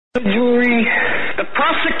The jury, the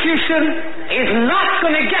prosecution is not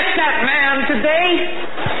going to get that man today.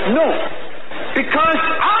 No, because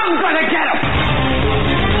I'm going to get him.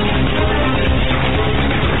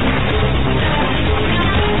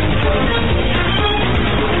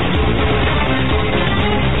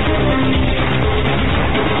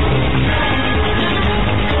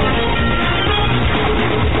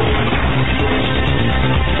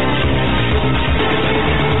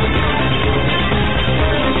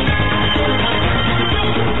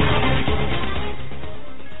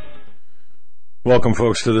 Welcome,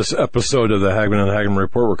 folks, to this episode of the Hagman and Hagman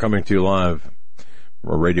Report. We're coming to you live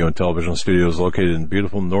from our radio and television studios located in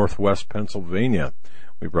beautiful Northwest Pennsylvania.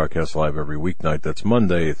 We broadcast live every weeknight. That's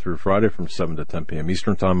Monday through Friday from 7 to 10 p.m.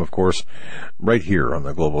 Eastern Time, of course, right here on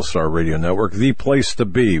the Global Star Radio Network, the place to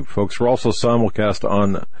be. Folks, we're also simulcast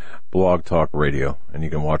on Blog Talk Radio, and you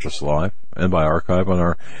can watch us live and by archive on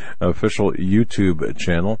our official YouTube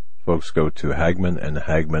channel. Folks, go to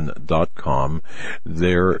hagmanandhagman.com.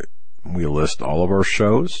 There we list all of our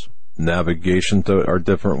shows, navigation to our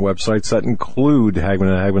different websites that include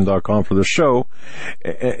hagmanandhagman.com for the show.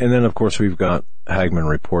 And then, of course, we've got Hagman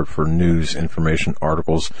Report for news, information,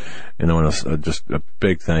 articles. You know, and just a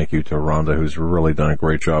big thank you to Rhonda, who's really done a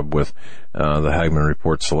great job with the Hagman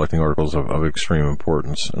Report, selecting articles of extreme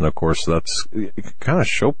importance. And, of course, that's kind of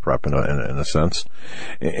show prep in a sense.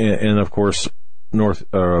 And of course,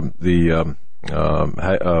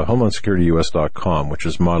 HomelandSecurityUS.com, which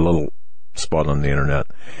is my little spot on the internet.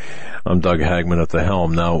 I'm Doug Hagman at the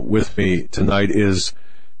helm. Now, with me tonight is,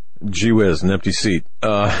 gee whiz, an empty seat.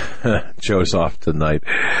 Joe's off tonight.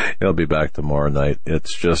 He'll be back tomorrow night.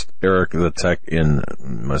 It's just Eric the Tech and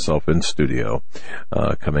myself in studio,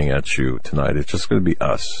 coming at you tonight. It's just going to be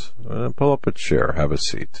us. Pull up a chair, have a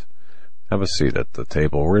seat. Have a seat at the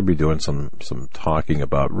table. We're going to be doing some talking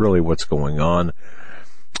about really what's going on.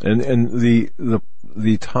 And the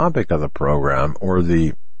topic of the program, or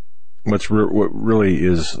what really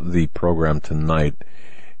is the program tonight,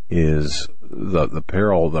 is the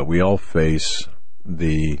peril that we all face,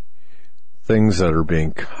 the things that are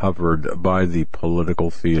being covered by the political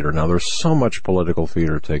theater. Now, there's so much political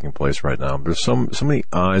theater taking place right now. There's so many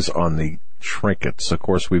eyes on the trinkets. Of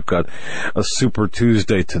course, we've got a Super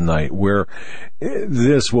Tuesday tonight, where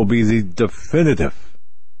this will be the definitive,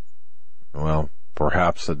 well,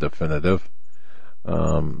 perhaps a definitive.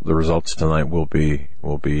 The results tonight will be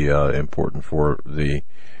important for the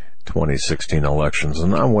 2016 elections,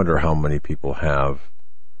 and I wonder how many people think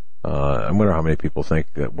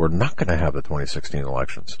that we're not going to have the 2016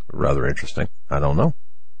 elections. Rather interesting. I don't know.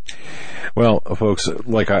 Well, folks,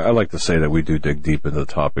 I like to say that we do dig deep into the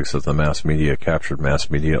topics that the mass media, captured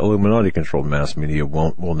mass media, Illuminati-controlled mass media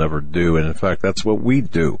will never do, and in fact, that's what we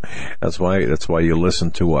do. That's why you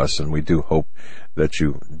listen to us, and we do hope that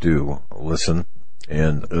you do listen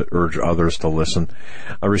and urge others to listen.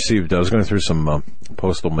 I was going through some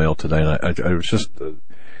postal mail today, and I was just,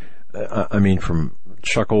 from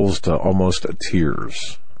chuckles to almost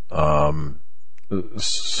tears.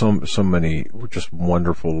 So many just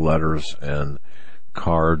wonderful letters and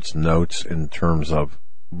cards, notes in terms of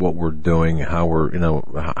what we're doing, how we're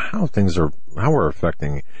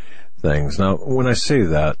affecting things. Now, when I say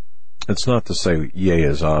that, it's not to say yay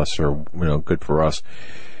is us or, good for us.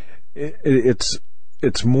 It's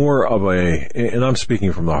more of and I'm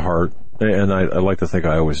speaking from the heart, and I like to think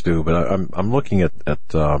I always do, but I'm looking at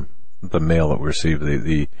the mail that we received,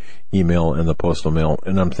 the email and the postal mail,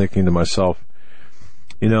 and I'm thinking to myself,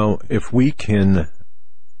 if we can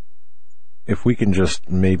just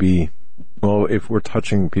maybe, if we're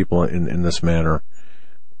touching people in this manner,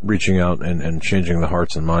 reaching out and changing the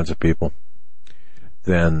hearts and minds of people,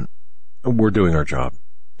 then we're doing our job.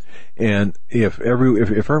 And if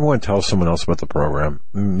everyone tells someone else about the program,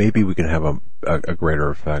 maybe we can have a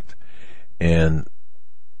greater effect. And,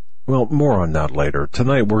 more on that later.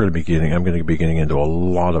 Tonight I'm going to be getting into a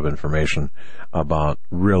lot of information about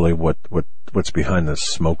really what's behind the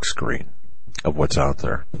smoke screen of what's out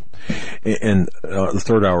there. And the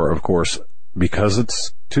third hour, of course, because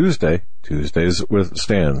it's Tuesdays with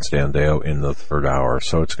Stan Deo in the third hour,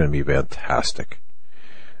 so it's going to be fantastic.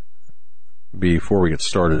 Before we get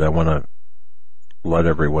started, I want to let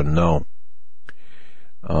everyone know,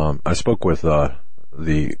 I spoke with the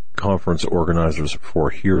conference organizers for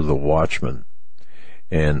Hear the Watchman,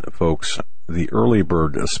 and folks, the early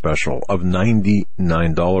bird special of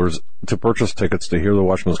 $99 to purchase tickets to Hear the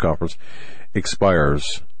Watchman's conference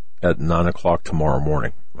expires at 9 o'clock tomorrow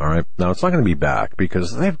morning. All right. Now, it's not going to be back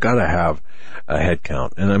because they've got to have a head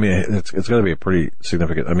count. And it's going to be a pretty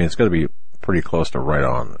significant, it's going to be pretty close to right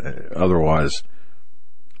on. Otherwise,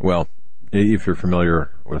 if you're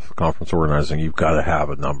familiar with conference organizing, you've got to have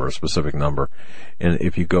a number, a specific number. And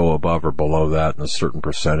if you go above or below that in a certain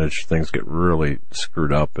percentage, things get really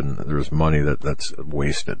screwed up and there's money that's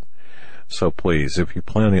wasted. So please, if you're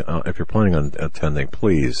planning on attending,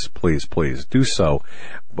 please do so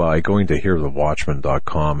by going to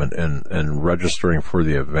hearthewatchman.com and registering for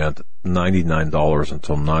the event. $99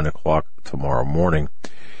 until 9:00 tomorrow morning.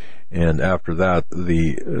 And after that,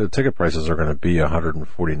 the ticket prices are going to be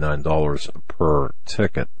 $149 per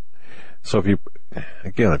ticket. So if you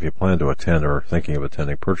plan to attend or are thinking of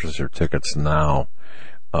attending, purchase your tickets now.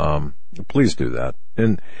 Please do that.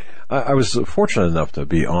 And I was fortunate enough to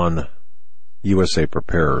be on USA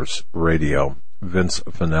Prepares Radio, Vince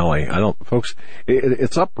Finelli. Folks,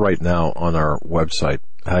 it's up right now on our website,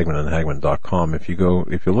 HagmanandHagman.com. If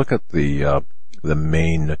you look at the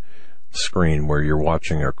main screen where you're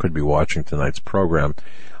watching or could be watching tonight's program,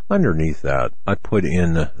 underneath that, I put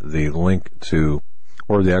in the link to,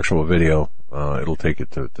 or the actual video, it'll take you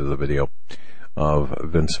to the video of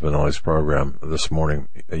Vince Finelli's program this morning,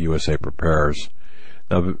 USA Prepares.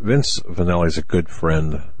 Now, Vince Finelli is a good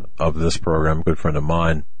friend of this program, a good friend of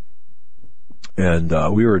mine, and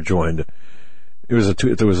we were joined. It was a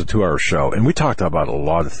 2-hour show, and we talked about a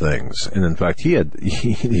lot of things. And in fact, he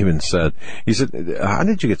even said, "How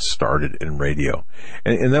did you get started in radio?"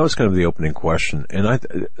 And that was kind of the opening question. And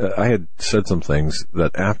I had said some things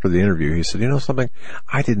that after the interview, he said, "You know something?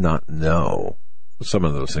 I did not know some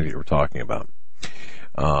of those things you were talking about."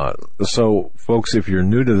 So folks, if you're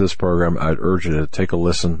new to this program, I'd urge you to take a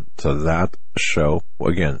listen to that show.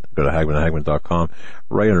 Well, again, go to HagmanandHagman.com.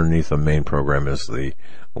 Right underneath the main program is the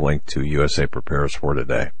link to USA Prepares for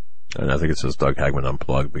today. And I think it says Doug Hagman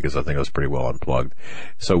Unplugged because I think it was pretty well unplugged.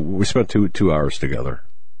 So we spent two hours together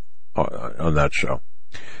on that show.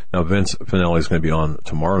 Now, Vince Finelli is going to be on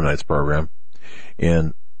tomorrow night's program,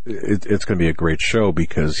 and it's going to be a great show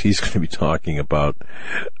because he's going to be talking about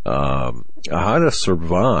how to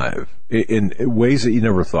survive in ways that you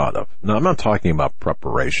never thought of. Now, I'm not talking about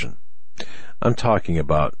preparation. I'm talking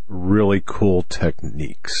about really cool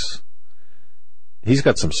techniques. He's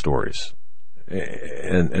got some stories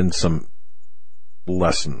and some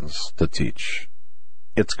lessons to teach.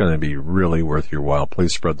 It's going to be really worth your while.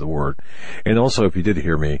 Please spread the word. And also, if you did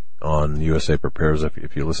hear me on USA Prepares,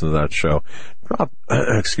 if you listen to that show, drop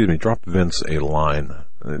Vince a line.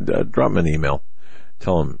 Drop him an email.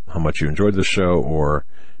 Tell him how much you enjoyed the show, or,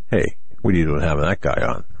 hey, what are you doing having that guy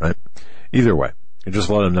on, right? Either way, just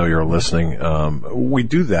let him know you're listening. We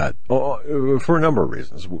do that for a number of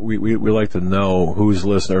reasons. We like to know who's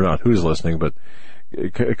listening, or not who's listening, but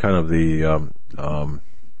kind of the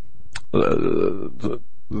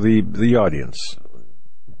audience.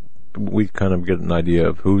 We kind of get an idea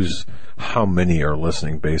of how many are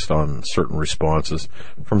listening based on certain responses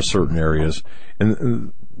from certain areas,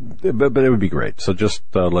 but it would be great. So just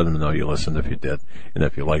let him know you listened if you did, and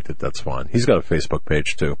if you liked it, that's fine. He's got a Facebook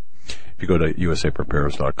page too. If you go to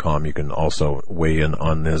usaprepares.com, you can also weigh in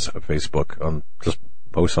on his Facebook. Just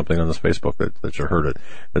post something on his Facebook that you heard it.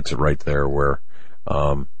 It's right there where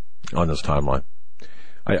on his timeline.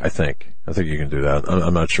 I think you can do that.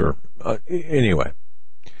 I'm not sure. Anyway,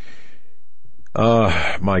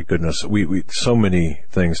 my goodness, we so many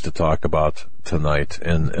things to talk about tonight,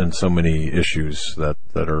 and so many issues that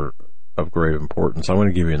are of grave importance. I want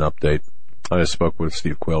to give you an update. I spoke with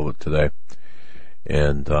Steve Quayle today,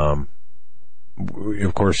 and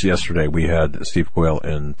of course, yesterday we had Steve Quayle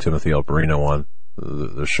and Timothy Alberino on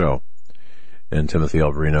the show, and Timothy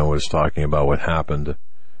Alberino was talking about what happened.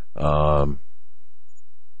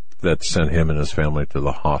 That sent him and his family to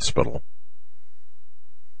the hospital.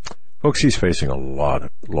 Folks, he's facing a lot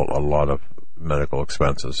of medical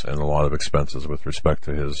expenses and a lot of expenses with respect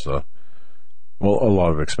to his, a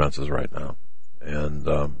lot of expenses right now. And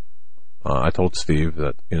I told Steve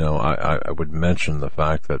that, I would mention the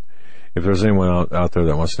fact that if there's anyone out there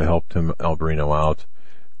that wants to help Tim Alberino out,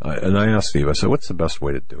 and I asked Steve, I said, what's the best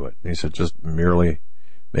way to do it? And he said, just merely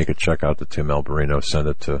make a check out to Tim Alberino,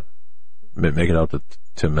 make it out to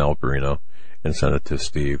Tim Alberino and send it to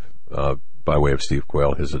Steve, by way of Steve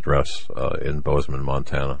Quayle, his address, in Bozeman,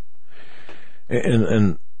 Montana.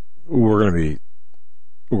 And we're going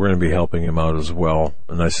to be helping him out as well.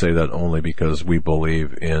 And I say that only because we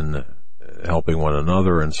believe in helping one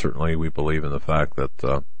another, and certainly we believe in the fact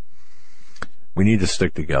that, we need to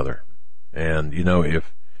stick together. And,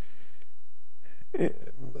 if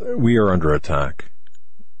we are under attack,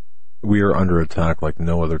 we are under attack like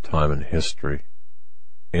no other time in history.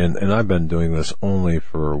 And I've been doing this only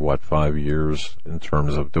for 5 years in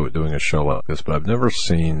terms of doing a show like this, but I've never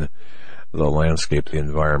seen the landscape, the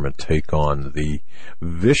environment take on the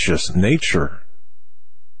vicious nature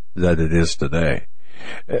that it is today.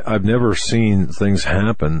 I've never seen things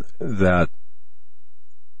happen that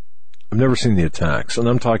I've never seen the attacks, and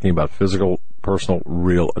I'm talking about physical, personal,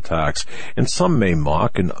 real attacks. And some may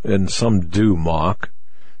mock, and some do mock,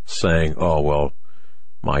 saying, "Oh well,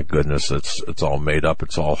 my goodness, it's all made up,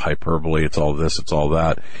 it's all hyperbole, it's all this, it's all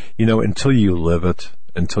that." You know, until you live it,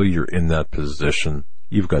 until you're in that position,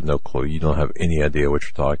 you've got no clue. You don't have any idea what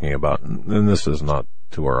you're talking about. And this is not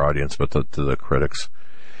to our audience, but to the critics.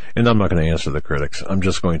 And I'm not going to answer the critics. I'm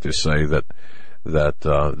just going to say that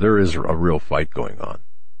there is a real fight going on.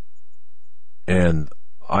 And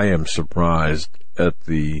I am surprised at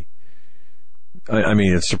I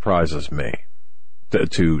mean, it surprises me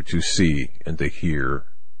to see and to hear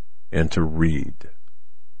and to read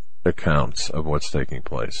accounts of what's taking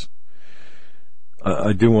place.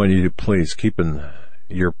 I do want you to please keep in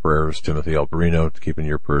your prayers Timothy Alberino, keep in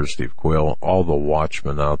your prayers Steve Quayle, all the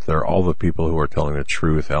watchmen out there, all the people who are telling the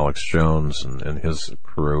truth, Alex Jones and his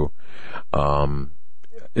crew.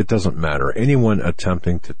 It doesn't matter. Anyone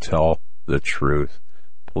attempting to tell the truth,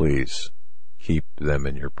 please keep them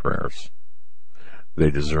in your prayers.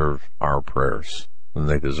 They deserve our prayers, and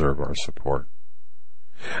they deserve our support.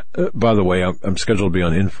 By the way, I'm scheduled to be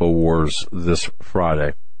on InfoWars this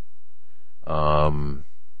Friday.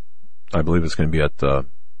 I believe it's going to be at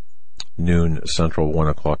noon Central, 1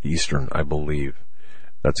 o'clock Eastern, I believe.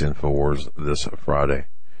 That's InfoWars this Friday.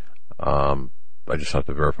 I just have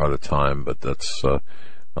to verify the time, but that's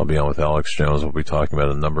I'll be on with Alex Jones. We'll be talking about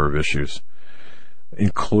a number of issues,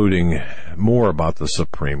 including more about the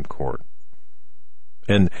Supreme Court.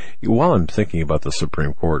 And while I'm thinking about the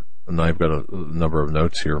Supreme Court, and I've got a number of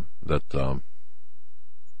notes here that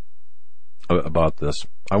about this,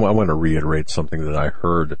 I want to reiterate something that I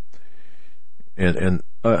heard, and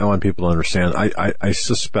I want people to understand. I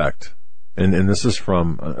suspect, and this is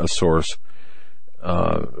from a source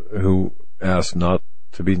who asked not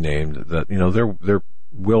to be named, that there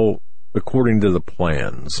will, according to the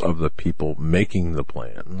plans of the people making the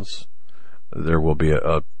plans, there will be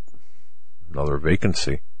another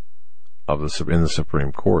vacancy in the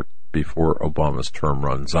Supreme Court before Obama's term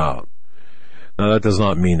runs out. Now, that does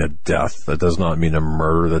not mean a death. That does not mean a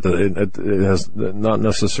murder. It has not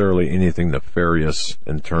necessarily anything nefarious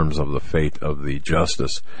in terms of the fate of the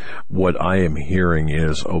justice. What I am hearing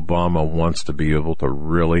is Obama wants to be able to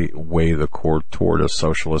really weigh the court toward a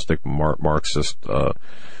socialistic Marxist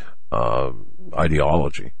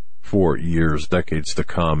ideology for years, decades to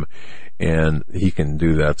come. And he can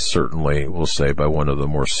do that, certainly, we'll say, by one of the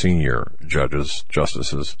more senior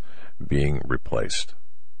justices being replaced.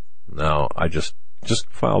 Now, I just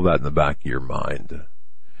file that in the back of your mind,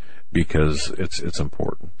 because it's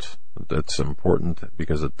important. It's important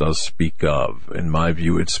because it does speak of, in my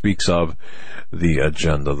view, it speaks of the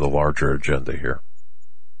agenda, the larger agenda here.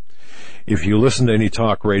 If you listen to any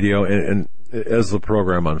talk radio, and as the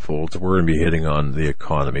program unfolds, we're going to be hitting on the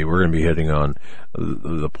economy. We're going to be hitting on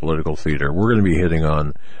the political theater. We're going to be hitting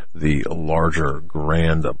on the larger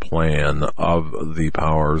grand plan of the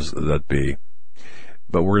powers that be.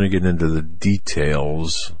 But we're going to get into the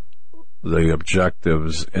details, the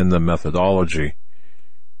objectives, and the methodology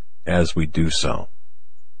as we do so.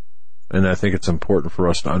 And I think it's important for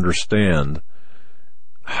us to understand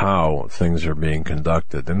how things are being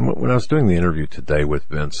conducted. And when I was doing the interview today with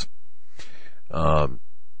Vince,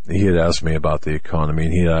 he had asked me about the economy,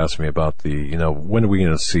 and he had asked me about when are we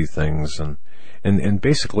going to see things, and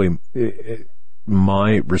basically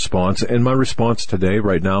my response today,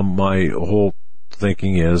 right now, my whole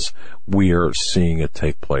thinking is we are seeing it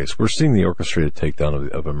take place. We're seeing the orchestrated takedown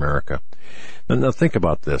of America. Now think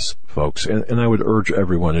about this, folks, and I would urge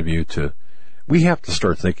every one of you we have to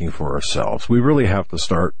start thinking for ourselves. We really have to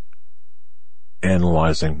start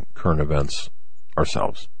analyzing current events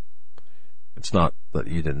ourselves. It's not that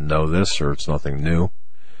you didn't know this, or it's nothing new,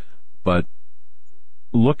 but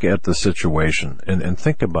look at the situation and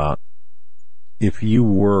think about if you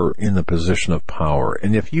were in the position of power,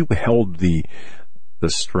 and if you held the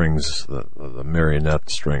strings, the marionette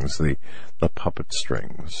strings, the puppet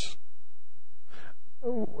strings.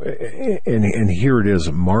 And here it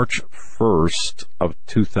is, March 1st of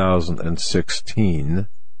 2016.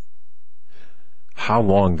 How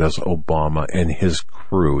long does Obama and his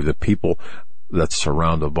crew, the people that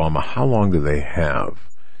surround Obama, how long do they have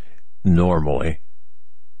normally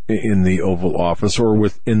in the Oval Office or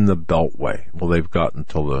within the Beltway? Well, they've got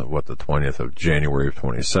until the 20th of January of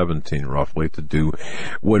 2017, roughly, to do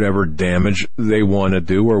whatever damage they want to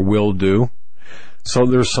do or will do. So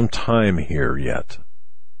there's some time here yet.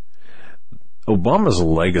 Obama's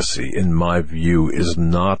legacy, in my view, is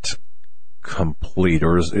not complete,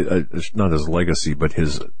 or is not his legacy, but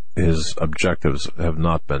his objectives have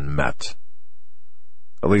not been met.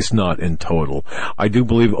 At least not in total. I do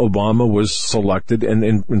believe Obama was selected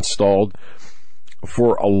and installed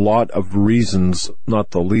for a lot of reasons,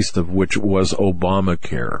 not the least of which was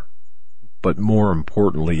Obamacare. But more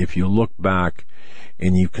importantly, if you look back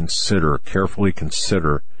and you carefully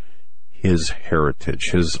consider his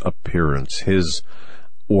heritage, his appearance, his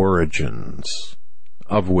origins,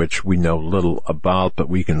 of which we know little about, but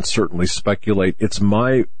we can certainly speculate. It's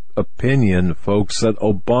my opinion, folks, that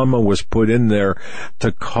Obama was put in there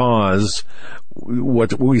to cause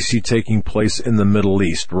what we see taking place in the Middle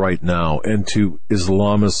East right now and to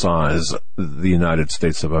Islamicize the United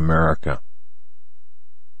States of America.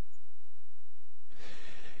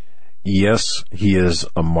 Yes, he is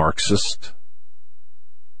a Marxist.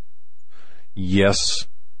 Yes,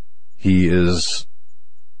 he is,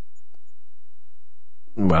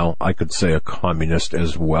 well, I could say a communist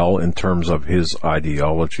as well in terms of his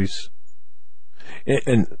ideologies.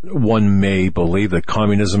 And one may believe that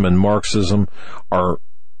communism and Marxism are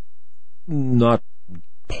not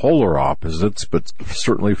polar opposites, but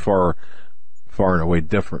certainly far and away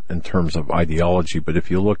different in terms of ideology. But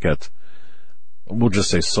if you look at, we'll just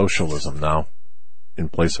say socialism now, in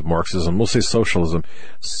place of Marxism. We'll say socialism.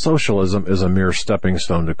 Socialism is a mere stepping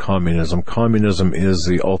stone to communism. Communism is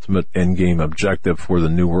the ultimate endgame objective for the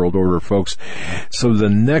New World Order, folks. So the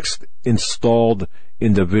next installed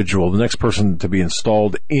individual, the next person to be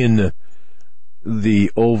installed in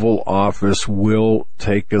the Oval Office will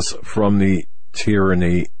take us from the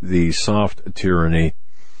tyranny, the soft tyranny,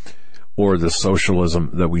 or the socialism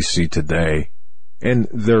that we see today. And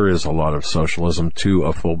there is a lot of socialism to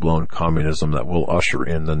a full-blown communism that will usher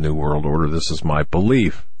in the New World Order. This is my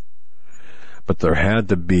belief. But there had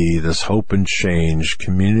to be this hope and change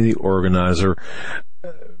community organizer,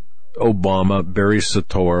 Obama, Barry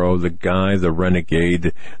Soetoro, the guy, the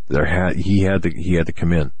renegade. He had to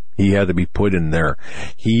come in. He had to be put in there.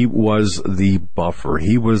 He was the buffer.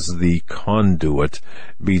 He was the conduit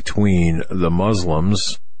between the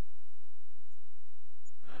Muslims,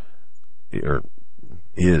 or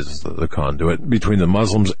is the conduit between the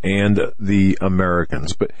Muslims and the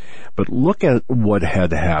Americans. But look at what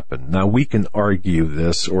had happened. Now, we can argue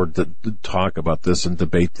this or talk about this and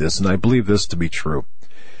debate this, and I believe this to be true.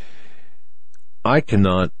 I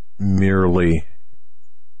cannot merely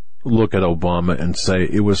look at Obama and say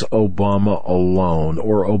it was Obama alone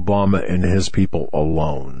or Obama and his people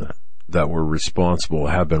alone that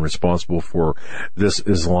have been responsible for this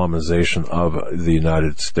Islamization of the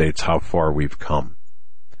United States, how far we've come.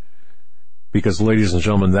 Because, ladies and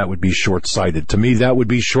gentlemen, that would be short-sighted. To me, that would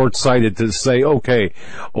be short-sighted to say, okay,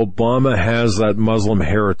 Obama has that Muslim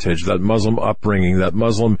heritage, that Muslim upbringing, that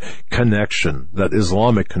Muslim connection, that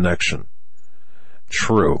Islamic connection.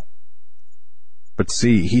 True. But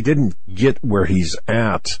see, he didn't get where he's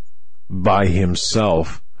at by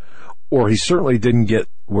himself, or he certainly didn't get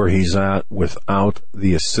where he's at without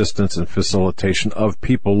the assistance and facilitation of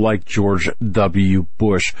people like George W.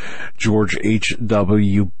 Bush, George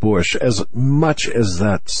H.W. Bush. As much as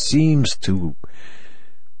that seems to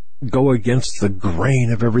go against the grain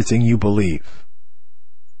of everything you believe,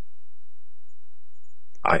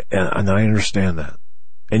 I understand that.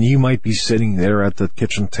 And you might be sitting there at the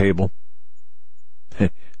kitchen table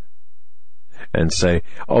and say,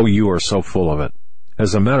 oh, you are so full of it.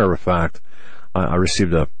 As a matter of fact, I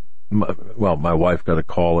received my wife got a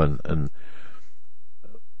call and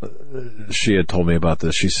she had told me about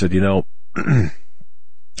this. She said, the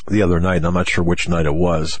other night, and I'm not sure which night it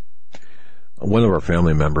was, one of our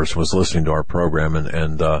family members was listening to our program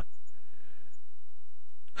and I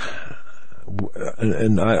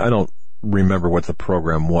don't remember what the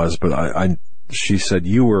program was, but she said,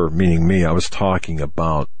 you were, meaning me, I was talking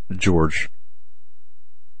about George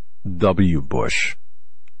W. Bush,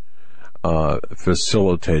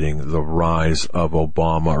 facilitating the rise of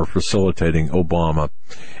Obama, or facilitating Obama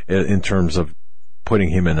in terms of putting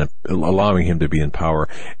him allowing him to be in power.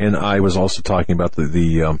 And I was also talking about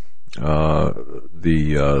the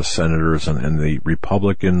senators and the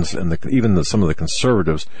Republicans and even some of the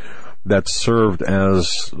conservatives that served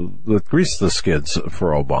as the grease the skids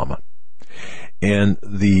for Obama. And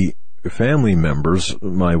the family members,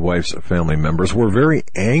 my wife's family members, were very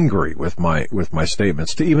angry with my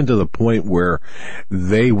statements, even to the point where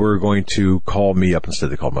they were going to call me up. Instead,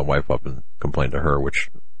 they called my wife up and complained to her, which,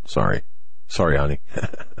 sorry, honey.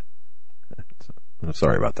 I'm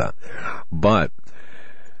sorry about that. But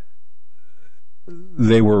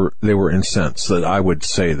they were incensed that I would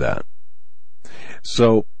say that.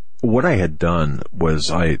 So what I had done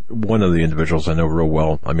was one of the individuals I know real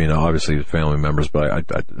well, I mean, obviously family members, but I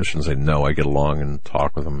shouldn't say no, I get along and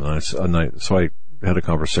talk with them. So I had a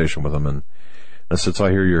conversation with them, and I said, so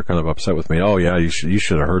I hear you're kind of upset with me. Oh yeah, you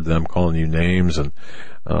should have heard them calling you names. And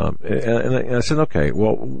I said, okay,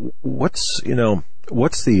 well, what's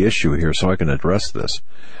the issue here so I can address this,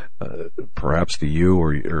 perhaps to you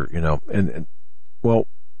or well,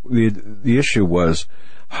 the issue was,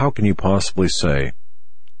 how can you possibly say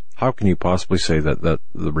that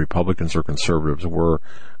the Republicans or conservatives were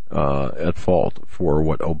at fault for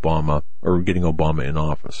what Obama, or getting Obama in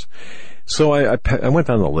office? So I went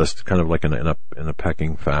down the list kind of like in a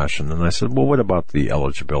pecking fashion, and I said, well, what about the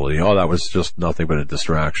eligibility? Oh, that was just nothing but a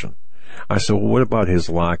distraction. I said, well, what about his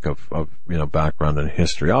lack of background and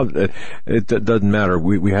history? It doesn't matter.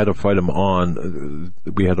 We had to fight him on.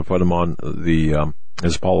 We had to fight him on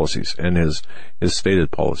his policies and his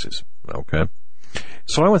stated policies. Okay.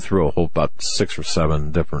 So I went through about 6 or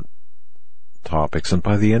 7 different topics, and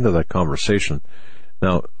by the end of that conversation,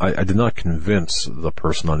 now I did not convince the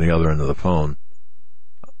person on the other end of the phone.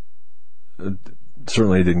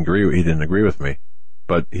 Certainly he didn't agree with me,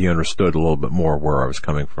 but he understood a little bit more where I was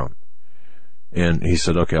coming from. And he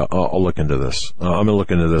said, okay, I'll look into this. I'm going to look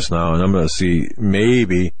into this now, and I'm going to see,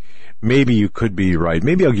 maybe you could be right.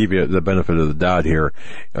 Maybe I'll give you the benefit of the doubt here.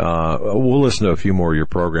 We'll listen to a few more of your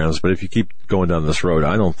programs, but if you keep going down this road,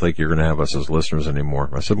 I don't think you're going to have us as listeners anymore.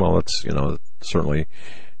 I said, well, that's, certainly,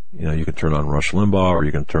 you can turn on Rush Limbaugh, or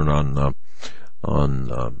you can turn on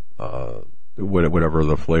whatever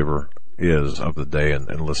the flavor is of the day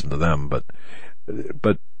and listen to them. But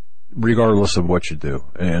regardless of what you do,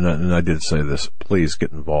 and I did say this, please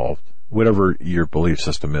get involved. Whatever your belief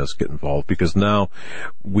system is, get involved, because now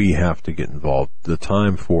we have to get involved. The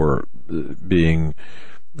time for being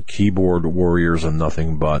keyboard warriors and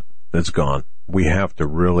nothing but, it's gone. We have to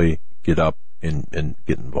really get up and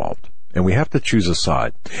get involved. And we have to choose a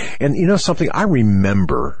side. And something I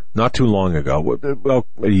remember not too long ago, well,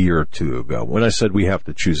 a year or two ago, when I said we have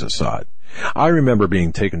to choose a side. I remember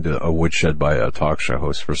being taken to a woodshed by a talk show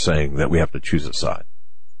host for saying that we have to choose a side.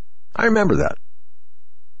 I remember that.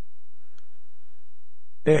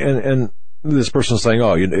 And this person saying,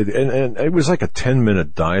 oh, and it was like a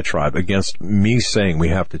 10-minute diatribe against me saying we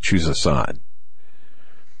have to choose a side.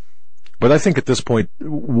 But I think at this point,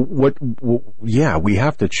 we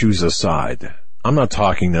have to choose a side. I'm not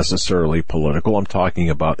talking necessarily political. I'm talking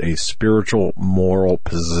about a spiritual, moral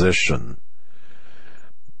position.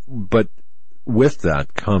 But with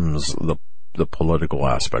that comes the political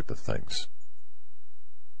aspect of things.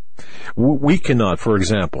 We cannot, for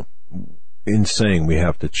example, in saying we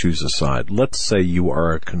have to choose a side, let's say you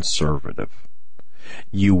are a conservative.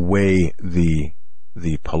 You weigh the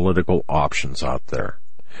political options out there.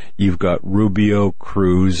 You've got Rubio,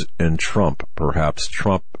 Cruz, and Trump. Perhaps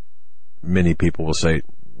Trump, many people will say,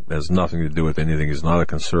 has nothing to do with anything. He's not a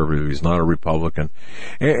conservative. He's not a Republican.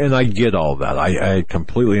 And I get all that. I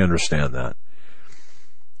completely understand that.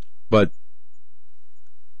 But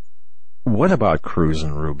what about Cruz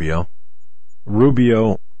and Rubio?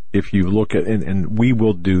 Rubio, if you look at, and we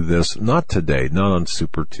will do this, not today, not on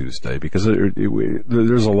Super Tuesday, because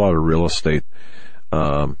there's a lot of real estate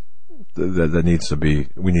that needs to be,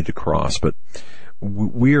 we need to cross. But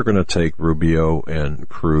we are going to take Rubio and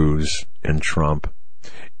Cruz and Trump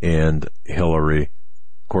and Hillary.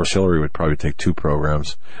 Of course, Hillary would probably take 2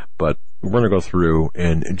 programs, but we're going to go through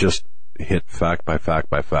and just hit fact by fact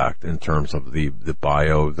by fact in terms of the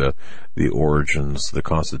bio, the origins, the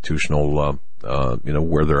constitutional,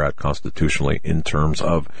 where they're at constitutionally in terms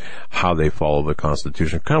of how they follow the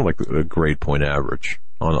Constitution, kind of like a grade point average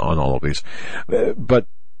on all of these. But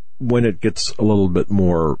when it gets a little bit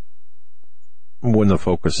more, when the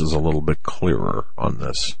focus is a little bit clearer on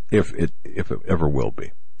this, if it ever will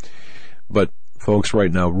be. But folks,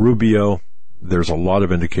 right now, Rubio, there's a lot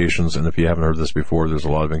of indications, and if you haven't heard this before, there's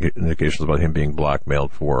a lot of indications about him being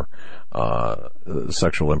blackmailed for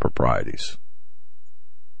sexual improprieties.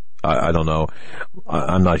 I don't know.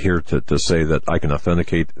 I'm not here to say that I can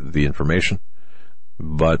authenticate the information,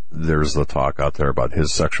 but there's the talk out there about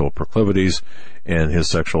his sexual proclivities and his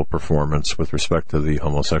sexual performance with respect to the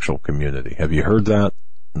homosexual community. Have you heard that?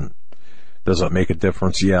 Does that make a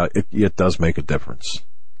difference? Yeah, it does make a difference.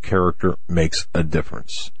 Character makes a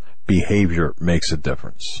difference. Behavior makes a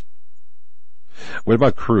difference. What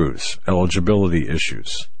about Cruz? Eligibility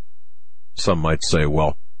issues. Some might say,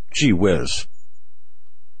 well, gee whiz,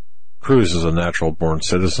 Cruz is a natural-born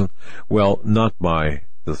citizen. Well, not by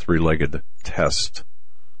the 3-legged test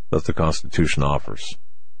that the Constitution offers.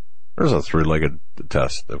 There's a 3-legged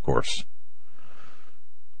test, of course.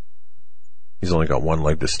 He's only got one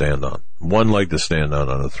leg to stand on. One leg to stand on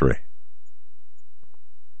a three.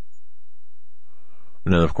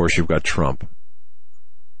 And then, of course, you've got Trump.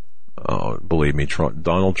 Oh, believe me,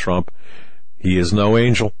 Donald Trump, he is no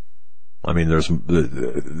angel. I mean, they're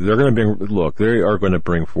going to they are going to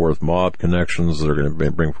bring forth mob connections. They're going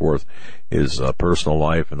to bring forth his personal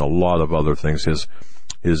life and a lot of other things. His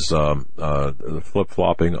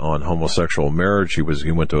flip-flopping on homosexual marriage. He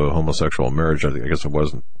went to a homosexual marriage. I guess it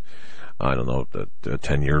wasn't,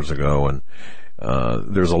 10 years ago. And,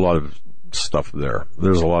 there's a lot of stuff there.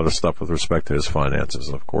 There's a lot of stuff with respect to his finances,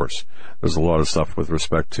 of course. There's a lot of stuff with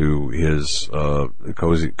respect to his,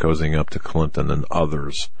 cozying up to Clinton and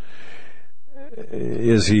others.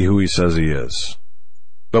 Is he who he says he is?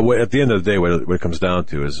 But at the end of the day, what it comes down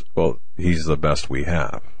to is, well, he's the best we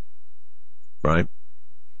have. Right?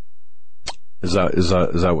 Is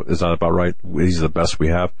that about right? He's the best we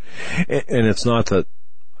have. And it's not that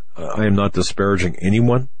I am not disparaging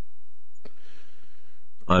anyone.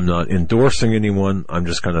 I'm not endorsing anyone. I'm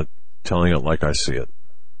just kind of telling it like I see it.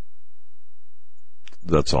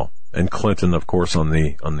 That's all. And Clinton, of course, on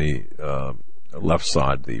the left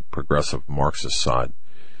side, the progressive Marxist side.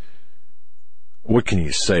 What can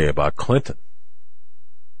you say about Clinton?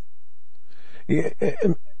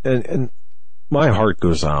 And my heart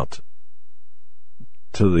goes out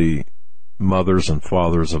to the mothers and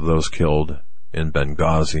fathers of those killed in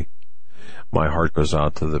Benghazi. My heart goes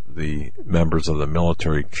out to the members of the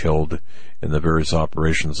military killed in the various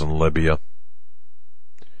operations in Libya.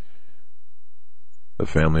 The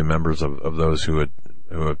family members of those who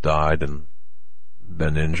have died and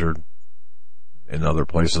been injured in other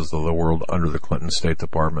places of the world under the Clinton State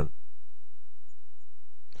Department.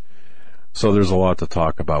 So there's a lot to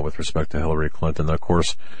talk about with respect to Hillary Clinton. Of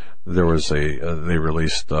course, there was they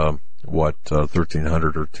released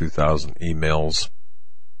 1,300 or 2,000 emails,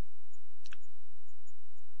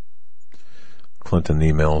 Clinton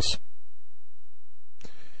emails.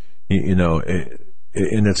 And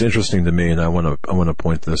it's interesting to me, and I want to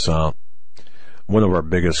point this out. One of our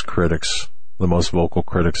biggest critics, the most vocal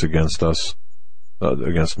critics against us,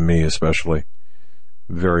 against me especially,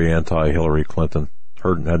 very anti-Hillary Clinton.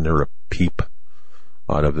 Hadn't heard a peep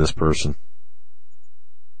out of this person.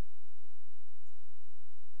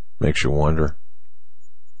 Makes you wonder.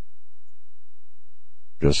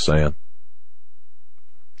 Just saying.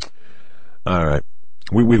 All right.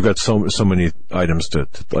 We've got so many items to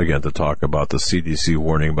talk about. The CDC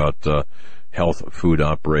warning about health food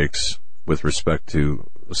outbreaks with respect to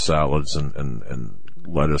salads and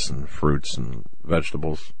lettuce and fruits and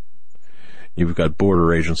vegetables. You've got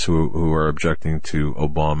border agents who are objecting to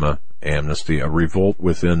Obama amnesty, a revolt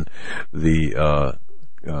within the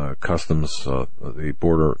customs, the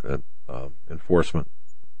border enforcement.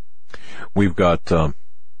 We've got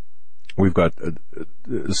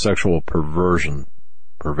sexual perversion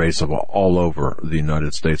pervasive all over the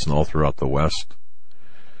United States and all throughout the West.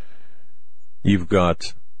 You've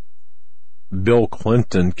got Bill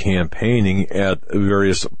Clinton campaigning at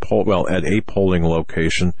at a polling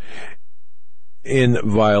location in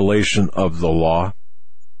violation of the law.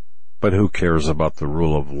 But who cares about the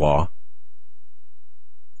rule of law?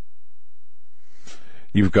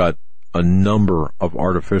 You've got a number of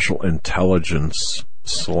artificial intelligence /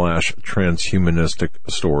 transhumanistic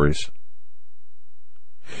stories.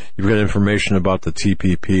 You've got information about the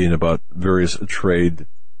TPP and about various trade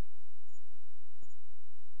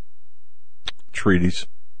treaties.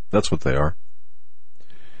 That's what they are.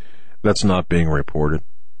 That's not being reported.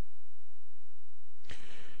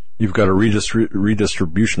 You've got a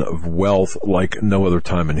redistribution of wealth like no other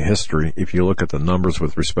time in history. If you look at the numbers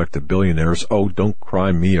with respect to billionaires, don't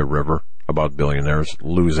cry me a river about billionaires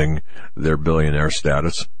losing their billionaire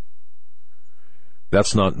status.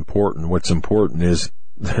 That's not important. What's important is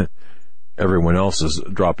everyone else is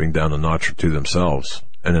dropping down a notch or two themselves.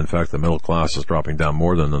 And in fact, the middle class is dropping down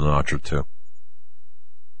more than a notch or two.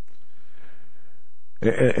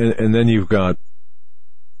 And then you've got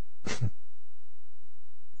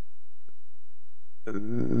the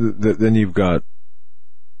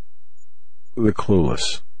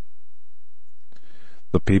clueless,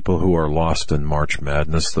 the people who are lost in March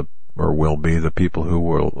Madness, or will be the people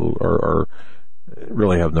who are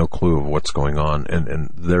really have no clue of what's going on, and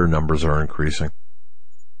their numbers are increasing.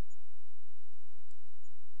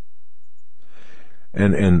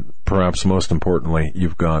 And perhaps most importantly,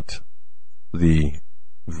 you've got the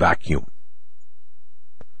vacuum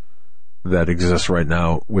that exists right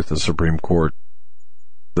now with the Supreme Court.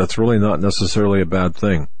 That's really not necessarily a bad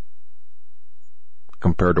thing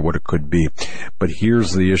compared to what it could be. But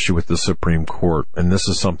here's the issue with the Supreme Court, and this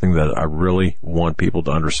is something that I really want people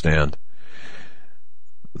to understand.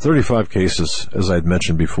 35 cases, as I'd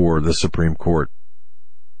mentioned before, the Supreme Court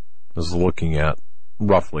is looking at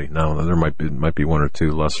roughly. Now, there might be one or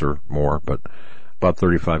two, less or more, but about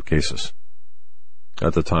 35 cases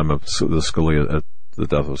at the time of the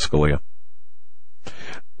death of Scalia.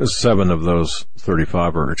 7 of those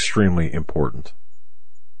 35 are extremely important.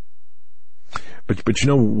 But you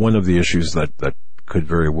know, one of the issues that could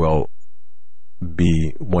very well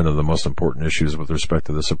be one of the most important issues with respect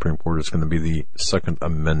to the Supreme Court is going to be the Second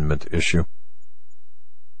Amendment issue.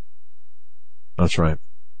 That's right.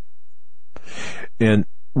 And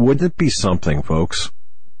wouldn't it be something, folks?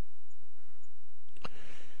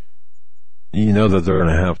 You know that they're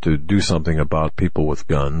going to have to do something about people with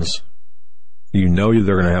guns. You know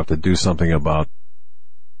they're going to have to do something about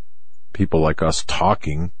people like us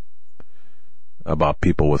talking about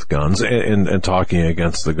people with guns and talking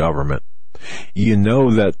against the government. You know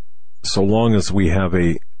that so long as we have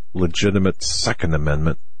a legitimate Second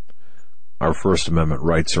Amendment, our First Amendment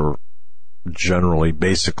rights are generally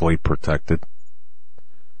basically protected.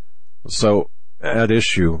 So at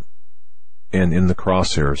issue and in the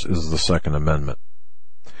crosshairs is the Second Amendment.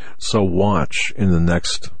 So watch in the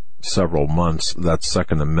next several months that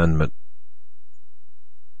Second Amendment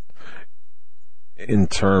in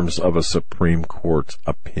terms of a Supreme Court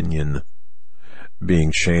opinion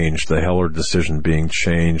being changed, the Heller decision being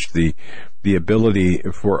changed, the ability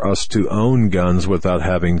for us to own guns without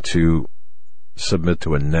having to submit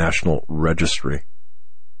to a national registry.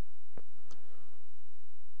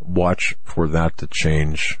 Watch for that to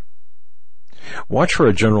change. Watch for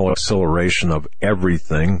a general acceleration of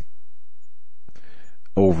everything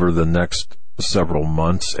over the next several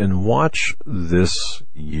months, and watch this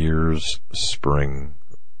year's spring,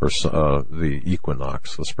 or the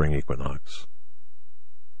spring equinox.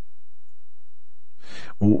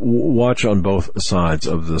 Watch on both sides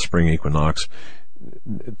of the spring equinox,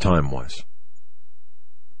 time-wise.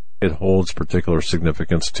 It holds particular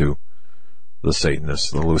significance to the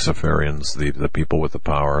Satanists, the Luciferians, the people with the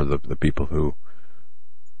power, the people who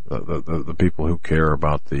the people who care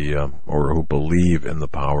about or who believe in the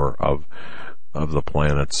power of the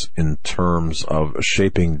planets in terms of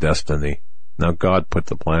shaping destiny. Now, God put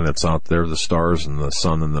the planets out there, the stars and the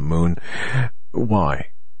sun and the moon. Why?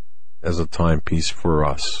 As a timepiece for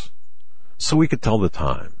us, so we could tell the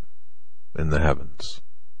time in the heavens.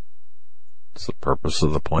 It's the purpose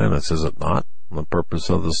of the planets, is it not? The purpose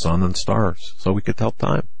of the sun and stars, so we could tell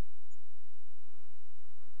time.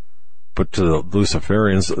 But to the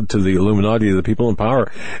Luciferians, to the Illuminati, the people in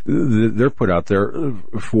power, they're put out there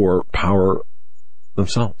for power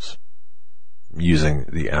themselves, using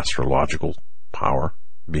the astrological power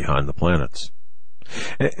behind the planets.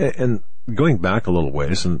 And going back a little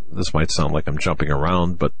ways, and this might sound like I'm jumping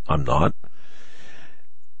around, but I'm not,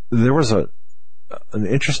 there was an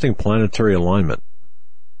interesting planetary alignment,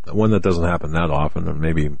 one that doesn't happen that often, and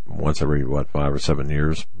maybe once every, 5 or 7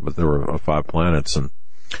 years, but there were 5 planets, and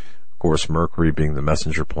of course Mercury being the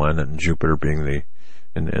messenger planet, and Jupiter being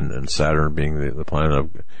and Saturn being the planet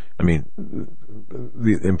of,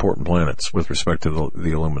 the important planets with respect to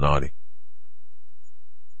the Illuminati.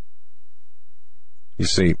 You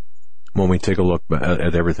see, when we take a look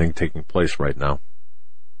at everything taking place right now,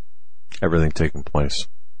 everything taking place,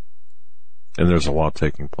 and there's a lot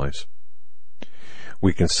taking place,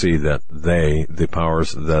 we can see that the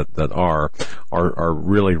powers that are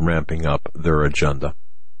really ramping up their agenda.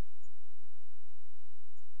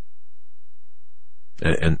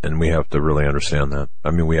 And we have to really understand that.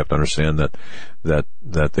 We have to understand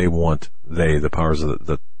that they want, the powers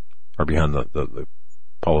that are behind the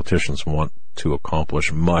politicians want to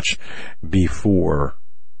accomplish much before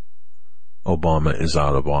Obama is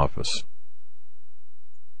out of office.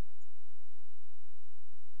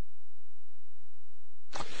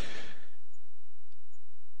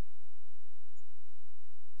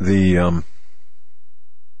 The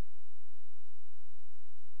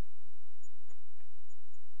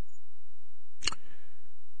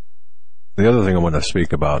other thing I want to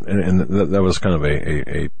speak about, and that was kind of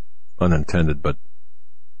a unintended but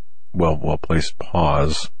well-placed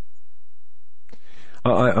pause.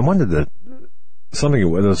 I wanted to,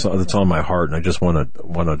 something that's on my heart, and I just want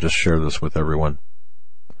to just share this with everyone.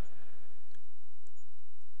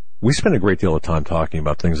 We spend a great deal of time talking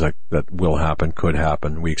about things that will happen, could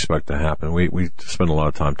happen, we expect to happen. We spend a lot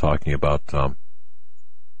of time talking about some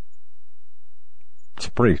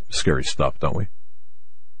pretty scary stuff, don't we?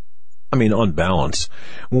 On balance,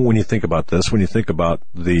 when you think about this, when you think about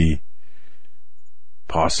the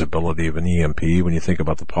possibility of an EMP, when you think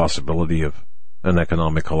about the possibility of an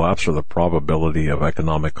economic collapse or the probability of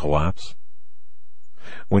economic collapse,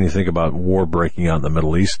 when you think about war breaking out in the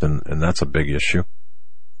Middle East, and that's a big issue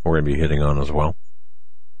we're going to be hitting on as well.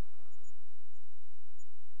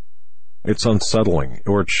 It's unsettling,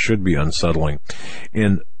 or it should be unsettling.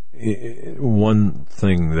 And one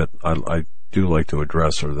thing that I do like to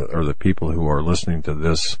address are the people who are listening to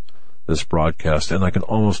this broadcast, and I can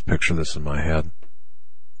almost picture this in my head.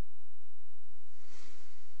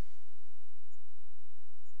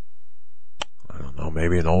 I don't know,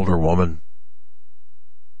 maybe an older woman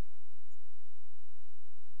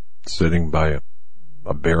sitting by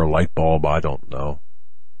a bare light bulb, I don't know,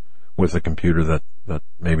 with a computer that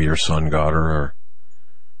maybe your son got her, or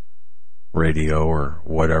radio, or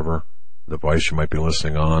whatever device you might be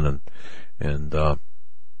listening on, and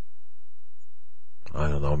I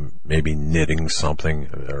don't know, maybe knitting something,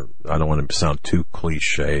 or I don't want to sound too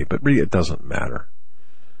cliche, but really it doesn't matter.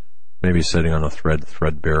 Maybe sitting on a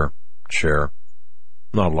threadbare chair,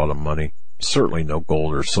 not a lot of money, certainly no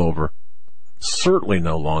gold or silver, certainly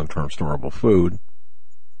no long-term storable food,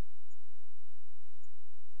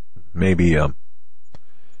 maybe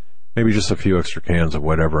just a few extra cans of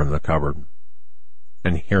whatever in the cupboard,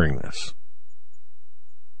 and hearing this.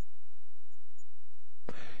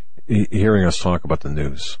 Hearing us talk about the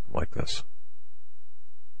news like this.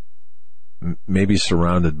 Maybe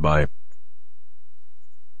surrounded by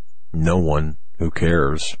no one who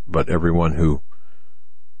cares, but everyone who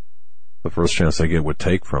the first chance they get would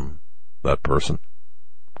take from that person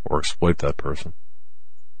or exploit that person.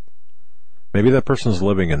 Maybe that person's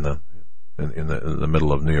living in the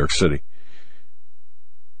middle of New York City,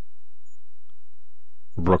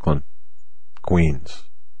 Brooklyn, Queens,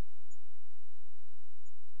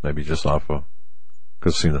 maybe just off of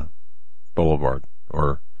Casino Boulevard,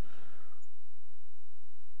 or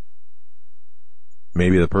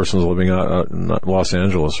maybe the person's living out in Los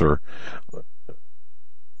Angeles, or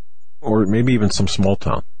maybe even some small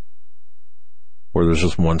town where there's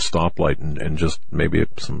just one stoplight and just maybe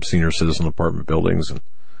some senior citizen apartment buildings and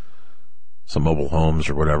some mobile homes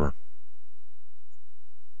or whatever.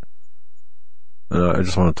 And I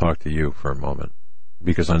just want to talk to you for a moment,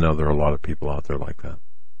 because I know there are a lot of people out there like that.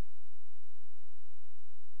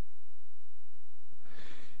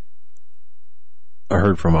 I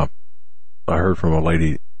heard from a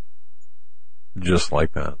lady just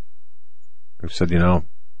like that, who said,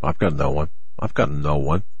 I've got no one. I've got no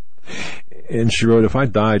one. And she wrote, if I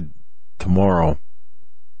died tomorrow,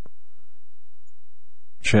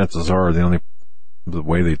 chances are the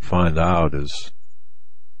way they'd find out is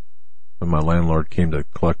when my landlord came to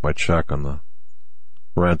collect my check on the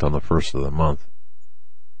rent on the first of the month.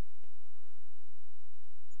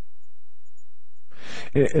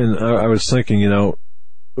 And I was thinking, how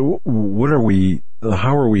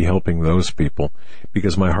are we helping those people?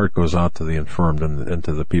 Because my heart goes out to the infirmed and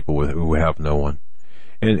to the people who have no one.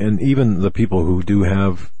 And even the people who do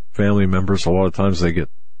have family members, a lot of times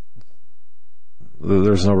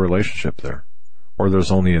there's no relationship there, or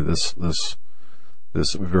there's only this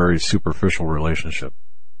very superficial relationship.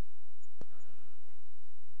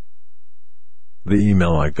 The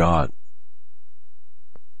email I got,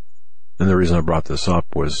 and the reason I brought this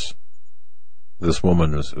up was this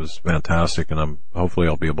woman was fantastic, and hopefully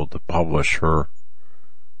I'll be able to publish her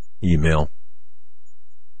email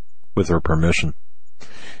with her permission.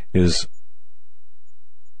 I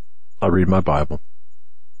read my Bible.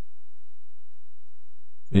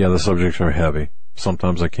 Yeah, the subjects are heavy.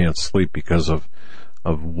 Sometimes I can't sleep because of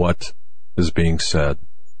what is being said.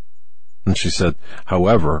 And she said,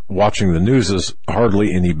 however, watching the news is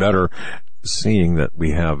hardly any better, seeing that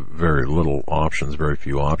we have very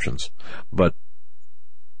few options. But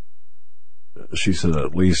she said,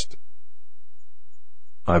 at least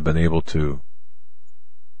I've been able to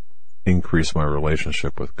increase my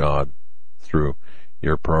relationship with God through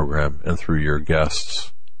your program and through your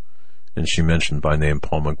guests. And she mentioned by name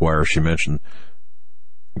Paul McGuire. She mentioned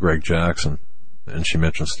Greg Jackson, and she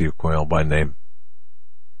mentioned Steve Quayle by name.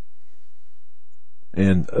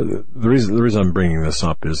 And the reason I'm bringing this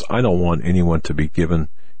up is I don't want anyone to be given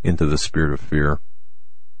into the spirit of fear,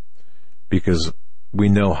 because we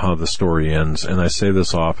know how the story ends. And I say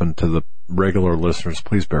this often to the regular listeners,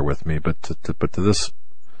 please bear with me, but to this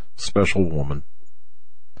special woman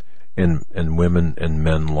and women and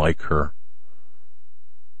men like her,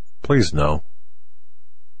 please know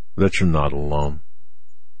that you're not alone.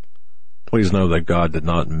 Please know that God did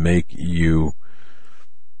not make you.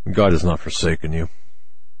 God has not forsaken you.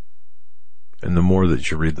 And the more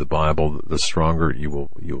that you read the Bible, the stronger you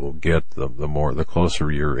will get, the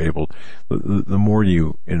closer you're able, the more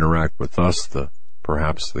you interact with us,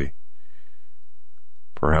 perhaps the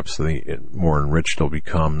perhaps the more enriched you'll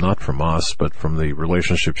become, not from us, but from the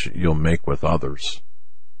relationships you'll make with others.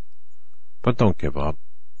 But don't give up.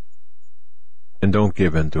 And don't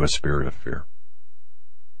give in to a spirit of fear.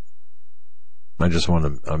 I just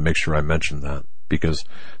want to make sure I mention that, because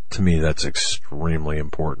to me that's extremely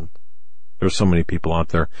important. There's so many people out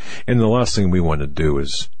there, and the last thing we want to do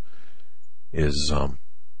is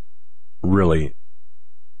really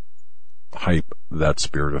hype that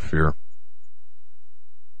spirit of fear.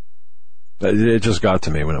 It just got to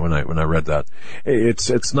me when I read that.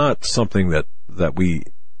 It's not something that I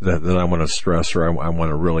want to stress, or I want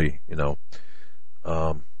to really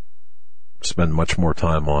spend much more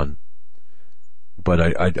time on.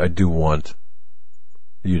 But I do want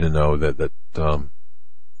you to know that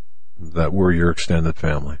we're your extended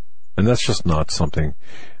family, and that's just not something.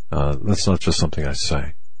 That's not just something I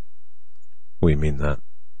say. We mean that.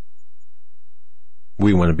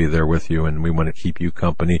 We want to be there with you, and we want to keep you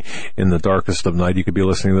company in the darkest of night. You could be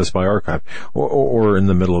listening to this by archive, or in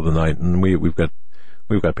the middle of the night, and we've got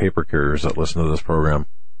paper carriers that listen to this program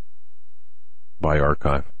by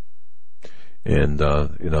archive. And,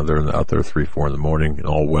 they're out there 3-4 in the morning in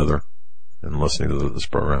all weather and listening to this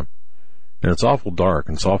program. And it's awful dark,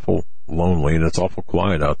 and it's awful lonely, and it's awful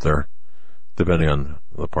quiet out there, depending on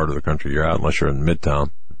the part of the country you're at, unless you're in Midtown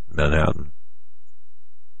Manhattan.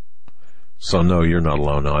 So no, you're not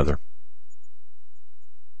alone either.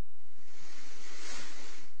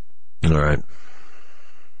 All right.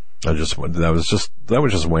 That was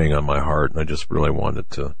just weighing on my heart, and I just really wanted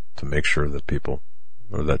to make sure that people,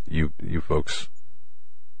 or that you folks,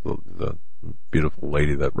 the beautiful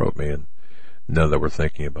lady that wrote me, and know that we're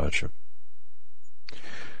thinking about you.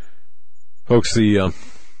 Folks, the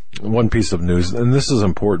one piece of news, and this is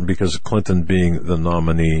important because Clinton being the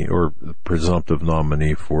nominee, or the presumptive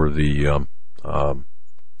nominee for the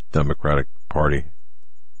Democratic Party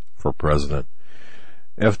for president,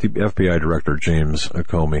 FBI Director James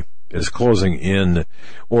Comey is closing in,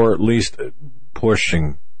 or at least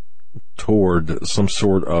pushing toward some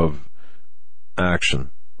sort of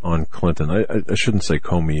action on Clinton. I shouldn't say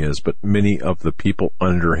Comey is, but many of the people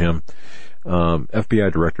under him.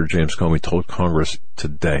 FBI Director James Comey told Congress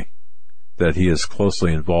today that he is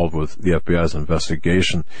closely involved with the FBI's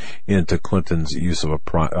investigation into Clinton's use of a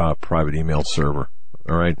private email server.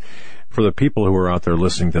 All right. For the people who are out there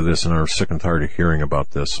listening to this and are sick and tired of hearing about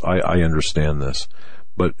this, I understand this.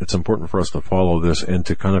 But it's important for us to follow this and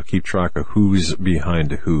to kind of keep track of who's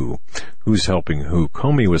behind who's helping who.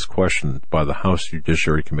 Comey was questioned by the House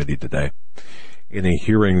Judiciary Committee today in a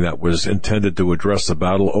hearing that was intended to address the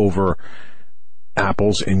battle over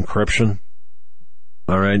Apple's encryption.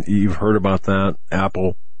 All right, you've heard about that.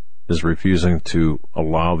 Apple is refusing to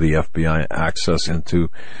allow the FBI access into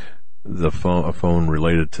a phone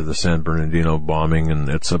related to the San Bernardino bombing, and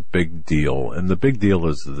it's a big deal. And the big deal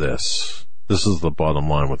is this. This is the bottom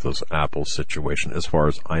line with this Apple situation, as far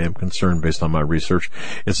as I am concerned, based on my research.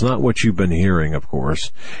 It's not what you've been hearing, of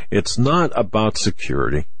course. It's not about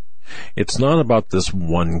security. It's not about this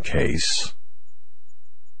one case.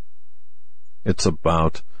 It's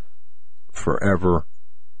about forever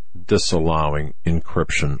disallowing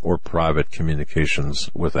encryption or private communications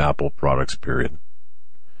with Apple products, period.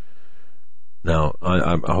 Now,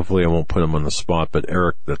 hopefully I won't put him on the spot, but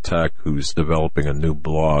Eric the Tech, who's developing a new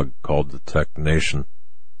blog called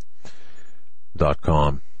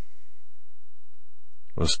thetechnation.com,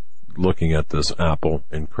 was looking at this Apple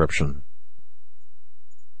encryption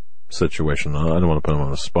situation. I don't want to put him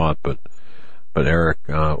on the spot, but Eric,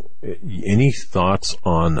 any thoughts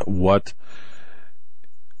on what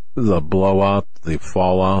the blowout, the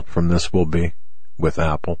fallout from this will be with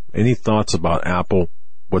Apple? Any thoughts about Apple,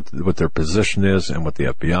 what their position is, and what the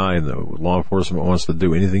FBI and the law enforcement wants to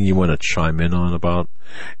do? Anything you want to chime in on about?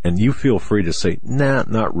 And you feel free to say, nah,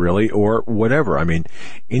 not really, or whatever. I mean,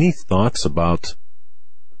 any thoughts about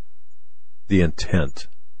the intent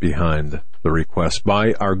behind the request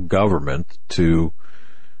by our government to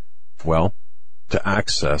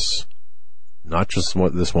access, not just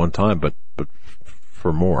this one time, but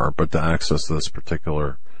for more, but to access this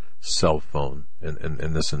particular cell phone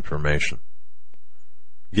and this information?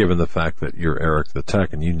 Given the fact that you're Eric the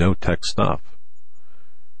Tech and you know tech stuff.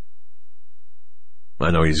 I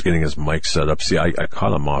know he's getting his mic set up. See, I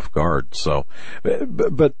caught him off guard. So,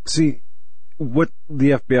 but see, what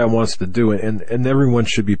the FBI wants to do, and everyone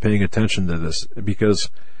should be paying attention to this, because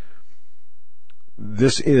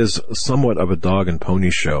this is somewhat of a dog and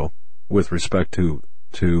pony show with respect to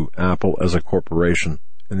Apple as a corporation,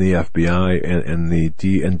 and the FBI and the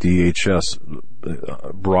DHS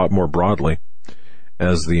more broadly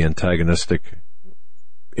as the antagonistic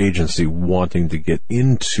agency wanting to get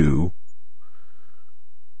into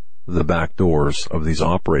the back doors of these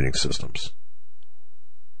operating systems.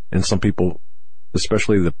 And some people,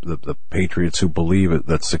 especially the patriots who believe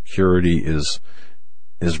that security is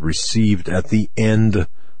received at the end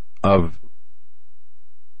of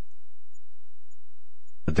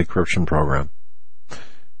a decryption program.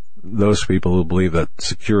 Those people who believe that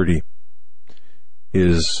security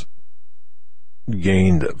is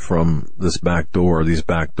gained from this back door, these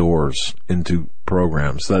back doors into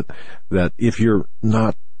programs, that if you're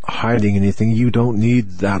not hiding anything, you don't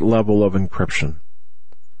need that level of encryption.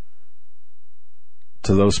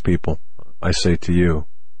 To those people, I say to you,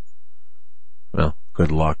 well,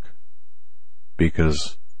 good luck,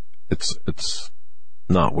 because it's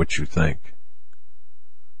not what you think.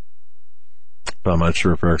 But I'm not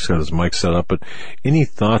sure if Eric's got his mic set up, but any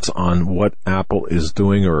thoughts on what Apple is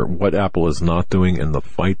doing or what Apple is not doing in the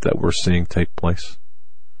fight that we're seeing take place?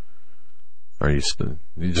 Or you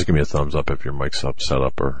just give me a thumbs up if your mic's set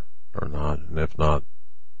up or not, and if not,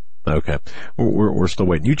 okay, we're still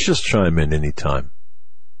waiting. You just chime in any time,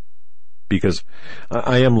 because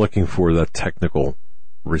I am looking for that technical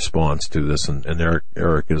response to this, and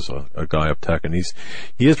Eric is a guy of tech, and he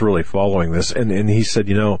is really following this, and he said,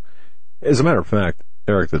 as a matter of fact,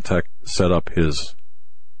 Eric the Tech set up his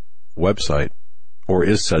website, or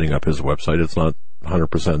is setting up his website. It's not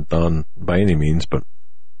 100% done by any means, but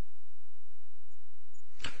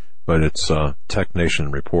it's Tech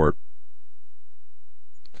Nation Report,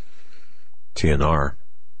 TNR,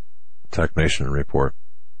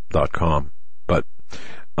 technationreport.com. But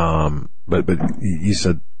he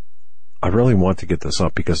said, I really want to get this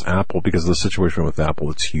up because the situation with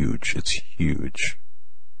Apple, it's huge. It's huge.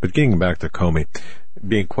 But getting back to Comey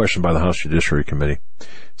being questioned by the House Judiciary Committee,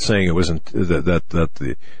 saying it wasn't this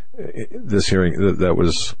hearing that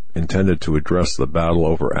was intended to address the battle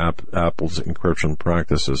over Apple's encryption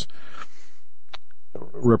practices.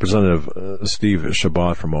 Representative Steve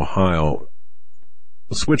Chabot from Ohio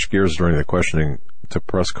switched gears during the questioning to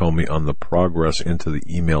press Comey on the progress into the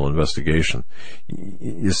email investigation.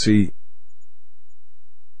 You see,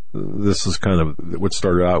 this is kind of what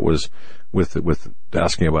started out was with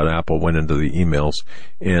asking about Apple, went into the emails,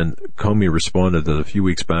 and Comey responded that a few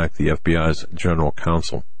weeks back the FBI's general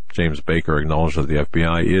counsel, James Baker, acknowledged that the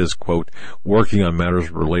FBI is, quote, working on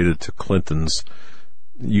matters related to Clinton's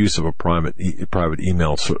use of a private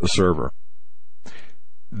email server.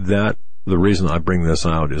 The reason I bring this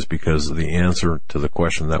out is because the answer to the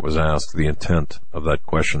question that was asked, the intent of that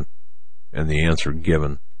question, and the answer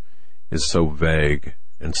given is so vague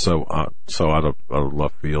and so out of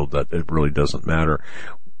left field that it really doesn't matter.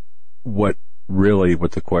 What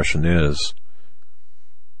the question is,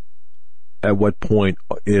 at what point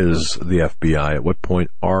is the FBI, at what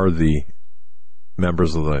point are the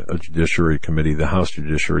members of the Judiciary Committee, the House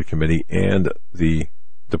Judiciary Committee, and the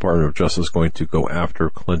Department of Justice going to go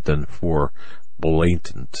after Clinton for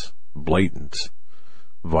blatant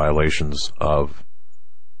violations of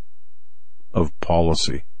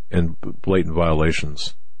policy and blatant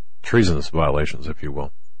violations, treasonous violations, if you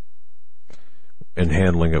will, and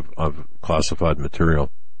handling of classified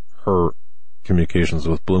material, her communications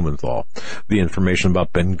with Blumenthal, the information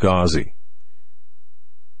about Benghazi.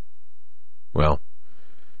 Well,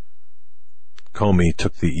 Comey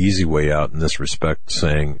took the easy way out in this respect,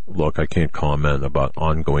 saying, look, I can't comment about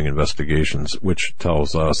ongoing investigations, which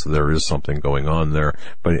tells us there is something going on there.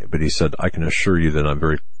 But he said, I can assure you that I'm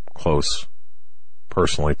very close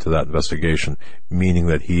personally to that investigation, meaning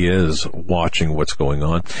that he is watching what's going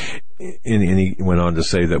on. And he went on to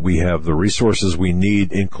say that we have the resources we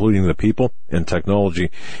need, including the people and technology,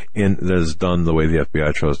 and that is done the way the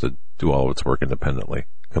FBI chose to do all of its work independently,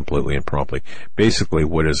 completely and promptly. Basically,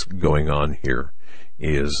 what is going on here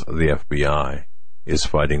is the FBI is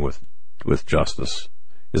fighting with justice,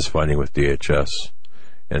 is fighting with DHS,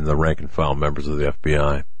 and the rank and file members of the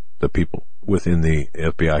FBI, the people within the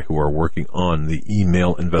FBI who are working on the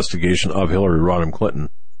email investigation of Hillary Rodham Clinton,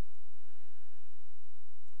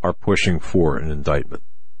 are pushing for an indictment.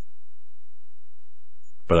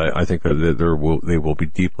 But I think that they will be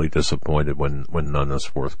deeply disappointed when none is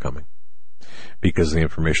forthcoming, because the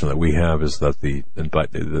information that we have is that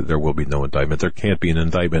there will be no indictment. There can't be an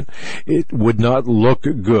indictment. It would not look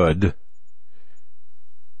good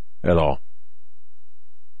at all.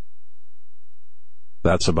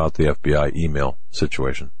 That's about the FBI email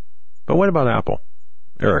situation. But what about Apple?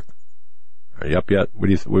 Eric, are you up yet? What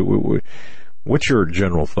do you what's your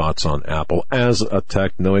general thoughts on Apple as a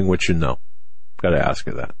tech, knowing what you know? Got to ask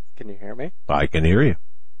you that. Can you hear me? I can hear you.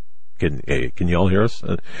 Can you all hear us?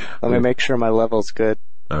 Let me make sure my level's good.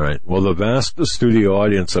 All right. Well, the vast studio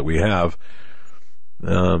audience that we have,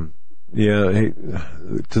 hey,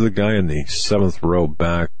 to the guy in the 7th row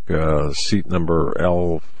back, seat number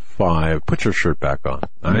L5, put your shirt back on.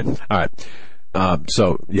 All right. All right.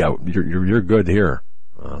 So yeah, you're good here.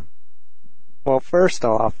 Well, first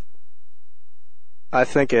off, I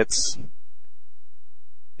think it's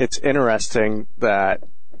interesting that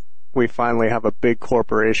we finally have a big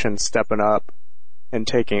corporation stepping up and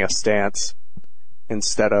taking a stance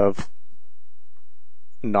instead of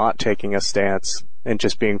not taking a stance and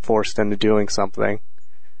just being forced into doing something.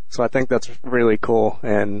 So I think that's really cool.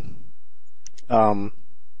 And I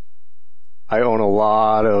own a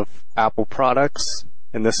lot of Apple products,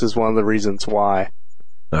 and this is one of the reasons why.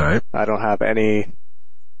 All right. I don't have any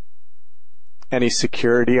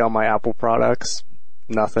security on my Apple products.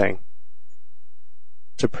 Nothing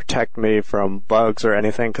to protect me from bugs or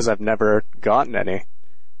anything, because I've never gotten any.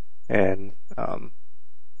 And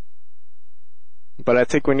but I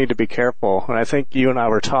think we need to be careful, and I think you and I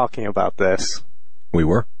were talking about this. We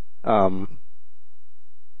were. Are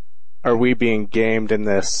we being gamed in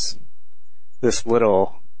this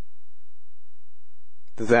little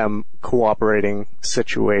them cooperating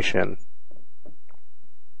situation?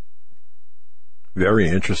 Very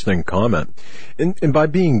interesting comment. And by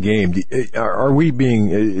being gamed, are we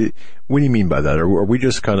being, what do you mean by that? Are we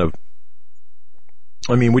just kind of,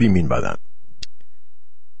 what do you mean by that?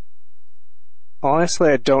 Honestly,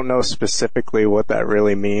 I don't know specifically what that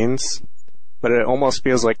really means, but it almost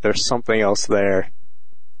feels like there's something else there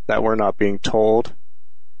that we're not being told.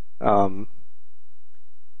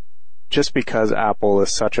 Just because Apple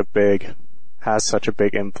has such a big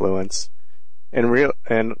influence.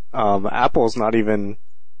 And Apple's not even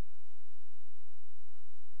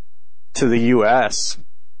to the US.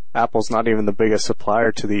 Apple's not even the biggest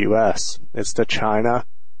supplier to the US. It's to China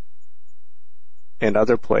and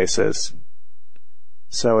other places.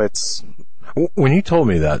 So it's... When you told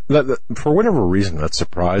me that, for whatever reason, that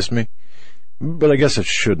surprised me. But I guess it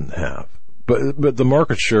shouldn't have. But the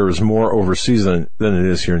market share is more overseas than it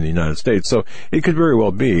is here in the United States. So it could very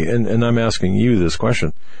well be, and I'm asking you this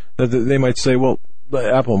question, that they might say, well,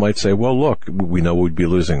 Apple might say, well, look, we know we'd be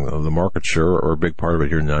losing the market share or a big part of it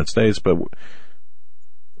here in the United States, but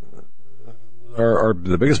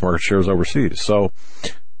the biggest market share is overseas. So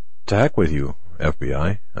to heck with you,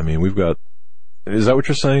 FBI. We've got, is that what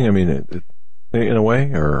you're saying? In a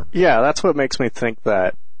way, or? Yeah, that's what makes me think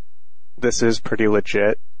that this is pretty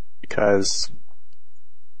legit. Because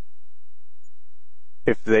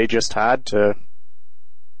if they just had to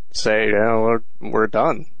say, we're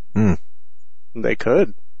done, they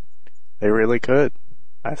could. They really could,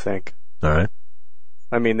 I think. All right.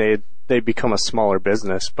 They'd become a smaller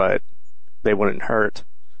business, but they wouldn't hurt.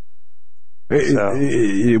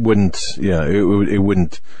 It wouldn't, it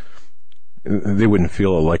wouldn't, they wouldn't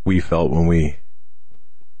feel like we felt when we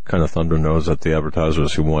kind of thunder nose at the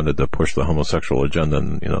advertisers who wanted to push the homosexual agenda,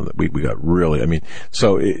 and we got really,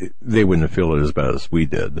 so they wouldn't feel it as bad as we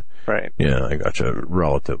did. Right. Yeah, I gotcha.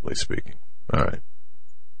 Relatively speaking. All right.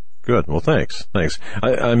 Good. Well, thanks.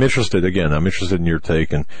 I'm interested in your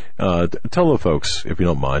take, and tell the folks, if you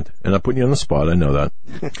don't mind, and I'm putting you on the spot, I know that,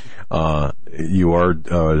 you are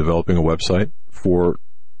developing a website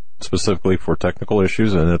specifically for technical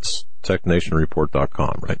issues, and it's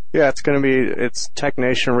technationreport.com, right? Yeah, it's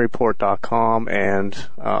technationreport.com, and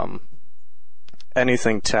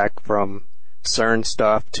anything tech, from CERN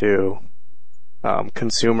stuff to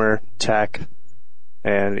consumer tech,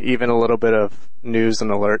 and even a little bit of news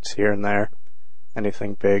and alerts here and there.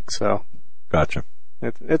 Anything big, so. Gotcha.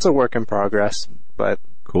 It's a work in progress, but.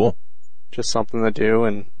 Cool. Just something to do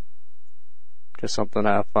and just something to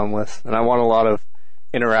have fun with. And I want a lot of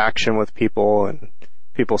interaction with people and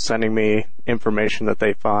people sending me information that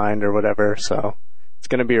they find or whatever. So it's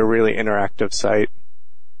going to be a really interactive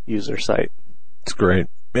user site. It's great.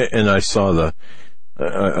 And I saw the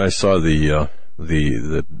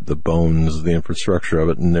bones, the infrastructure of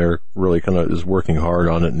it, and they're really kind of is working hard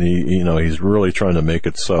on it. And he's really trying to make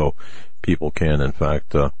it so people can, in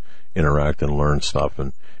fact, interact and learn stuff.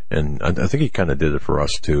 And I think he kind of did it for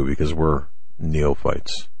us too, because we're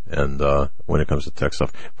neophytes. And when it comes to tech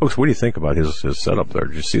stuff, folks, what do you think about his setup there?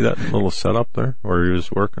 Did you see that little setup there where he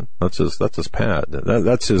was working? That's his pad.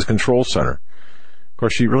 That's his control center. Of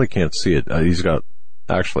course, you really can't see it. He's got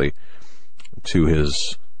actually to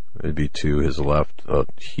his left a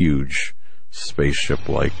huge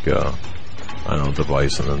spaceship-like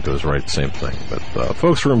device, and then to his right, same thing. But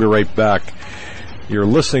folks, we're gonna be right back. You're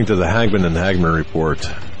listening to the Hagman and Hagman Report.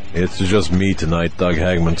 It's just me tonight, Doug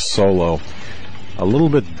Hagman, solo. A little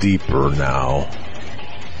bit deeper now.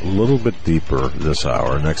 a little bit deeper this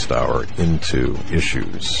hour, next hour, into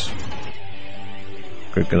issues.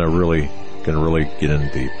 Gonna really get in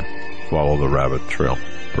deep. Follow the rabbit trail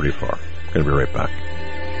pretty far. Gonna be right back.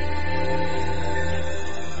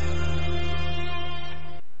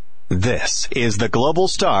 This is the Global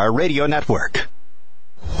Star Radio Network.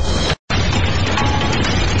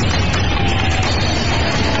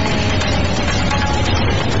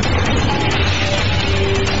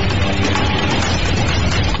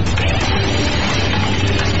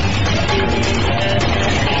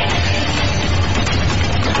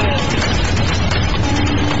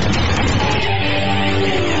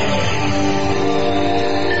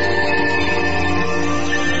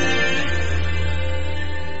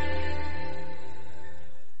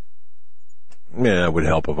 Yeah, it would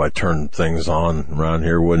help if I turned things on around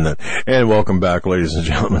here, wouldn't it? And welcome back, ladies and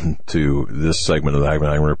gentlemen, to this segment of the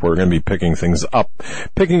Hagmann Report. We're going to be picking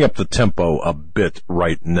up the tempo a bit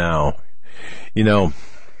right now. You know,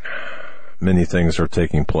 many things are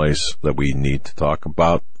taking place that we need to talk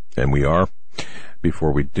about, and we are.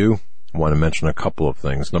 Before we do, I want to mention a couple of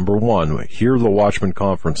things. Number one, Hear the Watchman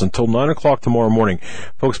Conference until 9 o'clock tomorrow morning.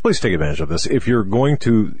 Folks, please take advantage of this. If you're going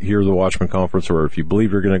to Hear the Watchman Conference, or if you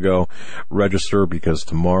believe you're going to go, register, because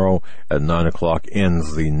tomorrow at 9 o'clock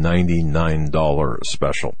ends the $99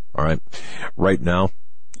 special. All right. Right now,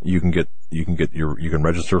 you can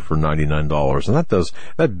register for $99, and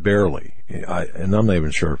that barely, and I'm not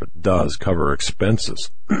even sure if it does cover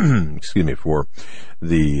expenses, excuse me, for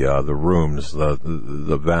the rooms,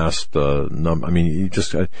 the vast number. I mean,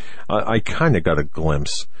 I kind of got a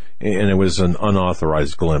glimpse, and it was an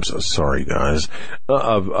unauthorized glimpse. Sorry, guys,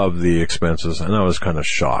 of the expenses, and I was kind of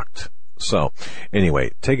shocked. So,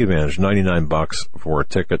 anyway, take advantage. $99 for a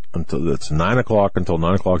ticket until it's 9 o'clock until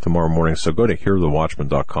 9 o'clock tomorrow morning. So go to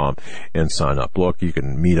hearthewatchman.com and sign up. Look, you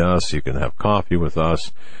can meet us. You can have coffee with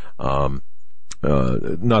us. Not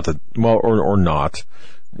not.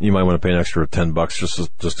 You might want to pay an extra $10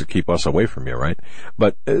 just to keep us away from you, right?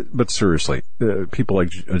 But seriously, people like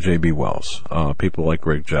J.B. Wells, people like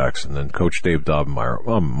Greg Jackson, and Coach Dave Dobbenmeyer.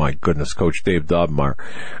 Oh my goodness, Coach Dave Dobbenmeyer.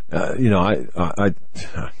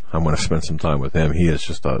 I want to spend some time with him. He is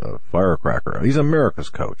just a firecracker. He's America's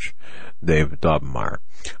coach, Dave Dobbenmeyer.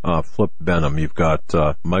 Flip Benham. You've got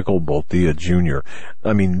Michael Boltia Jr.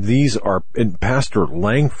 I mean, these are, and Pastor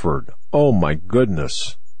Langford. Oh my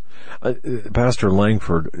goodness. Pastor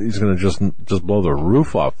Langford, he's going to just blow the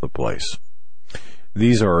roof off the place.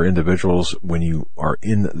 These are individuals, when you are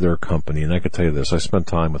in their company, and I can tell you this, I spent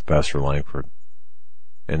time with Pastor Langford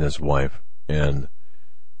and his wife, and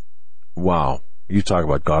wow, you talk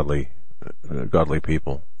about godly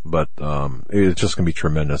people, but it's just going to be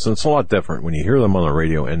tremendous. And it's a lot different when you hear them on the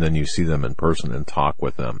radio and then you see them in person and talk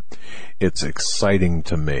with them. It's exciting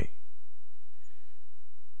to me.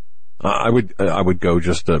 I would go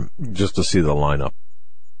just to see the lineup.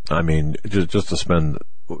 I mean, just to spend,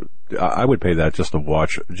 I would pay that just to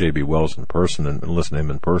watch J.B. Wells in person and listen to him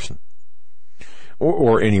in person.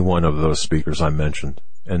 Or any one of those speakers I mentioned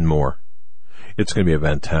and more. It's going to be a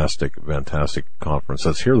fantastic, fantastic conference.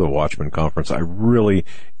 Let's Hear the Watchman Conference. I really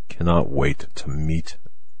cannot wait to meet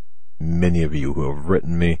many of you who have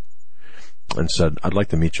written me and said, I'd like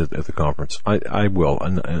to meet you at the conference. I will,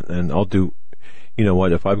 and I'll do. You know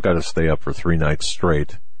what? If I've got to stay up for 3 nights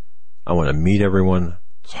straight, I want to meet everyone,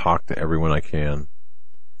 talk to everyone I can.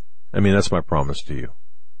 I mean, that's my promise to you.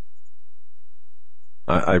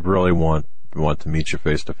 I really want to meet you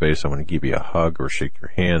face to face. I want to give you a hug or shake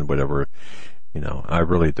your hand, whatever. You know, I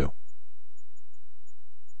really do.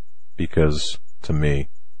 Because to me,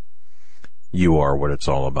 you are what it's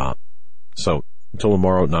all about. So until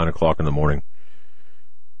tomorrow at 9 o'clock in the morning,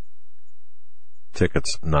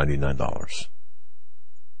 tickets $99.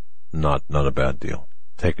 Not a bad deal.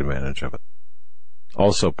 Take advantage of it.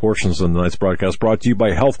 Also, portions of the night's broadcast brought to you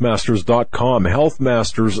by healthmasters.com.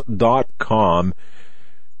 Healthmasters.com.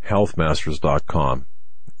 Healthmasters.com.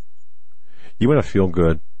 You want to feel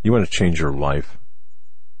good? You want to change your life?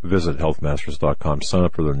 Visit healthmasters.com. Sign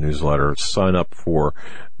up for their newsletter. Sign up for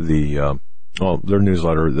their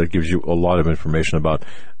newsletter that gives you a lot of information about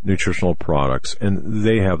nutritional products. And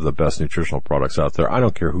they have the best nutritional products out there. I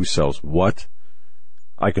don't care who sells what.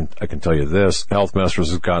 I can tell you this, Health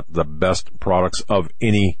Masters has got the best products of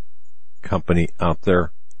any company out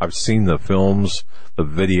there. I've seen the films, the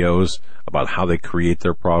videos about how they create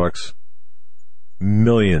their products.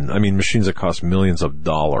 Machines that cost millions of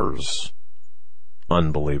dollars.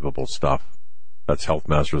 Unbelievable stuff. That's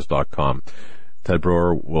healthmasters.com. Ted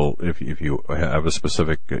Brewer will, if you have a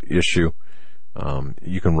specific issue,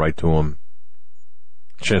 you can write to him.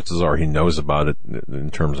 chances are he knows about it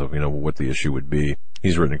in terms of, what the issue would be.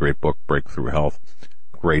 He's written a great book, Breakthrough Health.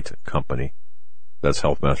 Great company. That's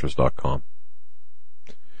healthmasters.com.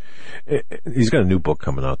 He's got a new book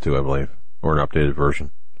coming out too, I believe, or an updated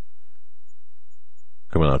version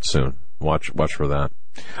coming out soon. Watch for that.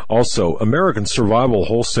 Also, American Survival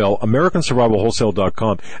Wholesale,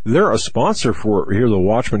 AmericanSurvivalWholesale.com. They're a sponsor for here, the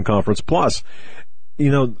Watchman Conference. Plus,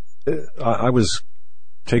 I was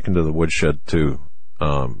taken to the woodshed too,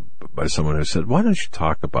 by someone who said, why don't you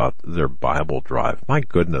talk about their Bible drive? My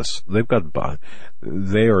goodness,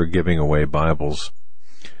 they are giving away Bibles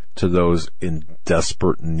to those in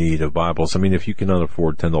desperate need of Bibles. I mean, if you cannot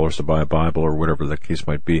afford $10 to buy a Bible or whatever the case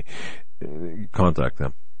might be, contact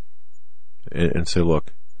them and say,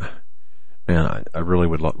 look, man, I really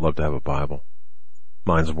would love to have a Bible.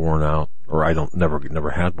 Mine's worn out, or I never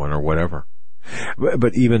had one, or whatever.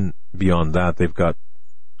 But even beyond that, they've got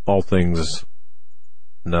all things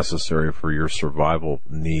necessary for your survival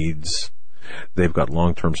needs. They've got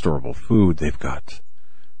long-term storable food. They've got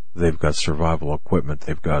survival equipment.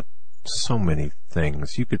 They've got so many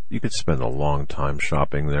things. You could spend a long time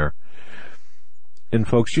shopping there. And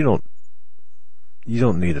folks, you don't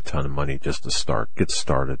need a ton of money just to get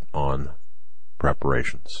started on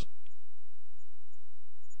preparations.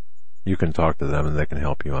 You can talk to them and they can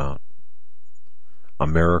help you out.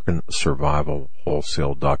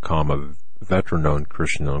 AmericanSurvivalWholesale.com, a veteran-owned,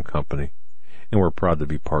 Christian-owned company. And we're proud to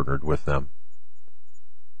be partnered with them.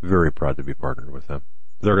 Very proud to be partnered with them.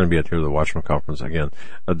 They're going to be at the Watchman Conference again,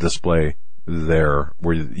 a display there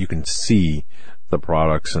where you can see the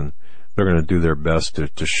products, and they're going to do their best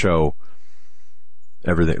to show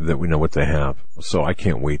everything that we know what they have. So I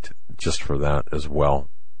can't wait just for that as well.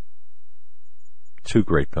 Two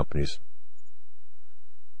great companies,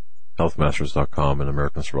 healthmasters.com and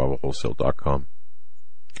AmericanSurvivalWholesale.com.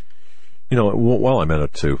 While I'm at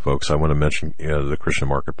it too, folks, I want to mention the Christian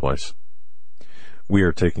Marketplace. We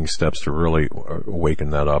are taking steps to really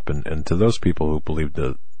awaken that up, and to those people who believed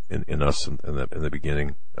in us in the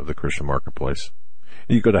beginning of the Christian Marketplace.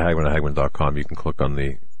 You go to Hagman@Hagman.com. You can click on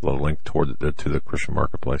the little link to the Christian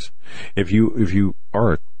Marketplace. If you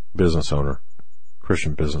are a business owner,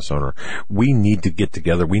 Christian business owner, we need to get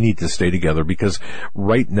together. We need to stay together, because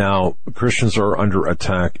right now Christians are under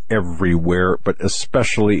attack everywhere, but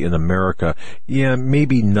especially in America. Yeah,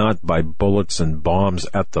 maybe not by bullets and bombs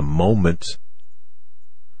at the moment,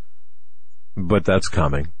 but that's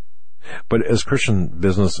coming. But as Christian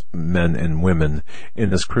businessmen and women,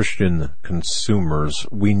 and as Christian consumers,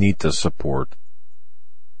 we need to support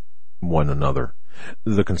one another.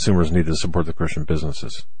 The consumers need to support the Christian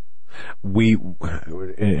businesses.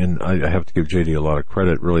 And I have to give JD a lot of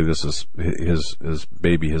credit. Really, this is his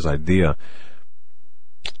baby, his idea,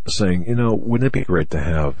 saying, wouldn't it be great to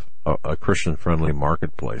have a Christian-friendly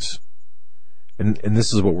marketplace? And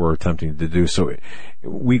this is what we're attempting to do. So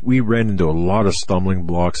we ran into a lot of stumbling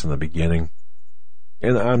blocks in the beginning.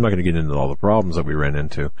 And I'm not going to get into all the problems that we ran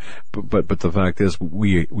into, but the fact is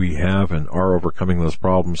we have and are overcoming those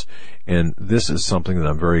problems. And this is something that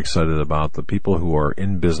I'm very excited about. The people who are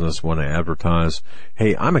in business want to advertise,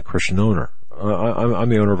 hey, I'm a Christian owner. I'm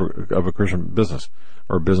the owner of a Christian business,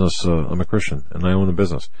 or business. I'm a Christian and I own a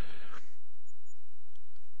business.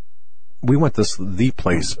 We want the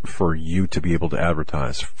place for you to be able to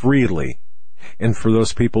advertise freely. And for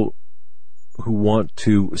those people who want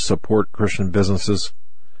to support Christian businesses,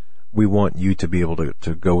 we want you to be able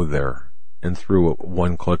to go there and through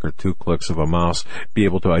one click or two clicks of a mouse, be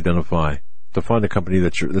able to identify, to find a company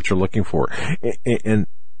that you're looking for,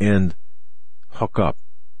 and hook up.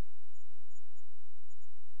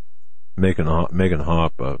 Megan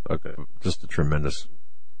Hopp, just a tremendous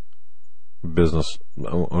business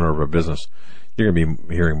owner of a business. You're going to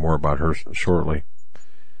be hearing more about her shortly.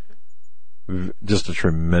 Just a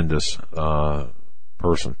tremendous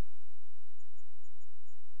person.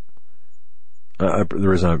 The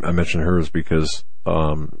reason I mention her is because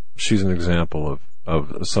she's an example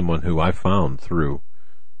of someone who I found through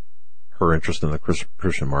her interest in the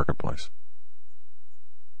Christian marketplace.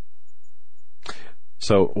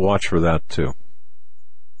 So watch for that too.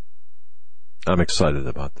 I'm excited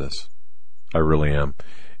about this. I really am.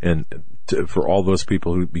 And for all those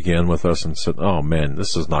people who began with us and said, oh man,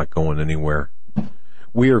 this is not going anywhere,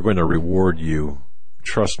 we are going to reward you.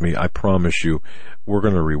 Trust me, I promise you, we're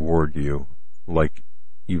going to reward you like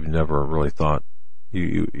you've never really thought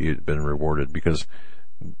you'd been rewarded, because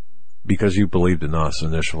you believed in us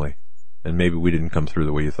initially, and maybe we didn't come through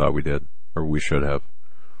the way you thought we did, or we should have.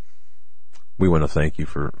 We want to thank you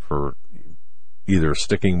for either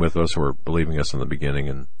sticking with us or believing us in the beginning,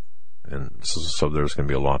 and so there's going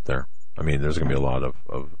to be a lot there. I mean, there's going to be a lot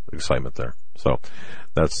of excitement there. So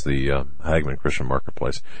that's the Hagmann Christian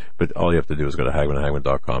Marketplace. But all you have to do is go to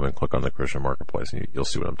HagmannHagmann.com and click on the Christian Marketplace, and you'll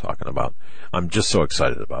see what I'm talking about. I'm just so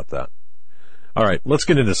excited about that. All right, let's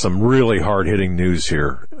get into some really hard-hitting news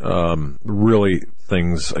here. Really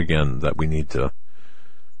things, again, that we need to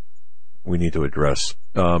address.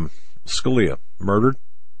 Scalia murdered?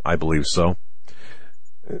 I believe so.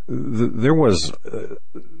 There was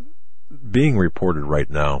being reported right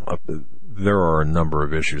now. There are a number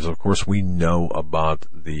of issues. Of course, we know about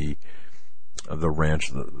the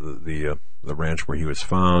ranch, the ranch where he was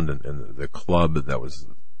found, and the club that was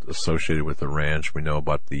associated with the ranch. We know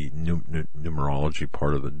about the numerology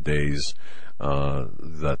part of the days,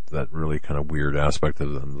 that really kind of weird aspect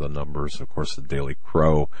of the numbers. Of course, the Daily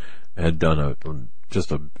Crow had done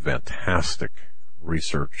just a fantastic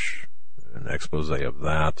research and expose of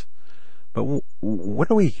that. But what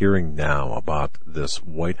are we hearing now about this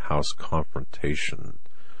White House confrontation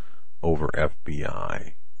over the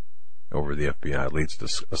FBI leads to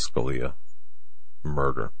a Scalia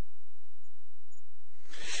murder?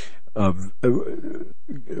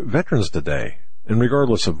 Veterans Today, and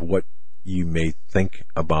regardless of what you may think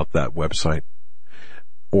about that website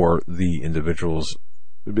or the individuals,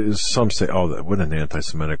 some say, oh, what an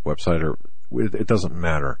anti-Semitic website, or it doesn't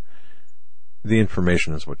matter. The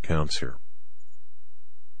information is what counts here.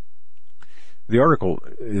 The article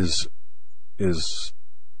is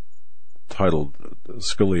titled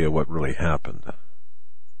Scalia, What Really Happened.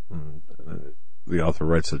 The author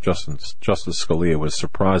writes that Justice Scalia was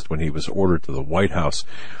surprised when he was ordered to the White House.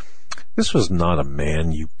 This was not a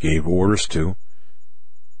man you gave orders to,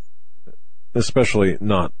 especially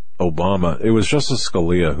not Obama. It was Justice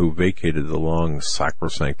Scalia who vacated the long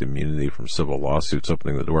sacrosanct immunity from civil lawsuits,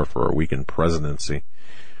 opening the door for a weakened presidency.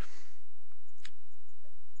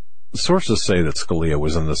 Sources say that Scalia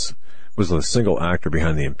was the single actor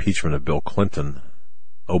behind the impeachment of Bill Clinton.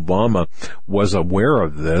 Obama was aware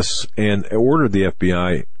of this and ordered the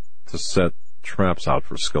FBI to set traps out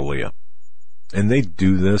for Scalia. And they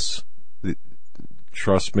do this.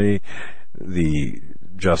 Trust me, the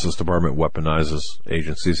Justice Department weaponizes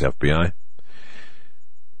agencies, FBI.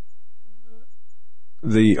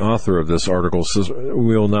 The author of this article says,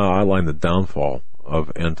 we will now outline the downfall of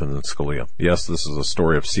Antonin Scalia. Yes, this is a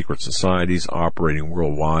story of secret societies operating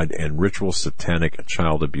worldwide and ritual satanic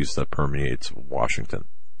child abuse that permeates Washington.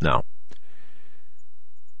 Now,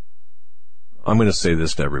 I'm going to say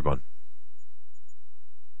this to everyone.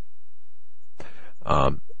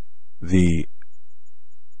 The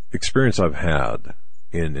experience I've had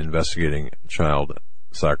in investigating child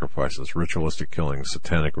sacrifices, ritualistic killing,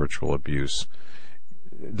 satanic ritual abuse,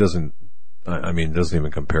 doesn't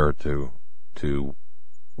even compare to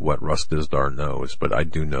what Russ Dizdar knows, but I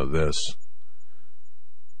do know this.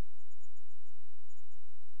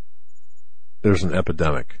 There's an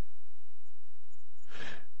epidemic.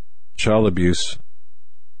 Child abuse,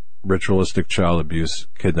 ritualistic child abuse,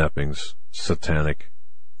 kidnappings, satanic,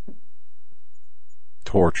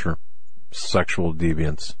 torture, sexual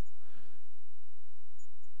deviance,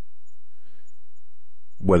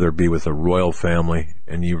 whether it be with a royal family,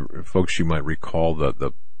 and you folks, you might recall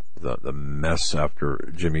the mess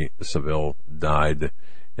after Jimmy Savile died,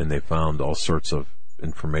 and they found all sorts of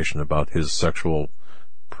information about his sexual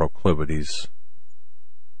proclivities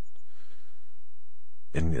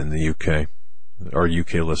in the UK. Our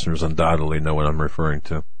UK listeners undoubtedly know what I'm referring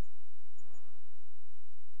to.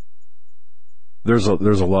 There's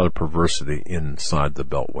a lot of perversity inside the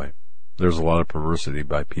Beltway. There's a lot of perversity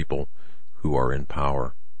by people who are in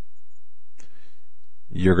power.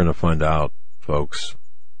 You're going to find out, folks,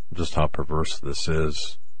 just how perverse this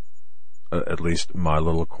is, at least my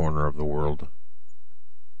little corner of the world,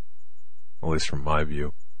 at least from my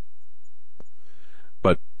view.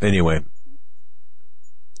 But anyway,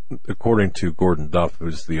 according to Gordon Duff,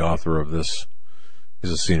 who's the author of this,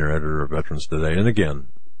 he's a senior editor of Veterans Today, and again,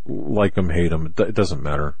 like him, hate him, it doesn't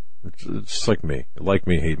matter. It's like me,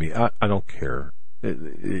 hate me, I don't care.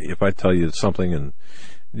 If I tell you something, and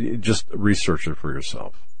just research it for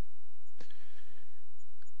yourself.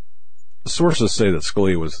 Sources say that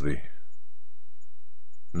Scalia was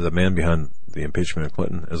the man behind the impeachment of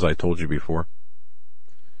Clinton, as I told you before.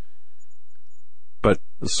 But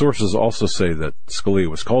the sources also say that Scalia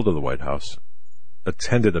was called to the White House,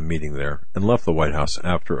 attended a meeting there, and left the White House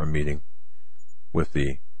after a meeting with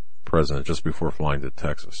the president just before flying to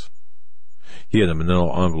Texas. He had a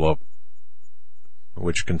manila envelope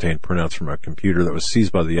which contained printouts from a computer that was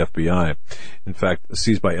seized by the FBI. In fact,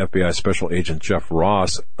 seized by FBI Special Agent Jeff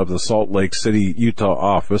Ross of the Salt Lake City, Utah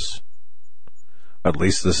office. At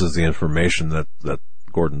least this is the information that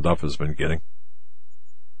Gordon Duff has been getting.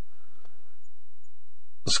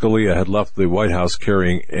 Scalia had left the White House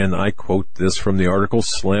carrying, and I quote this from the article,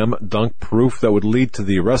 slam dunk proof that would lead to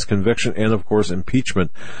the arrest, conviction, and, of course,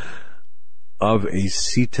 impeachment of a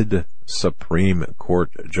seated Supreme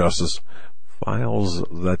Court justice. Files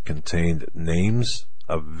that contained names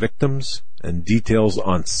of victims and details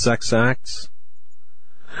on sex acts,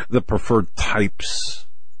 the preferred types,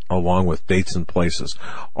 along with dates and places.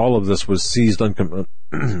 All of this was seized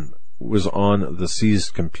was on the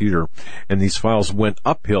seized computer, and these files went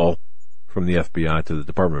uphill from the FBI to the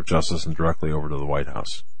Department of Justice and directly over to the White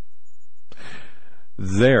House.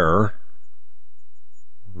 There,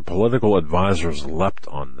 political advisors leapt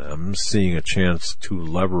on them, seeing a chance to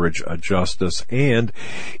leverage a justice, and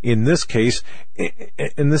in this case,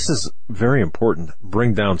 and this is very important,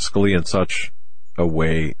 bring down Scalia in such a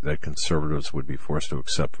way that conservatives would be forced to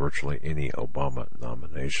accept virtually any Obama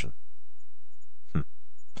nomination.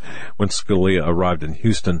 When Scalia arrived in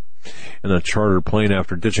Houston in a chartered plane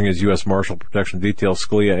after ditching his U.S. Marshal Protection Detail,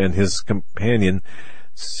 Scalia and his companion,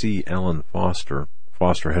 C. Allen Foster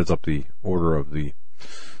heads up the Order of the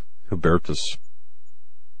Hubertus,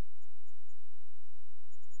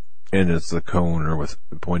 and is the co-owner with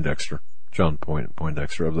John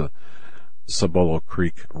Poindexter of the Cibolo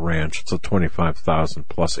Creek Ranch. It's a 25,000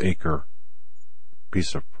 plus acre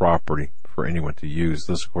piece of property for anyone to use.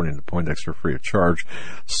 This, according to Poindexter, free of charge,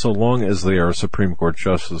 so long as they are a Supreme Court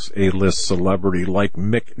justice, A-list celebrity like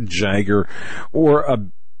Mick Jagger, or a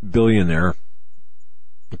billionaire.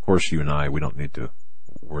 Of course, you and I, we don't need to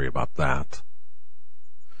worry about that.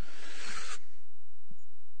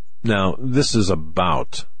 Now, this is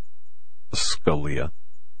about Scalia,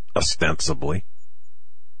 ostensibly,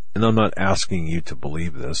 and I'm not asking you to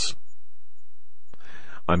believe this.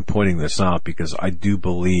 I'm pointing this out because I do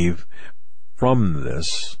believe from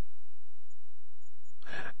this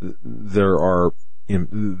there are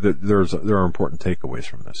important takeaways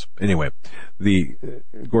from this. Anyway,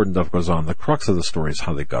 Gordon Duff goes on. The crux of the story is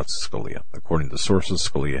how they got Scalia. According to sources,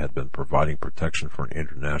 Scalia had been providing protection for an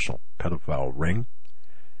international pedophile ring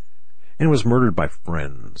and was murdered by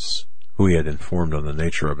friends who he had informed on the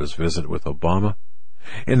nature of his visit with Obama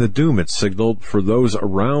and the doom it signaled for those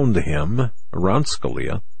around him, around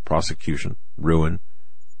Scalia: prosecution, ruin,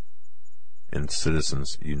 and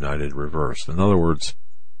Citizens United reversed. In other words,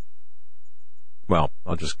 well,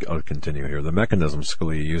 I'll continue here. The mechanism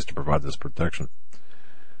Scalia used to provide this protection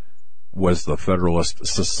was the Federalist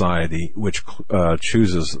Society, which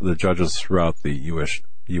chooses the judges throughout the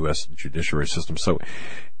U.S. judiciary system. So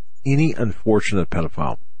any unfortunate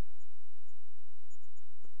pedophile,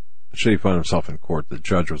 should he find himself in court, the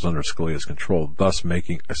judge was under Scalia's control, thus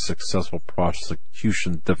making a successful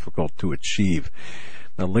prosecution difficult to achieve.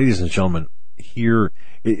 Now, ladies and gentlemen, here,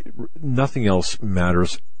 nothing else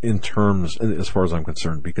matters in terms, as far as I'm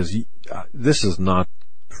concerned, because this is not,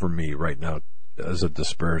 for me right now, as a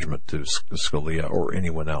disparagement to Scalia or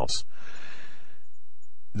anyone else.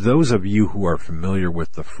 Those of you who are familiar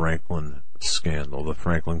with the Franklin scandal, the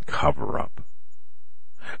Franklin cover-up,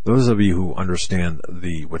 those of you who understand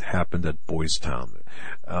what happened at Boys Town,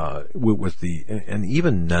 and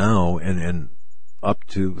even now and up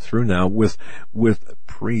to through now with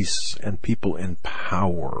priests and people in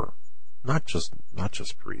power, not just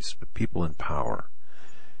priests, but people in power.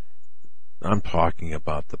 I'm talking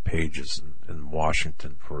about the pages in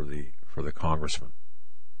Washington for the congressman.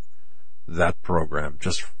 That program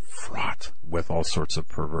just fraught with all sorts of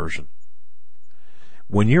perversion.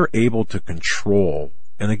 When you're able to control,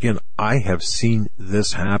 and again, I have seen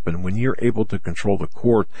this happen, when you're able to control the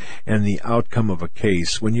court and the outcome of a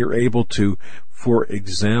case, when you're able to, for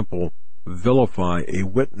example, vilify a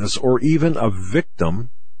witness or even a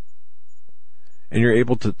victim, and you're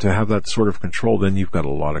able to have that sort of control, then you've got a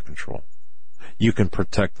lot of control. You can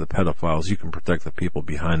protect the pedophiles. You can protect the people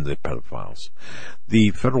behind the pedophiles. The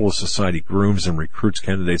Federalist Society grooms and recruits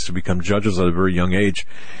candidates to become judges at a very young age.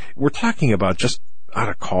 We're talking about just out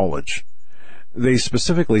of college. They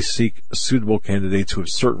specifically seek suitable candidates who have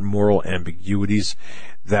certain moral ambiguities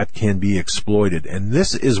that can be exploited. And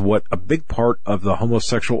this is what a big part of the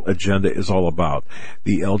homosexual agenda is all about,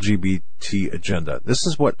 the LGBT agenda. This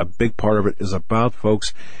is what a big part of it is about,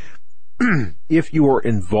 folks. If you are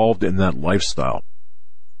involved in that lifestyle,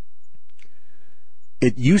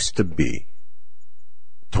 it used to be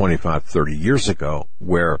 25, 30 years ago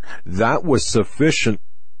where that was sufficient,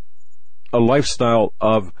 a lifestyle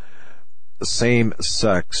of same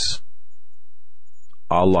sex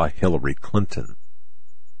a la Hillary Clinton,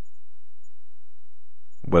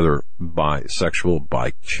 whether bisexual,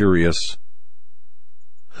 bi-curious,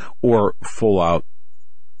 or full out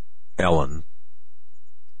Ellen,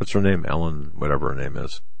 What's her name? Ellen, whatever her name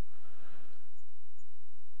is.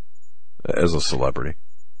 As a celebrity.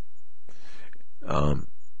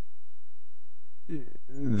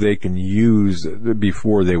 They can use,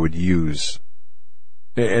 before they would use,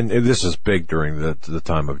 and this is big during the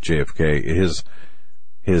time of JFK, his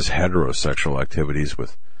heterosexual activities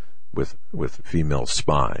with female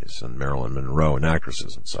spies and Marilyn Monroe and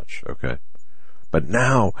actresses and such, okay? But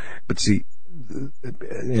see,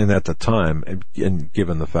 and at the time, and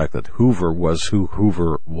given the fact that Hoover was who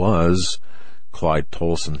Hoover was, Clyde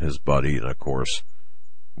Tolson, his buddy, and of course,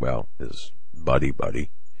 well, his buddy,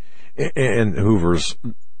 and Hoover's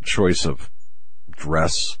choice of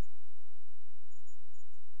dress.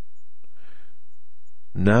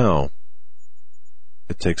 Now,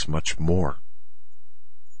 it takes much more,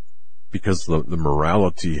 because the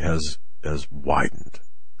morality has widened.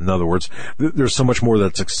 In other words, there's so much more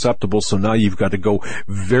that's acceptable, so now you've got to go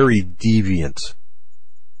very deviant.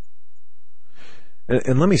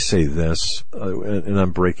 And let me say this, and I'm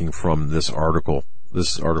breaking from this article.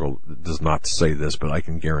 This article does not say this, but I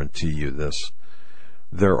can guarantee you this.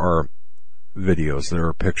 There are videos, there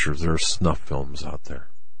are pictures, there are snuff films out there.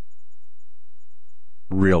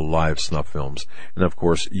 Real live snuff films. And of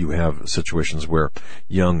course, you have situations where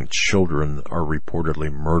young children are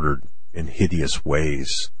reportedly murdered in hideous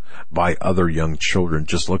ways by other young children.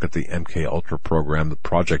 Just look at the MK Ultra program, the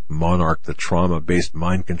Project Monarch, the trauma-based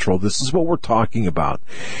mind control. This is what we're talking about.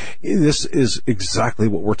 This is exactly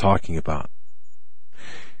what we're talking about.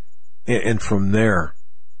 And from there,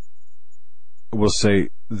 we'll say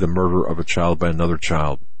the murder of a child by another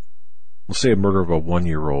child. We'll say a murder of a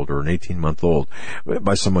 1-year-old or an 18-month-old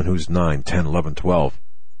by someone who's 9, 10, 11, 12.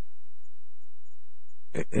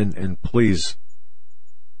 And please,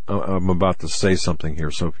 I'm about to say something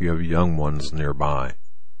here, so if you have young ones nearby,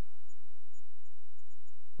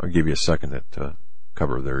 I'll give you a second to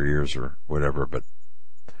cover their ears or whatever, but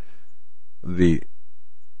the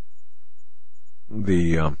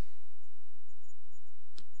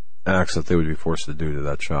acts that they would be forced to do to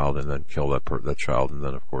that child and then kill that child, and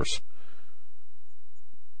then of course,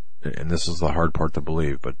 and this is the hard part to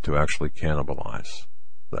believe, but to actually cannibalize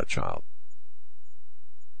that child.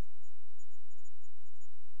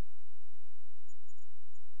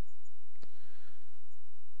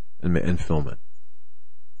 And film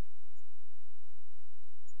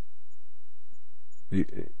it.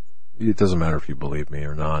 It doesn't matter if you believe me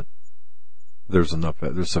or not. There's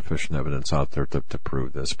sufficient evidence out there to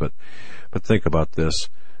prove this. But think about this.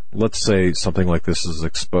 Let's say something like this is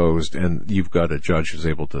exposed, and you've got a judge who's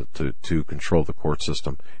able to control the court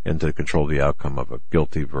system and to control the outcome of a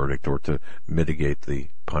guilty verdict or to mitigate the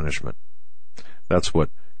punishment. That's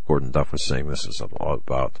what Gordon Duff was saying this is all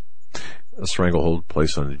about. A stranglehold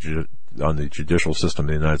placed on the judicial system of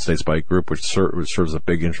the United States by a group which serves a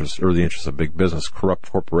big interest, or the interests of big business, corrupt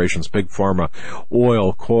corporations, big pharma,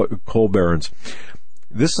 oil, coal barons.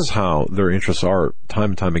 This is how their interests are,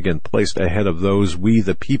 time and time again, placed ahead of those, we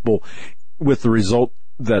the people, with the result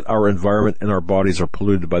that our environment and our bodies are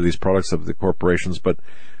polluted by these products of the corporations, but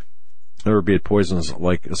there be it poisons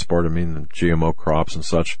like aspartame and GMO crops and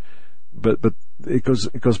such. But it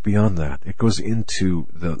goes beyond that. It goes into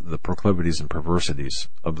the proclivities and perversities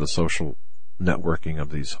of the social networking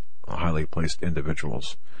of these highly placed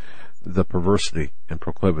individuals. The perversity and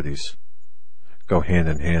proclivities go hand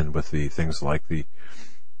in hand with the things like the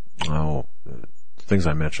things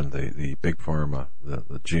I mentioned, the big pharma,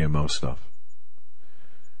 the GMO stuff.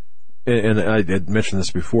 And I had mentioned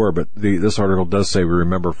this before, but this article does say, we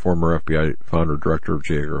remember former FBI founder, director of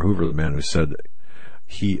J. Edgar Hoover, the man who said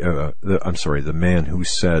the man who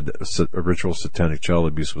said ritual satanic child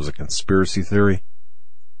abuse was a conspiracy theory.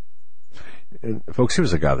 And folks, he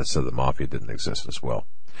was a guy that said the mafia didn't exist as well.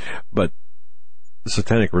 But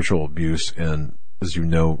satanic ritual abuse, and as you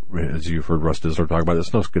know, as you've heard Russ Dizzler talk about,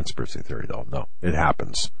 it's no conspiracy theory at all. No, it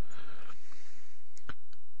happens.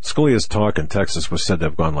 Scalia's talk in Texas was said to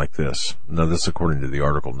have gone like this. Now, this according to the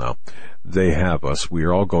article now. They have us. We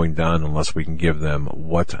are all going down unless we can give them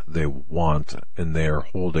what they want, and they are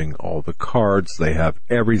holding all the cards. They have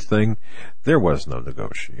everything. There was no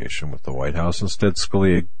negotiation with the White House. Instead,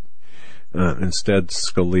 Scalia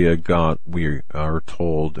got, we are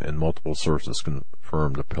told, and multiple sources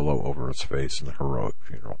confirmed, a pillow over his face in a heroic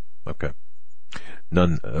funeral. Okay.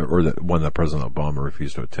 None, or the one that President Obama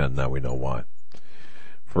refused to attend. Now we know why.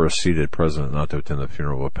 For a seated president not to attend the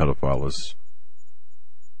funeral of a pedophile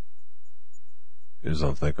is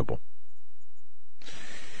unthinkable.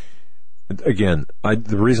 Again,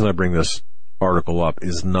 the reason I bring this article up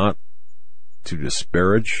is not to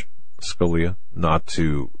disparage Scalia, not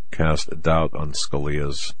to cast doubt on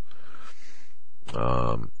Scalia's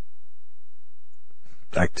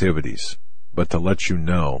activities, but to let you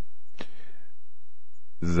know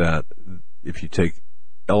that if you take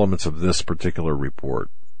elements of this particular report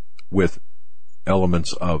with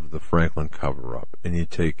elements of the Franklin cover-up, and you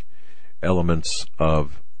take elements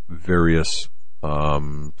of various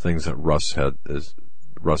things that Russ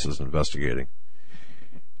is investigating,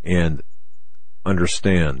 and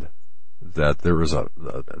understand that there is a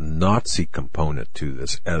Nazi component to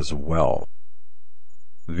this as well,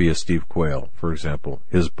 via Steve Quayle, for example,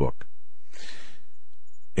 his book,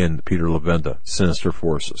 and Peter Levenda, Sinister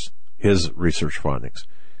Forces, his research findings.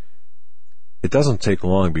 It doesn't take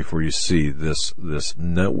long before you see this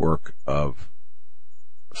network of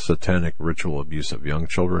satanic ritual abuse of young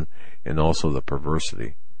children, and also the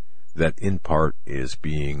perversity that in part is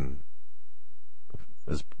being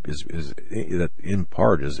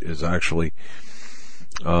actually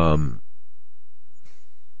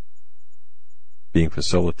being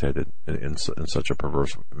facilitated in such a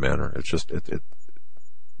perverse manner. It's just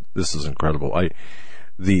this is incredible.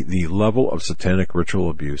 The level of satanic ritual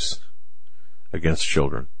abuse against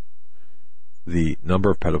children, the number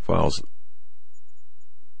of pedophiles,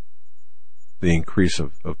 the increase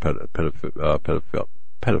of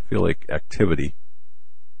pedophilic activity,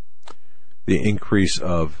 the increase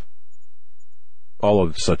of all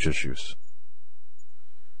of such issues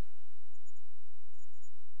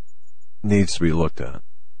needs to be looked at.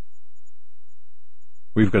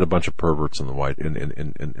 We've got a bunch of perverts in the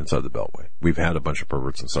inside the Beltway. We've had a bunch of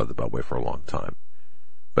perverts inside the Beltway for a long time.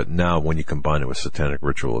 But now when you combine it with satanic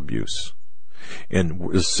ritual abuse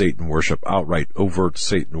and Satan worship, outright overt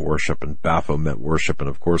Satan worship and Baphomet worship, and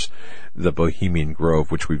of course the Bohemian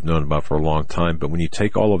Grove, which we've known about for a long time. But when you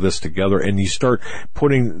take all of this together and you start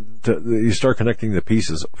connecting the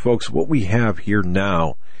pieces, folks, what we have here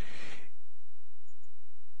now,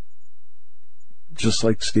 just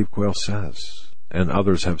like Steve Quayle says, and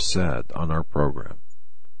others have said on our program,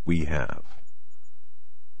 we have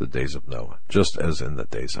the days of Noah, just as in the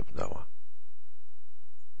days of Noah.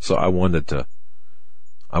 So I wanted to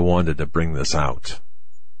bring this out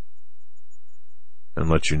and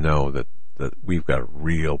let you know that we've got a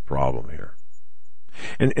real problem here.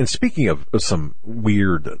 And speaking of some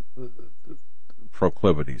weird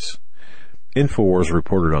proclivities, InfoWars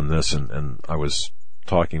reported on this, and I was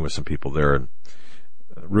talking with some people there, and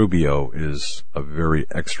Rubio is a very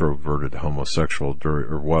extroverted homosexual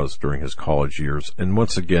was during his college years. And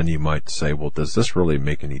once again, you might say, well, does this really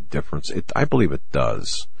make any difference? I believe it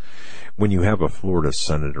does. When you have a Florida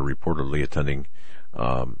senator reportedly attending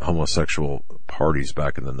homosexual parties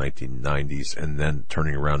back in the 1990s and then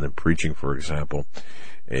turning around and preaching, for example,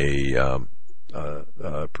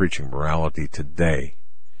 preaching morality today,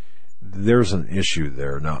 there's an issue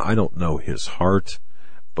there. Now, I don't know his heart,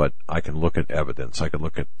 but I can look at evidence. I can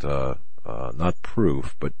look at, not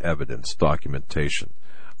proof, but evidence, documentation.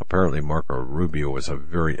 Apparently Marco Rubio was a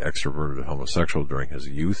very extroverted homosexual during his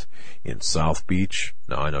youth in South Beach.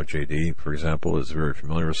 Now, I know JD, for example, is very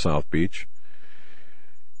familiar with South Beach.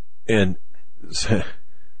 And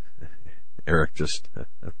Eric just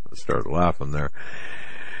started laughing there.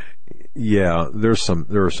 Yeah, there are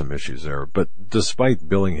some issues there. But despite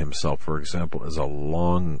billing himself, for example, as a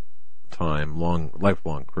lifelong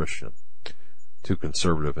Christian to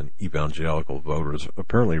conservative and evangelical voters,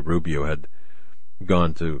 apparently Rubio had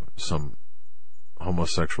gone to some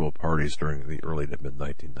homosexual parties during the early to mid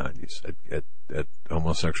 1990s at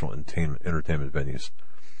homosexual entertainment venues,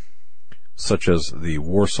 such as the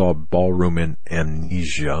Warsaw Ballroom in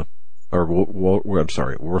Amnesia,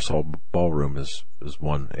 Warsaw Ballroom is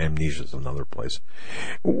one, Amnesia is another place,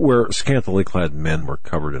 where scantily clad men were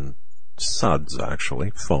covered in suds,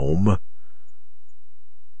 actually, foam,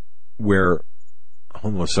 where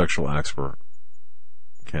homosexual acts were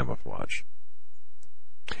camouflage.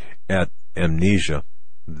 At Amnesia,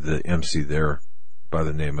 the MC there, by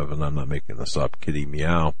the name of, and I'm not making this up, Kitty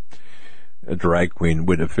Meow, a drag queen,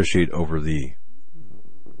 would officiate over the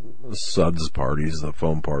suds parties, the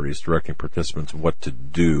foam parties, directing participants what to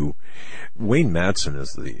do. Wayne Madsen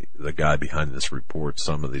is the guy behind this report.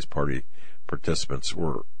 Some of these party participants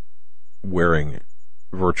were wearing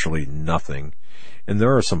virtually nothing. And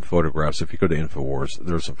there are some photographs. If you go to InfoWars,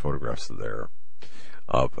 there are some photographs there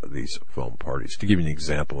of these foam parties, to give you an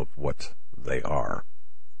example of what they are.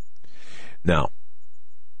 Now,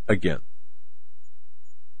 again,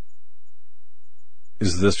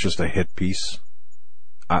 is this just a hit piece?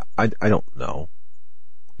 I don't know.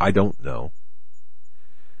 I don't know.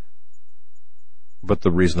 But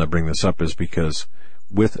the reason I bring this up is because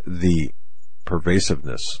with the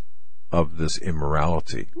pervasiveness of this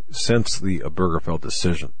immorality since the Obergefell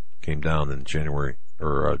decision came down in January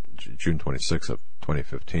or June 26th of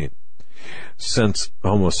 2015. Since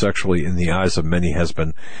homosexuality in the eyes of many has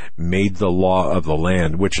been made the law of the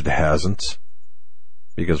land, which it hasn't,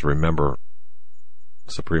 because remember,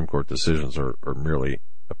 Supreme Court decisions are merely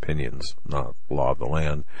opinions, not law of the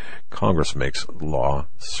land. Congress makes law.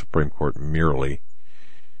 The Supreme Court merely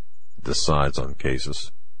decides on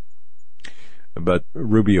cases. But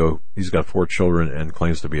Rubio, he's got 4 children and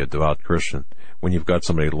claims to be a devout Christian. When you've got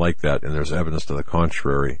somebody like that and there's evidence to the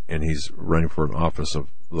contrary, and he's running for an office of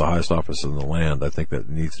the highest office in the land, I think that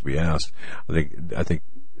needs to be asked. I think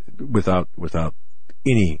without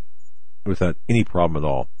any problem at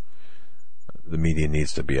all, the media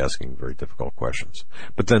needs to be asking very difficult questions.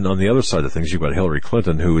 But then on the other side of things, you've got Hillary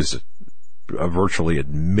Clinton, who is a virtually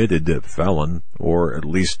admitted felon, or at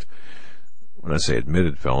least, when I say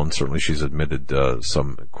admitted felon, certainly she's admitted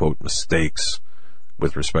some, quote, mistakes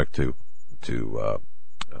with respect to the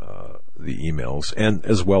emails, and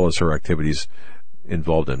as well as her activities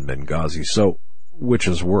involved in Benghazi. So, which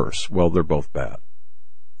is worse? Well, they're both bad.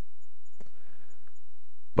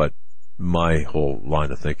 But my whole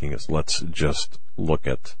line of thinking is, let's just look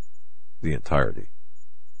at the entirety.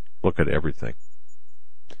 Look at everything.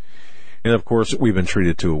 And of course, we've been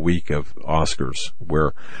treated to a week of Oscars,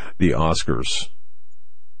 where the Oscars,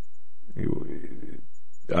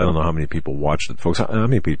 I don't know how many people watched it, folks. How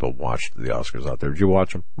many people watched the Oscars out there? Did you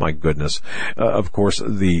watch them? My goodness. Of course,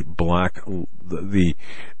 the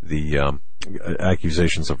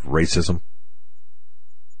accusations of racism.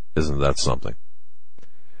 Isn't that something?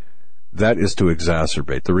 That is to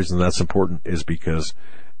exacerbate. The reason that's important is because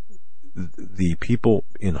the people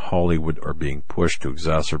in Hollywood are being pushed to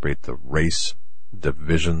exacerbate the race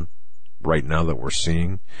division right now that we're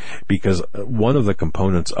seeing, because one of the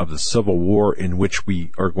components of the Civil War in which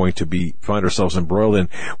we are going to find ourselves embroiled in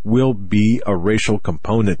will be a racial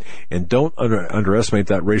component. And don't underestimate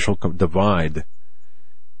that racial divide.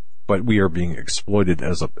 But we are being exploited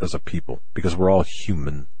as a people, because we're all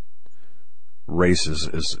human. Race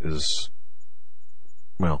is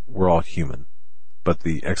well, we're all human, but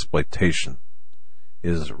the exploitation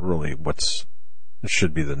is really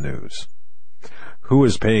should be the news. Who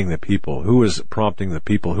is paying the people? Who is prompting the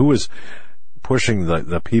people? Who is pushing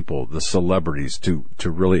the people, the celebrities, to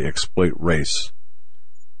really exploit race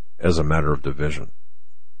as a matter of division?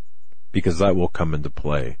 Because that will come into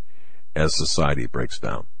play as society breaks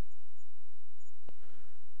down.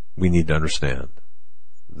 We need to understand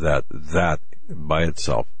that by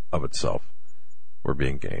itself, of itself, we're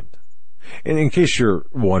being gamed. And in case you're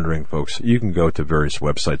wondering, folks, you can go to various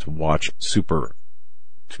websites, watch Super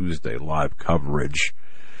Tuesday live coverage,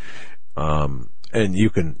 and you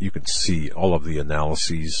can see all of the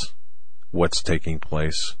analyses, what's taking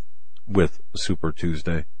place with Super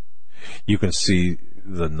Tuesday. You can see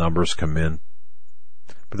the numbers come in.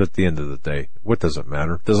 But at the end of the day, what does it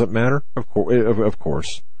matter? Does it matter? Of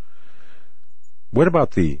course. What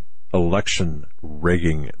about the election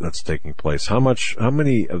rigging that's taking place? How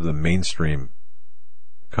many of the mainstream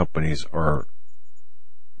companies are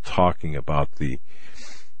talking about the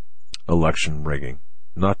election rigging?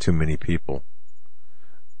 Not too many people.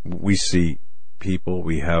 We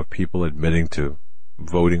have people admitting to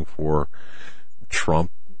voting for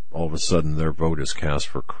Trump. All of a sudden their vote is cast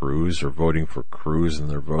for Cruz, or voting for Cruz and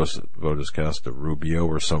their vote is cast to Rubio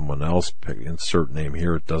or someone else. Insert name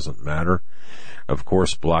here, it doesn't matter. Of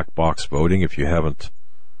course, black box voting, if you haven't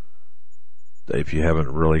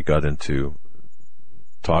really got into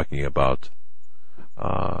talking about,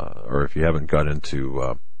 or if you haven't got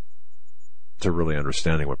into to really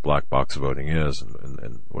understanding what black box voting is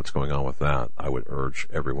and what's going on with that, I would urge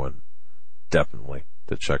everyone definitely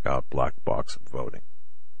to check out black box voting.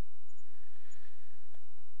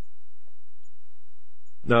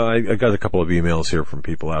 Now, I got a couple of emails here from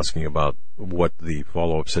people asking about what the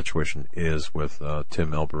follow-up situation is with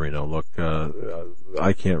Tim Alberino. Look,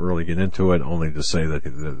 I can't really get into it, only to say that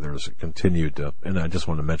there's a continued, and I just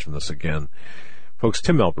want to mention this again. Folks,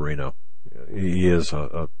 Tim Alberino, he's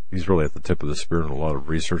really at the tip of the spear in a lot of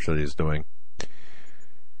research that he's doing.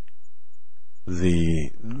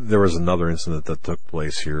 There was another incident that took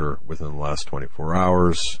place here within the last 24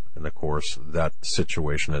 hours, and of course that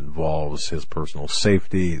situation involves his personal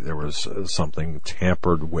safety. There was something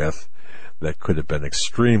tampered with that could have been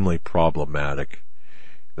extremely problematic.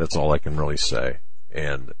 That's all I can really say.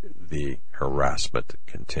 And the harassment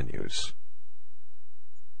continues.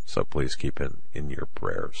 So please keep him in your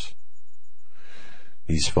prayers.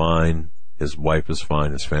 He's fine. His wife is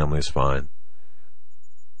fine. His family is fine.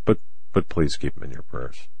 But please keep him in your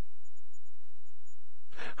prayers.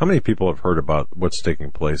 How many people have heard about what's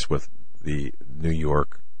taking place with the New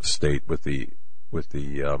York State with the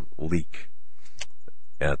leak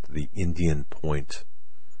at the Indian Point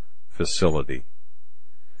facility.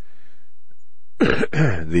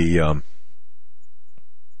 The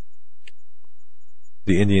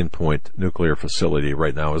Indian Point nuclear facility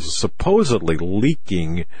right now is supposedly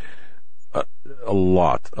leaking a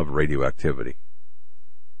lot of radioactivity.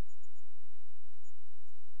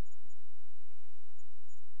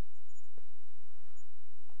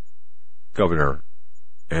 Governor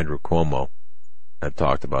Andrew Cuomo had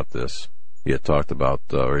talked about this. He had talked about,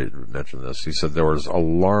 or he mentioned this. He said there was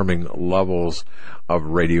alarming levels of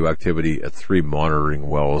radioactivity at 3 monitoring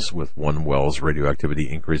wells, with one well's radioactivity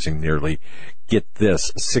increasing nearly, get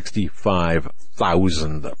this,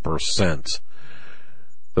 65,000%.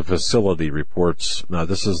 The facility reports, now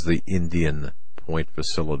this is the Indian Point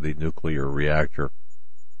facility nuclear reactor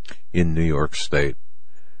in New York State,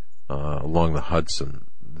 along the Hudson.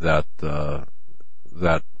 That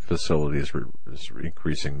facility is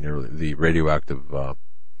increasing nearly, the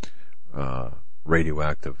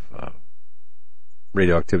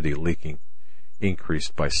radioactivity leaking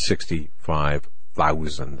increased by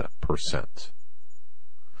 65,000%.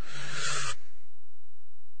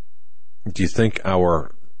 Do you think do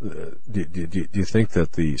you think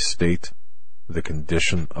that the state, the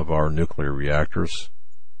condition of our nuclear reactors,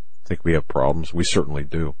 think we have problems? We certainly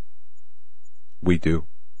do. We do.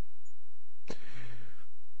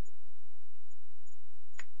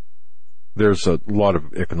 There's a lot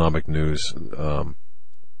of economic news.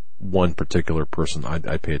 One particular person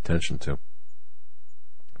I pay attention to,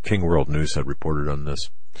 King World News, had reported on this.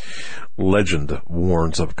 Legend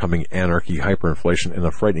warns of coming anarchy, hyperinflation, and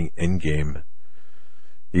a frightening endgame.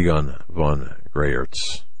 Egon von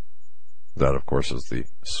Greyerz. That, of course, is the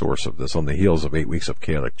source of this. On the heels of 8 weeks of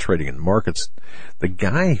chaotic trading in markets, the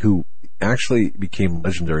guy who actually became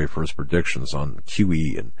legendary for his predictions on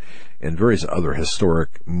QE and various other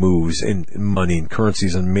historic moves in money and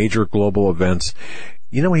currencies and major global events,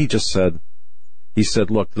 you know what he just said? He said,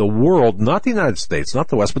 look, the world, not the United States, not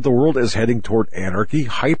the West, but the world is heading toward anarchy,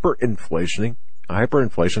 hyperinflation,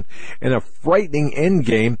 and a frightening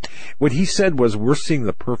endgame. What he said was, we're seeing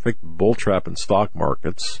the perfect bull trap in stock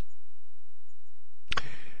markets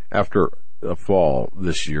after a fall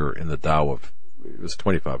this year in the Dow of, it was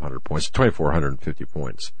 2,500 points, 2,450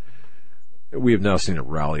 points. We have now seen a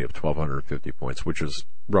rally of 1,250 points, which is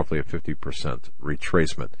roughly a 50%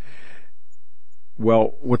 retracement.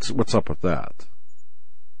 Well, what's up with that?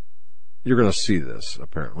 You're going to see this,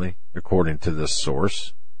 apparently, according to this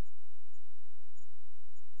source.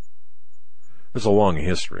 There's a long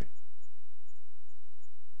history.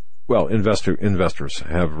 Well, investors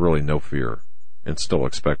have really no fear and still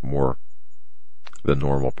expect more than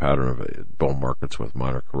normal pattern of bull markets with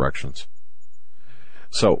minor corrections.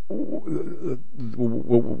 So,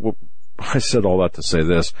 I said all that to say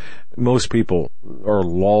this. Most people are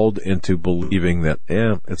lulled into believing that,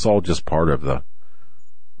 it's all just part of the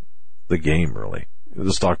game, really.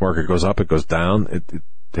 The stock market goes up, it goes down,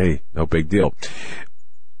 hey, no big deal.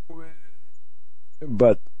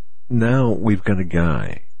 But now we've got a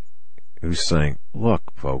guy who's saying,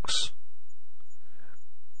 look, folks,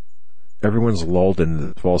 everyone's lulled into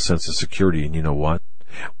the false sense of security, and you know what?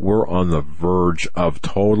 We're on the verge of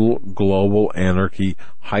total global anarchy,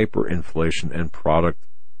 hyperinflation, and product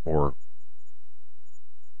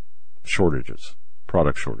shortages.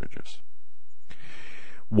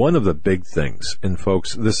 One of the big things, and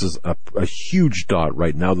folks, this is a huge dot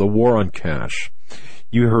right now, the war on cash.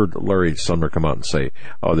 You heard Larry Sumner come out and say,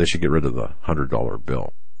 they should get rid of the $100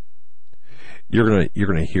 bill. You're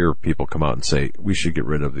gonna hear people come out and say, we should get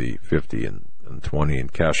rid of the 50 and 20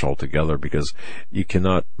 and cash altogether, because you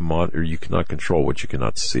cannot monitor, you cannot control what you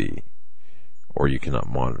cannot see, or you cannot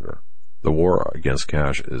monitor. The war against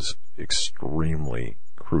cash is extremely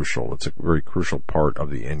crucial. It's a very crucial part of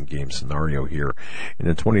the end game scenario here. And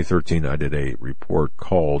in 2013, I did a report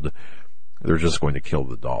called "They're Just Going to Kill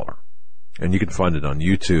the Dollar," and you can find it on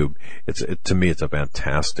YouTube. To me, it's a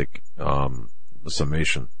fantastic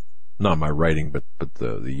summation. Not my writing, but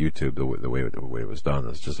the YouTube, the way it was done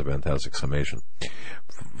is just a fantastic summation.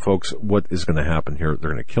 Folks, what is going to happen here? They're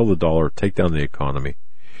going to kill the dollar, take down the economy,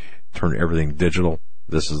 turn everything digital.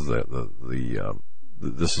 This is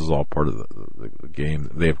this is all part of the game.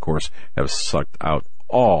 They, of course, have sucked out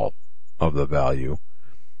all of the value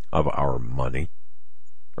of our money,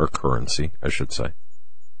 or currency, I should say.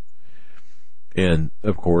 And,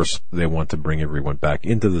 of course, they want to bring everyone back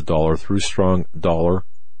into the dollar through strong dollar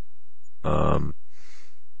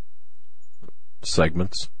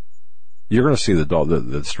segments. You're going to see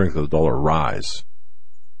the strength of the dollar rise,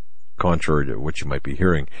 contrary to what you might be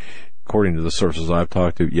hearing. according to the sources I've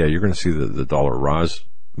talked to, yeah, you're going to see the dollar rise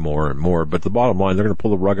more and more. But the bottom line, they're going to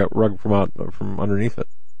pull the rug from underneath it.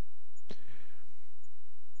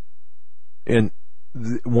 And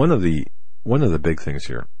one of the big things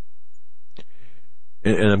here,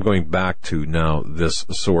 and I'm going back to now this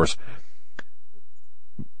source,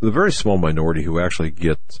 the very small minority who actually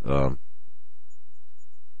get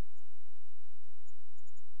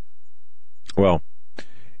well,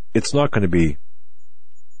 it's not going to be,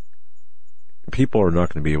 people are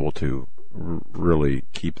not going to be able to really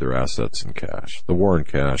keep their assets in cash. The war in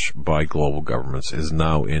cash by global governments is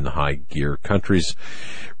now in high gear. Countries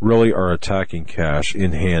really are attacking cash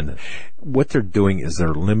in hand. What they're doing is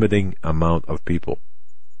they're limiting amount of people,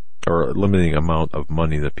 or limiting amount of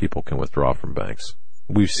money that people can withdraw from banks.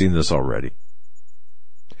 We've seen this already.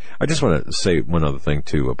 I just want to say one other thing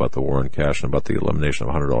too about the war on cash and about the elimination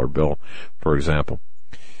of a $100 bill, for example.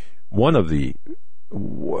 One of the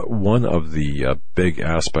big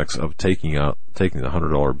aspects of taking the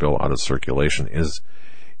 $100 bill out of circulation is,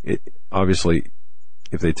 obviously,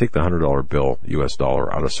 if they take the $100 bill, US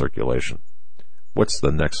dollar, out of circulation, what's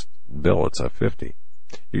the next bill? It's a 50.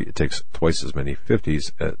 It takes twice as many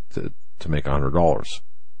 50s to make $100.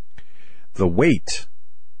 The weight,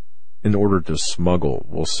 in order to smuggle,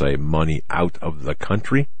 we'll say, money out of the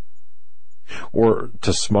country, or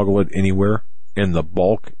to smuggle it anywhere, and the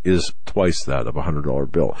bulk is twice that of a $100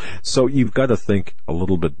 bill. So you've got to think a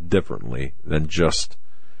little bit differently than just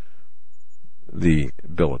the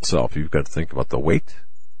bill itself. You've got to think about the weight,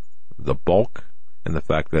 the bulk, and the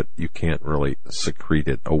fact that you can't really secrete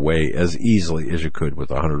it away as easily as you could with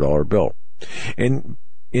a $100 bill. And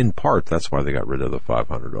in part, that's why they got rid of the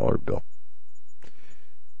 $500 bill.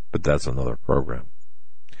 But that's another program.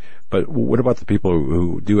 But what about the people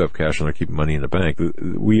who do have cash and are keeping money in the bank?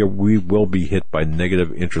 We will be hit by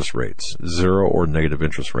negative interest rates, 0 or negative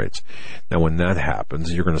interest rates. Now, when that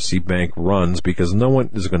happens, you're going to see bank runs because no one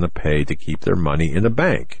is going to pay to keep their money in a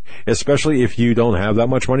bank, especially if you don't have that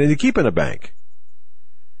much money to keep in a bank.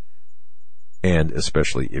 And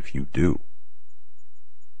especially if you do,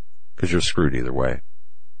 because you're screwed either way.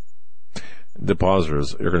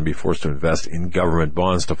 Depositors are going to be forced to invest in government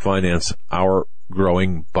bonds to finance our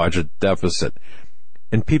growing budget deficit.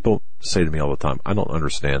 And people say to me all the time, I don't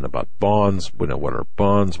understand about bonds. What are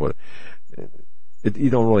bonds? You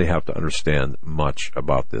don't really have to understand much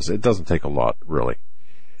about this. It doesn't take a lot, really.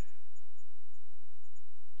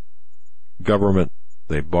 As government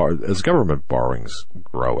borrowings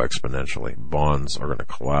grow exponentially, bonds are going to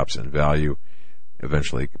collapse in value,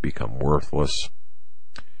 eventually become worthless.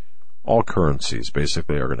 All currencies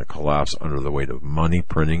basically are going to collapse under the weight of money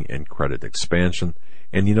printing and credit expansion.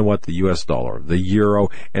 And you know what? The US dollar, the euro,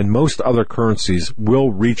 and most other currencies will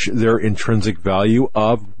reach their intrinsic value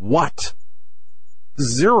of what?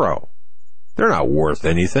 0. They're not worth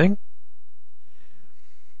anything.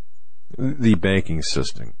 The banking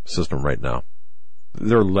system right now,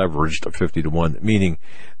 they're leveraged 50 to 1, meaning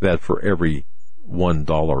that for every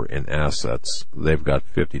 $1 in assets, they've got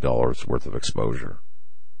 $50 worth of exposure.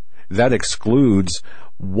 That excludes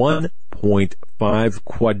 $1.5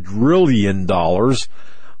 quadrillion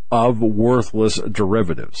of worthless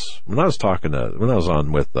derivatives. When I was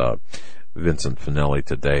on with Vincent Finelli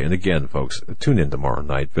today, and again, folks, tune in tomorrow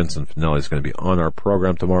night. Vincent Finelli is going to be on our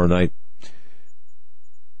program tomorrow night.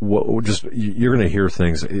 You're going to hear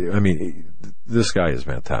things. I mean, this guy is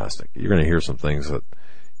fantastic. You're going to hear some things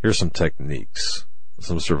here's some techniques,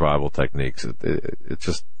 some survival techniques. It's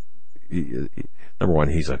just, number one,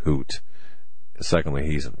 he's a hoot. Secondly,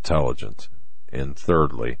 he's intelligent. And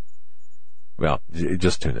thirdly, well,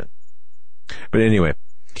 just tune in. But anyway,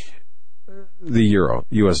 the euro,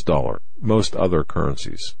 US dollar, most other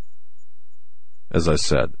currencies, as I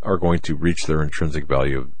said, are going to reach their intrinsic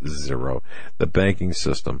value of 0. The banking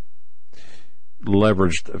system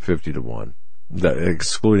leveraged 50 to 1,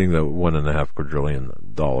 excluding the $1.5 quadrillion.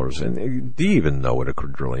 And do you even know what a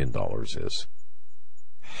quadrillion dollars is?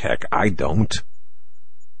 Heck, I don't.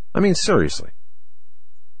 I mean, seriously.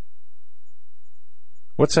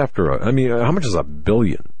 What's after how much is a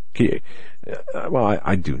billion? Well,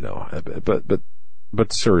 I do know,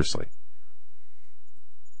 but seriously.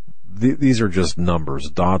 These are just numbers,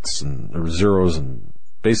 dots and zeros, and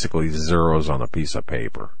basically zeros on a piece of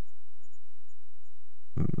paper.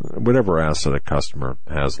 Whatever asset a customer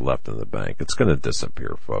has left in the bank, it's going to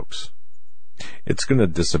disappear, folks. It's going to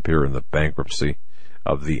disappear in the bankruptcy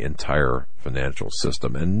of the entire financial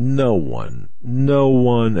system, and no one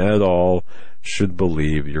at all should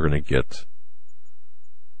believe you're going to get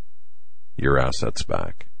your assets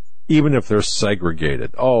back, even if they're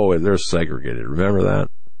segregated. Oh, they're segregated. Remember that?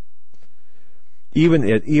 even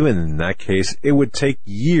in that case, it would take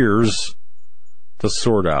years to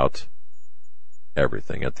sort out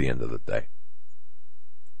everything at the end of the day.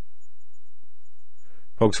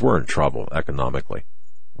 Folks, we're in trouble economically.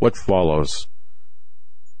 What follows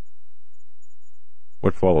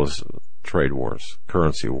trade wars,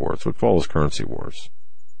 currency wars? What follows currency wars?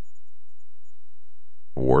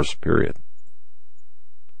 Wars, period.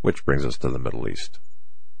 Which brings us to the Middle East.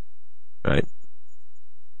 Right?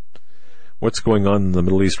 What's going on in the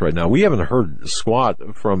Middle East right now? We haven't heard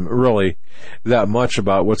squat from really that much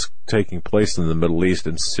about what's taking place in the Middle East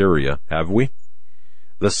and Syria, have we?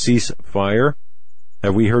 The ceasefire?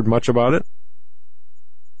 Have we heard much about it?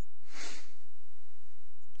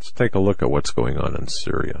 Let's take a look at what's going on in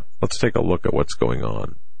Syria. Let's take a look at what's going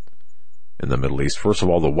on in the Middle East. First of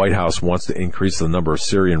all, the White House wants to increase the number of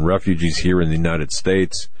Syrian refugees here in the United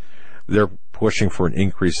States. They're pushing for an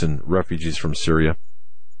increase in refugees from Syria.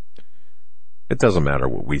 It doesn't matter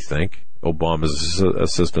what we think. Obama's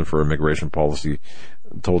assistant for immigration policy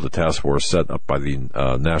told the task force set up by the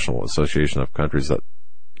National Association of Countries that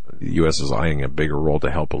the U.S. is eyeing a bigger role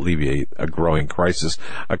to help alleviate a growing crisis,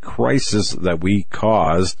 a crisis that we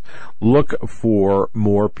caused. Look for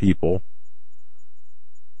more people.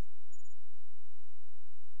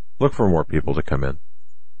 Look for more people to come in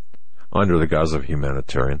under the guise of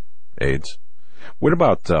humanitarian aids. What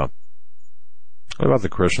about the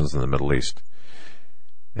Christians in the Middle East?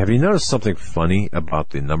 Have you noticed something funny about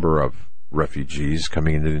the number of refugees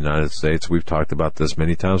coming into the United States? We've talked about this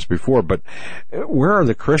many times before, but where are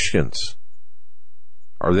the Christians?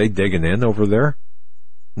 Are they digging in over there?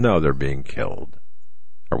 No, they're being killed.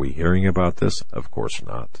 Are we hearing about this? Of course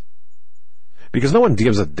not. Because no one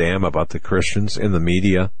gives a damn about the Christians in the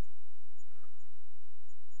media.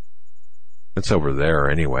 It's over there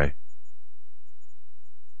anyway.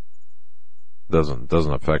 Doesn't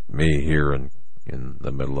affect me here in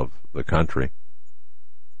the middle of the country.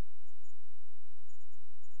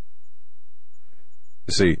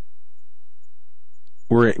 You see,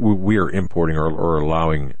 we are importing or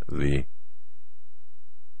allowing the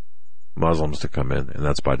Muslims to come in, and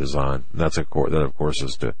that's by design. And that of course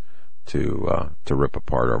is to rip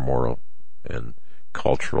apart our moral and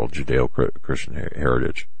cultural Judeo-Christian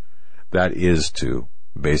heritage. That is to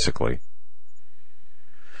basically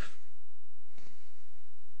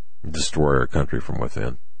destroy our country from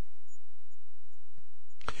within.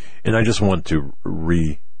 And I just want to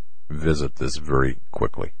revisit this very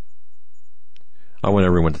quickly. I want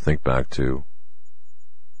everyone to think back to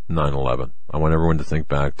 9/11. I want everyone to think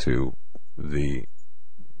back to the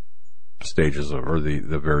stages of, or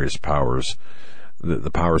the various powers,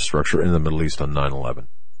 the power structure in the Middle East on 9/11.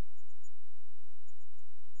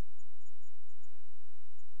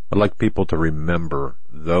 I'd like people to remember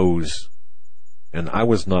those, and I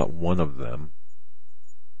was not one of them,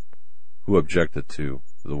 who objected to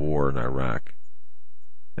the war in Iraq.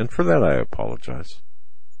 And for that I apologize.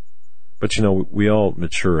 But you know, we all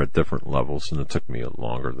mature at different levels, and it took me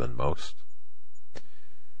longer than most.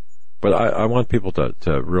 But I want people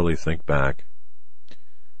to really think back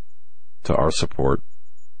to our support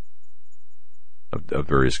of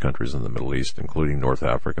various countries in the Middle East, including North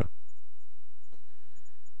Africa.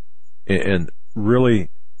 And really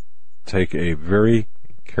take a very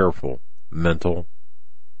careful mental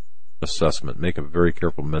assessment, make a very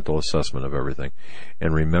careful mental assessment of everything,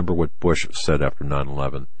 and remember what Bush said after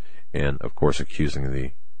 9/11, and of course accusing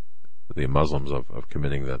the Muslims of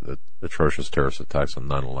committing the atrocious terrorist attacks on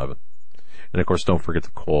 9/11. And of course, don't forget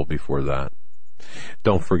the Cole before that.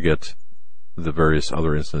 Don't forget the various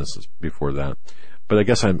other instances before that. But I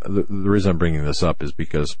guess the reason I'm bringing this up is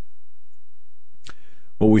because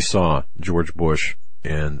what we saw George Bush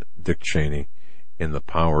and Dick Cheney in the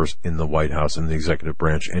powers in the White House, in the executive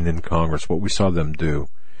branch, and in Congress, what we saw them do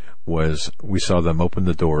was we saw them open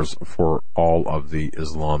the doors for all of the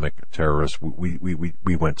Islamic terrorists.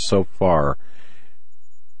 We went so far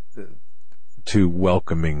to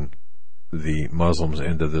welcoming the Muslims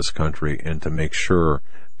into this country and to make sure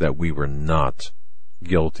that we were not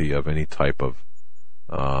guilty of any type of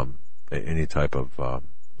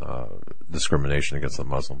discrimination against the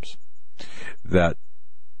Muslims. That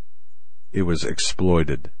it was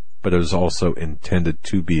exploited, but it was also intended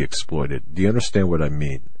to be exploited. Do you understand what I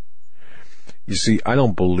mean? You see, I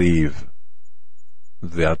don't believe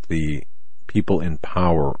that the people in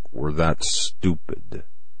power were that stupid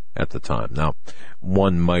at the time. Now,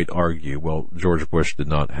 one might argue, well, George Bush did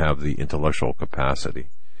not have the intellectual capacity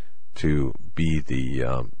to be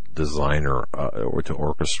the designer or to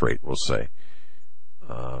orchestrate, we'll say,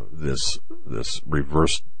 this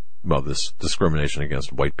reverse well, this discrimination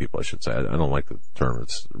against white people, I should say. I don't like the term.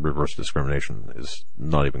 It's reverse discrimination is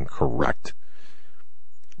not even correct.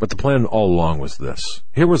 But the plan all along was this.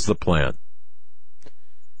 Here was the plan.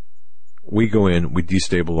 We go in, we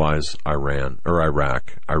destabilize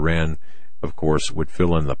Iraq. Iran, of course, would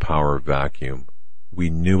fill in the power vacuum. We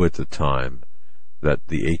knew at the time that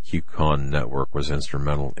the AQ-Khan network was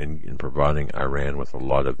instrumental in providing Iran with a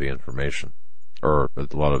lot of the information, or a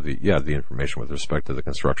lot of the information with respect to the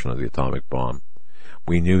construction of the atomic bomb.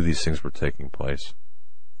 We knew these things were taking place.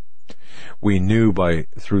 We knew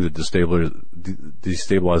through the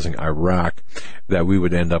destabilizing Iraq that we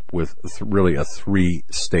would end up with really a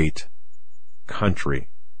three-state country: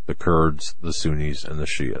 the Kurds, the Sunnis, and the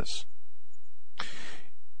Shias.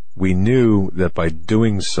 We knew that by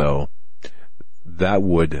doing so,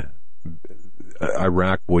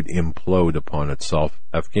 Iraq would implode upon itself.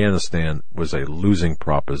 Afghanistan was a losing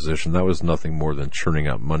proposition. That was nothing more than churning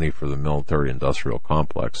out money for the military-industrial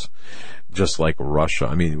complex, just like Russia.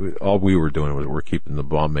 I mean, all we were doing was we're keeping the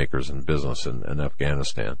bomb makers in business in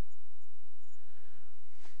Afghanistan.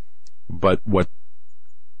 But what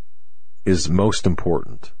is most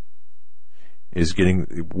important is getting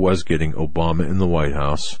Obama in the White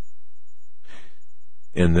House,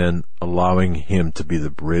 and then allowing him to be the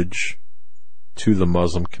bridge to the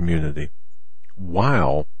Muslim community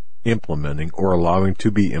while implementing or allowing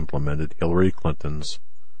to be implemented Hillary Clinton's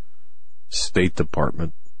State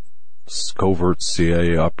Department covert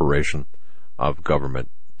CIA operation of government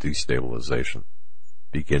destabilization,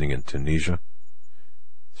 beginning in Tunisia,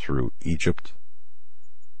 through Egypt,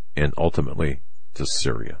 and ultimately to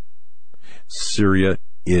Syria. Syria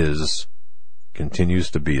continues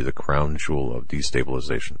to be the crown jewel of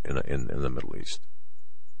destabilization in the Middle East.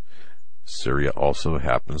 Syria also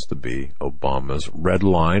happens to be Obama's red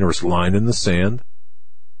line, or line in the sand.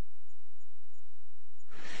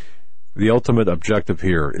 The ultimate objective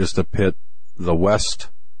here is to pit the West,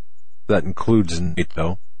 that includes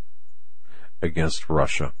NATO, against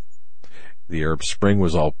Russia. The Arab Spring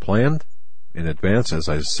was all planned in advance, as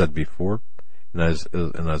I said before, and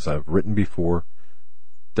as I've written before.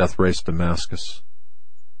 Death Race Damascus.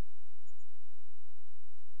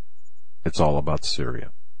 It's all about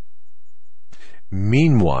Syria.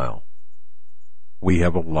 Meanwhile, we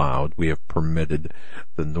have permitted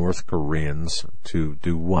the North Koreans to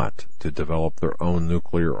do what? To develop their own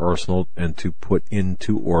nuclear arsenal and to put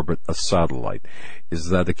into orbit a satellite. Is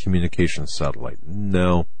that a communication satellite?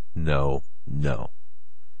 No.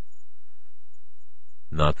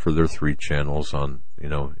 Not for their 3 channels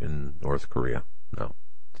in North Korea. No,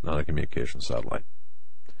 it's not a communication satellite.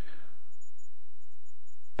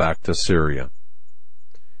 Back to Syria.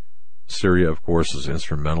 Syria, of course, is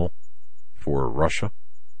instrumental for Russia,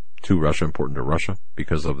 important to Russia,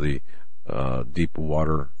 because of the deep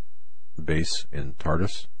water base in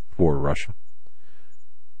Tartus for Russia.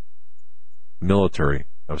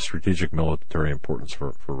 Of strategic military importance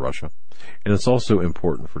for Russia. And it's also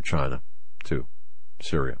important for China, too.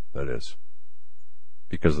 Syria, that is,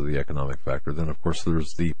 because of the economic factor. Then, of course,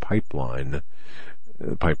 there's the pipelines,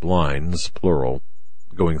 plural,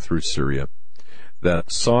 going through Syria that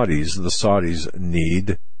the Saudis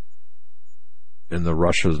need, and the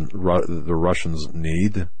Russians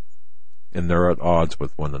need, and they're at odds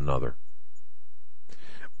with one another.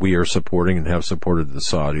 We are supporting and have supported the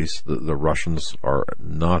Saudis. The Russians are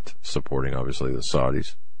not supporting, obviously, the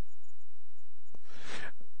Saudis.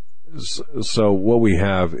 So what we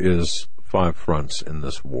have is 5 fronts in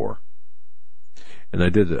this war. And I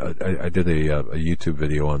did a YouTube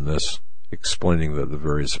video on this, explaining the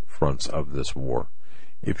various fronts of this war.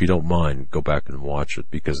 If you don't mind, go back and watch it,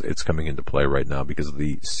 because it's coming into play right now, because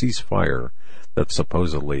the ceasefire that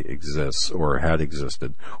supposedly exists, or had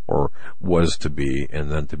existed, or was to be, and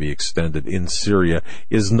then to be extended in Syria,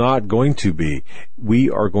 is not going to be. We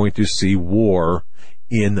are going to see war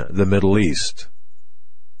in the Middle East.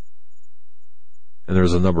 And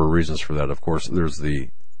there's a number of reasons for that. Of course, there's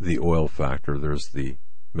the oil factor, there's the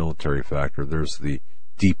military factor, there's the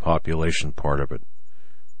depopulation part of it.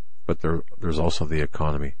 But there's also the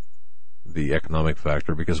economy, the economic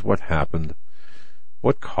factor, because what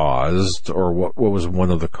caused, or what was one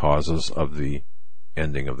of the causes of the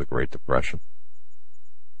ending of the Great Depression?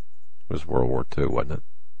 It was World War II, wasn't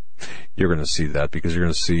it? You're going to see that, because you're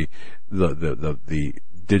going to see the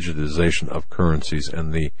digitization of currencies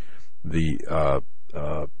and the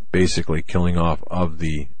basically killing off of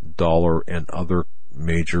the dollar and other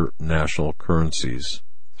major national currencies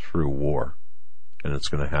through war. And it's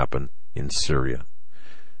going to happen in Syria.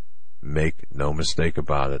 Make no mistake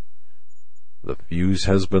about it. The fuse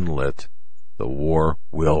has been lit. the war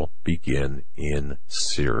will begin in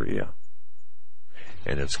Syria.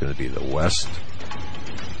 And it's going to be the West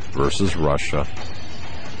versus Russia,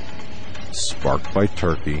 sparked by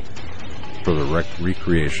Turkey, for the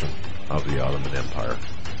recreation of the Ottoman Empire.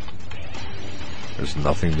 There's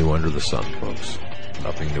nothing new under the sun, folks.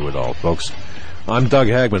 Nothing new at all. Folks, I'm Doug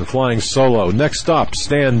Hagman, flying solo. Next stop,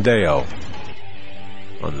 Stan Deyo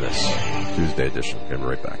on this Tuesday edition. I'll be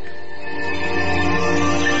right back.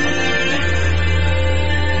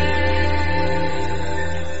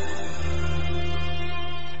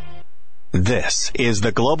 This is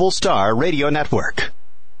the Global Star Radio Network.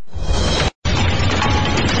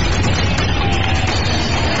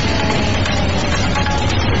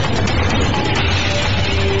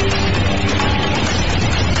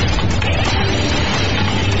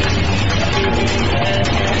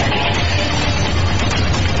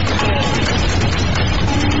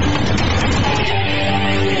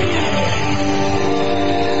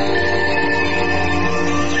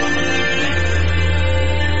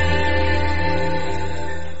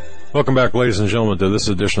 Welcome back, ladies and gentlemen, to this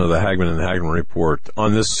edition of the Hagman and Hagman Report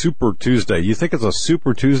on this Super Tuesday. You think it's a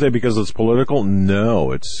Super Tuesday because it's political?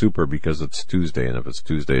 No, it's super because it's Tuesday, and if it's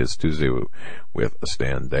Tuesday with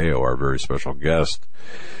Stan Deyo, our very special guest.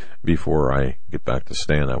 Before I get back to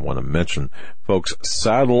Stan, I want to mention, folks,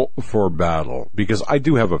 saddle for battle, because I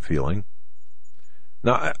do have a feeling.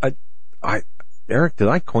 Now, Eric, did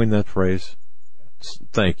I coin that phrase?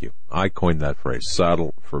 Thank you. I coined that phrase,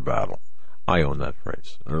 saddle for battle. I own that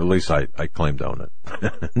phrase, or at least I claim to own it.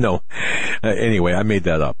 No. Anyway, I made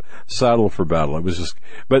that up. Saddle for battle. It was just,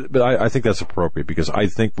 but I think that's appropriate because I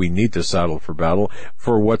think we need to saddle for battle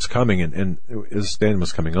for what's coming. And as Stan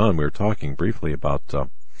was coming on, we were talking briefly about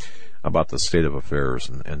the state of affairs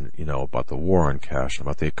and about the war on cash, and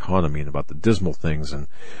about the economy, and about the dismal things. And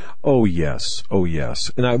oh yes.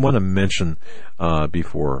 And I want to mention,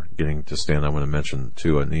 before getting to Stan, I want to mention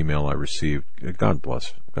too an email I received. God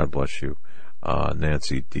bless you.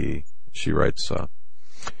 Nancy D. She writes,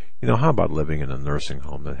 how about living in a nursing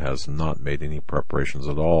home that has not made any preparations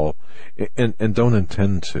at all and don't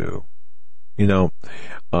intend to? When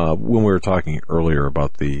we were talking earlier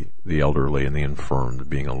about the elderly and the infirm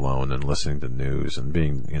being alone and listening to news and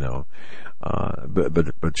being,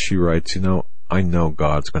 but she writes, I know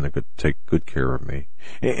God's going to take good care of me.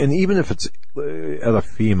 And even if it's at a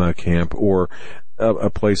FEMA camp or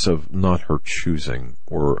a place of not her choosing,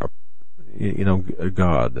 or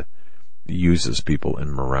God uses people in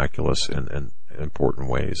miraculous and important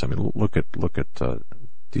ways. I mean, look at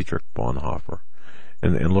Dietrich Bonhoeffer,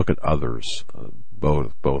 and look at others,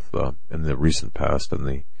 both in the recent past and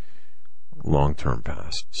the long-term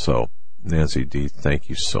past. So, Nancy D., thank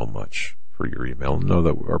you so much for your email. Know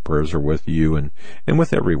that our prayers are with you and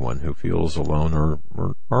with everyone who feels alone or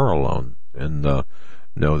are alone, and know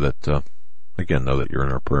that you're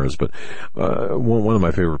in our prayers. But one of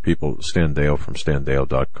my favorite people, Stan Deyo from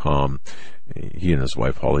StanDeyo.com, he and his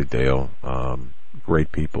wife Holly Deyo,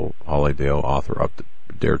 great people. Holly Deyo, author of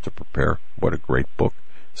Dare to Prepare. What a great book.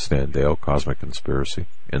 Stan Deyo, Cosmic Conspiracy,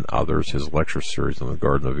 and others. His lecture series on the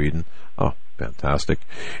Garden of Eden. Oh, fantastic.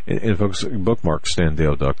 And folks, bookmark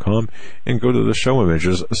StanDeyo.com and go to the show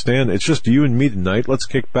images. Stan, it's just you and me tonight. Let's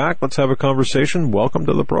kick back. Let's have a conversation. Welcome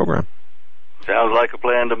to the program. Sounds like a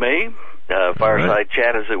plan to me. Fireside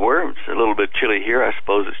chat, as it were. It's a little bit chilly here. I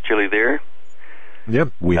suppose it's chilly there.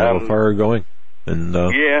 Yep, we have a fire going. And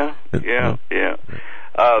Yeah.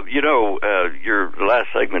 Your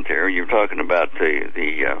last segment there, you were talking about the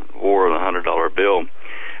war on the $100 bill.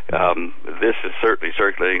 This is certainly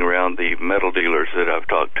circulating around the metal dealers that I've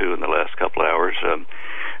talked to in the last couple hours.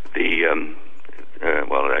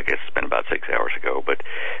 I guess it's been about 6 hours ago, but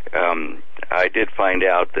I did find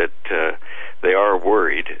out that they are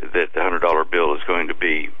worried that the $100 bill is going to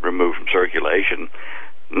be removed from circulation.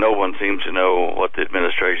 No one seems to know what the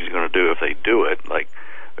administration is going to do if they do it. Like,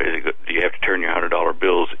 do you have to turn your $100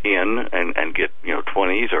 bills in and get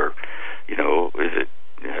 20s, or is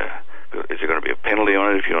there going to be a penalty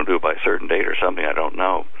on it if you don't do it by a certain date or something? I don't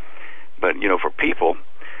know. But for people,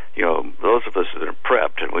 those of us that are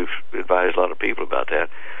prepped, and we've advised a lot of people about that.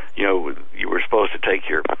 You were supposed to take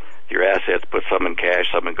your assets, put some in cash,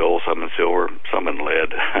 some in gold, some in silver, some in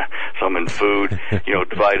lead, some in food.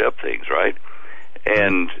 Divide up things, right?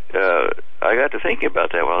 And I got to thinking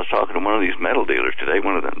about that while I was talking to one of these metal dealers today,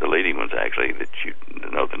 one of the leading ones actually, that you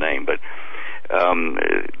know the name, but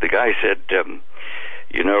the guy said,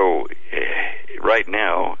 right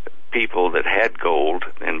now, people that had gold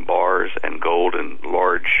in bars and gold in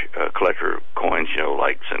large collector coins,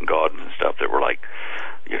 lights and gauds and stuff that were like,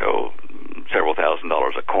 several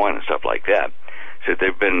 $1,000s a coin and stuff like that, said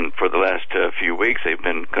they've been, for the last few weeks, they've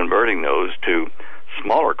been converting those to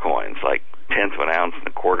smaller coins, like 1/10 of an ounce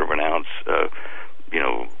and 1/4 of an ounce,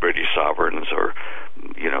 British sovereigns or,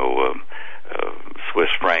 Swiss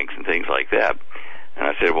francs and things like that. And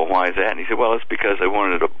I said, well, why is that? And he said, well, it's because they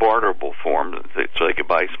wanted a barterable form so they could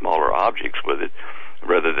buy smaller objects with it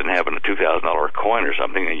rather than having a $2,000 coin or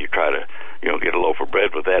something and you try to, get a loaf of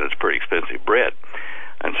bread with that. It's pretty expensive bread.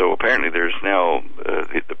 And so apparently there's now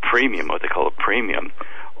the premium, what they call a premium,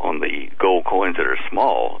 on the gold coins that are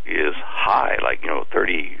small is high, like,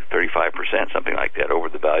 30-35%, something like that, over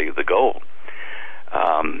the value of the gold.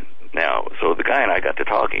 Now, so the guy and I got to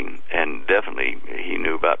talking, and definitely he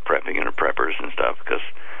knew about prepping and preppers and stuff, because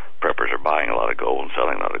preppers are buying a lot of gold and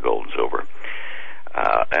selling a lot of gold and silver.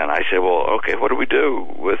 And I said, well, okay, what do we do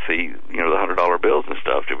with the, the $100 bills and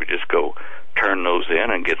stuff? Do we just go turn those in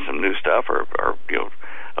and get some new stuff, or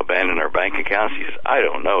abandon our bank accounts? He said, I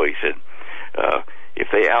don't know. He said, if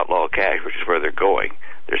they outlaw cash, which is where they're going,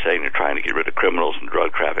 they're saying they're trying to get rid of criminals and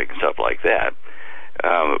drug traffic and stuff like that.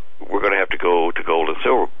 We're going to have to go to gold and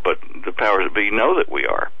silver, but the powers that be know that we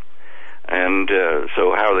are. And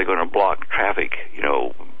so how are they going to block traffic,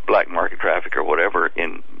 black market traffic or whatever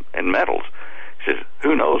in metals? He says,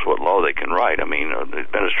 who knows what law they can write? I mean, the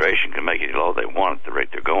administration can make any law they want at the rate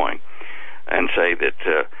they're going and say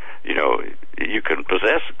that, you can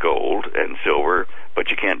possess gold and silver, but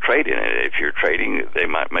you can't trade in it. If you're trading, they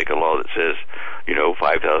might make a law that says,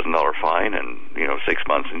 $5,000 fine and, 6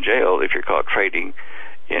 months in jail if you're caught trading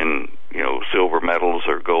in, silver metals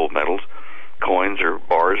or gold metals, coins or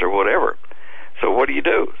bars or whatever. So what do you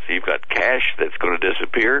do? So you've got cash that's going to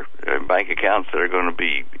disappear, bank accounts that are going to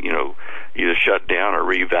be, either shut down or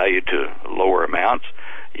revalued to lower amounts.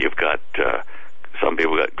 You've got, some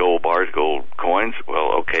people got gold bars, gold coins.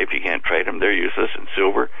 Well, okay, if you can't trade them, they're useless. And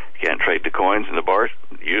silver, you can't trade the coins and the bars,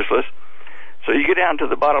 useless. So you get down to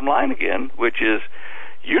the bottom line again, which is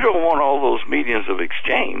you don't want all those mediums of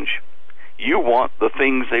exchange. You want the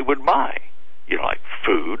things they would buy, like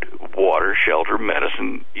food, water, shelter,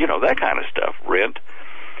 medicine, that kind of stuff, rent.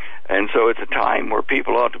 And so it's a time where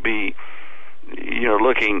people ought to be,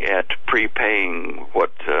 looking at prepaying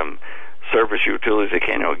what service utilities they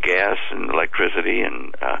can, gas and electricity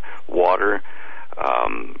and water,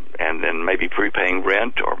 and then maybe prepaying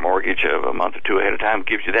rent or mortgage of a month or two ahead of time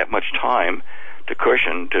gives you that much time to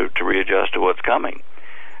cushion to readjust to what's coming.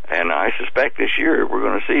 And I suspect this year we're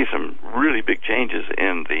going to see some really big changes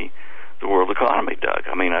in the world economy, Doug.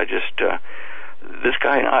 I mean, this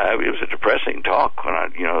guy and I, it was a depressing talk when I,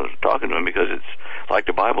 was talking to him, because it's like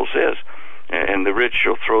the Bible says, and the rich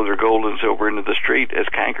shall throw their gold and silver into the street as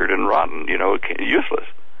cankered and rotten, useless.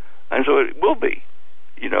 And so it will be.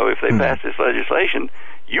 If they pass this legislation,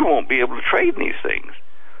 you won't be able to trade in these things.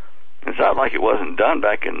 It's not like it wasn't done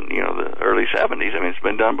back in, the early 70s. I mean, it's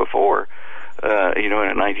been done before, in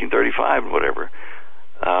 1935 or whatever.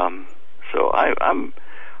 So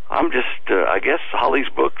I'm just, I guess Holly's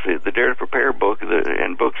book, the Dare to Prepare book,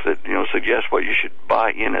 and books that, suggest what you should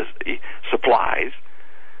buy in as supplies,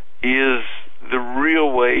 is the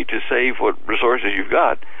real way to save what resources you've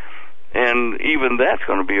got. And even that's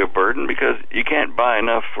going to be a burden, because you can't buy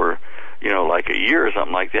enough for, like a year or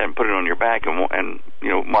something like that and put it on your back and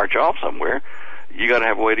march off somewhere. You got to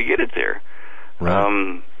have a way to get it there.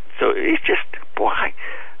 Right. So it's just, boy,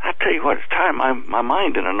 I tell you what, it's tying my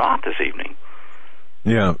mind in a knot this evening.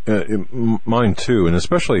 Yeah, mine too, and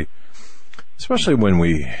especially when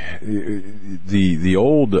the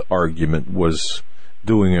old argument was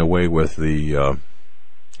doing away with the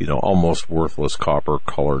almost worthless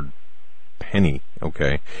copper-colored penny.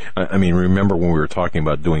 Okay, I mean, remember when we were talking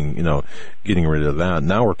about getting rid of that?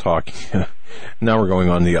 Now we're talking, now we're going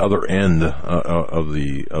on the other end of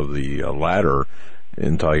the ladder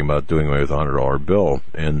and talking about doing away with the $100 bill,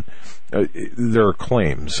 and there are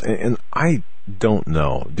claims, and I don't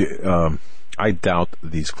know. I doubt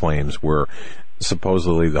these claims where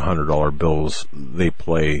supposedly the $100 bills they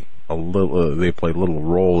play little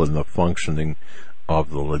role in the functioning of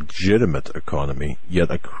the legitimate economy, yet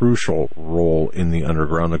a crucial role in the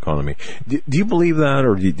underground economy. Do you believe that,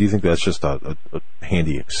 or do you think that's just a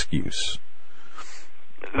handy excuse?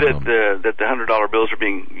 That the $100 bills are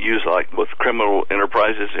being used like with criminal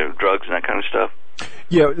enterprises, drugs and that kind of stuff?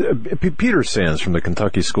 Yeah, Peter Sands from the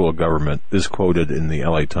Kentucky School of Government is quoted in the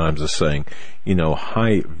LA Times as saying,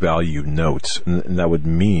 high-value notes, and that would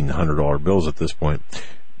mean $100 bills at this point,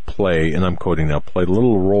 play, and I'm quoting now, play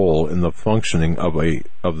little role in the functioning of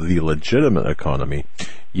the legitimate economy,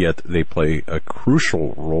 yet they play a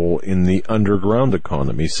crucial role in the underground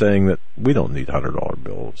economy, saying that we don't need $100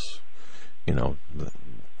 bills,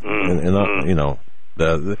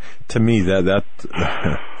 To me,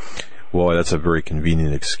 well, that's a very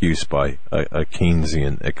convenient excuse by a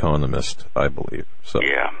Keynesian economist, I believe. So.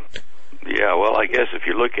 Yeah. Well, I guess if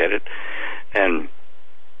you look at it and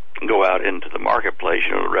go out into the marketplace,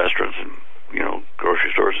 the restaurants and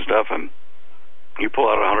grocery stores and stuff, and you pull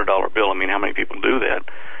out a $100 bill. I mean, how many people do that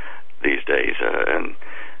these days?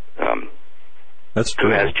 That's true.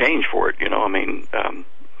 Who has change for it? I mean,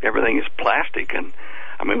 everything is plastic, and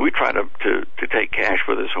I mean, we try to take cash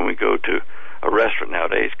with us when we go to a restaurant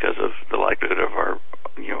nowadays because of the likelihood of our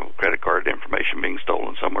credit card information being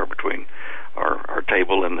stolen somewhere between our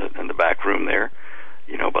table and the back room there,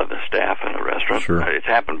 by the staff in a restaurant. Sure. It's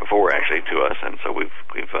happened before actually to us, and so we've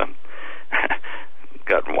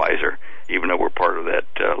gotten wiser. Even though we're part of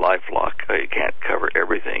that LifeLock, you can't cover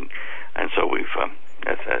everything, and so we've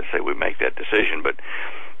as I say, we make that decision. But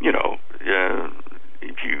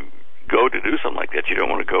if you go to do something like that, you don't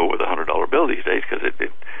want to go with a $100 bill these days because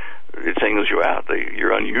it singles you out.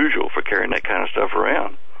 You're unusual for carrying that kind of stuff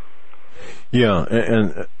around. Yeah,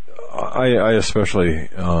 and I especially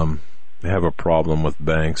have a problem with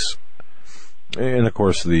banks, and of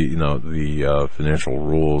course the financial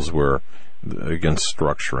rules where against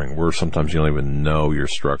structuring, where sometimes you don't even know you're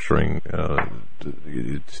structuring,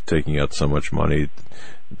 taking out so much money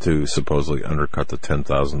to supposedly undercut the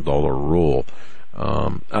 $10,000 rule.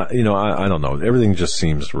 I don't know. Everything just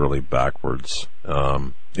seems really backwards.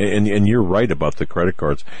 And you're right about the credit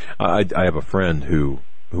cards. I have a friend who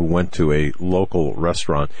went to a local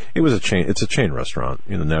restaurant. It was a chain. It's a chain restaurant,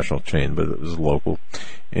 national chain, but it was local,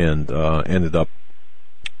 and ended up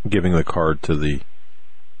giving the card to the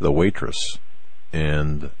waitress.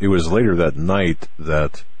 And it was later that night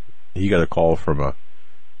that he got a call from a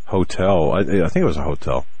hotel. I think it was a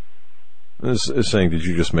hotel. It was saying, "Did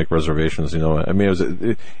you just make reservations?" I mean,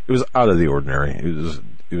 it was out of the ordinary. It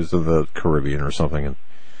was in the Caribbean or something,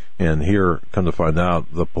 and here, come to find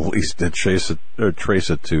out, the police did trace it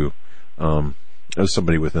to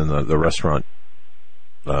somebody within the restaurant.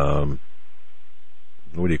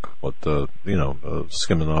 What do you call it?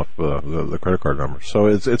 Skimming off the credit card number. So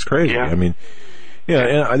it's crazy. Yeah. I mean, yeah,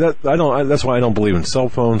 and I don't. That's why I don't believe in cell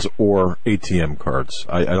phones or ATM cards.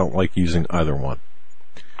 I don't like using either one.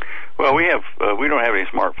 Well, we don't have any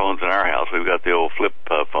smartphones in our house. We've got the old flip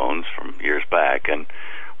phones from years back, and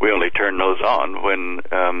we only turn those on when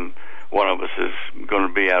one of us is going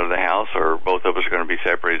to be out of the house, or both of us are going to be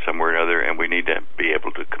separated somewhere or another, and we need to be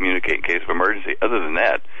able to communicate in case of emergency. Other than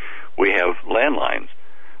that, we have landlines.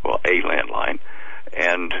 Well, a landline,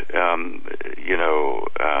 and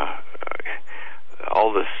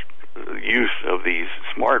all this use of these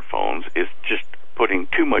smartphones is just putting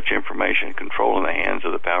too much information and control in the hands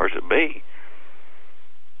of the powers that be.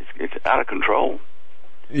 It's out of control.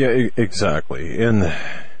 Yeah, exactly, and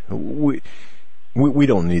we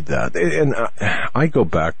don't need that. And I go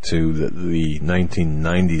back to the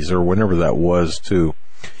 1990s or whenever that was too.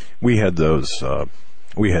 We had those.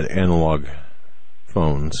 We had analog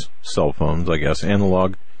phones, cell phones, I guess.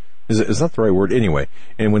 Analog is that the right word? Anyway,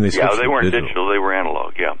 and when they switched they weren't digital, they were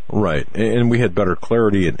analog. Yeah, right. And we had better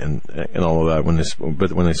clarity and all of that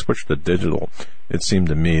but when they switched to digital, it seemed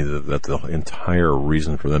to me that the entire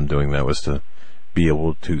reason for them doing that was to be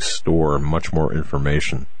able to store much more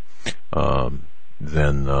information than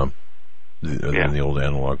the old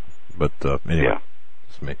analog. But anyway,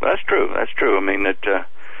 it's me. That's true. That's true. I mean that.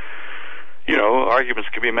 Arguments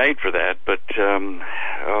could be made for that, but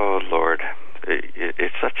oh Lord,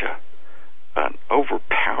 it's such an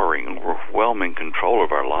overpowering, overwhelming control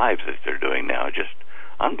of our lives that they're doing now. Just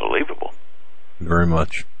unbelievable. Very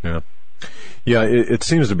much, yeah. It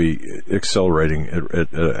seems to be accelerating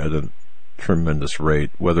at a tremendous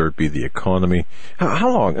rate, whether it be the economy. How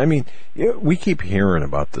long? I mean, we keep hearing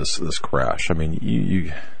about this crash. I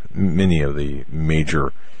mean, many of the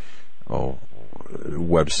major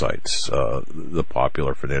websites, the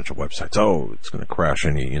popular financial websites. Oh, it's going to crash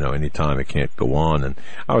any time. It can't go on. And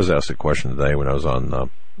I was asked a question today when I was on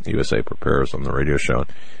USA Prepares on the radio show.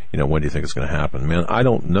 When do you think it's going to happen? Man, I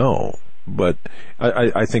don't know, but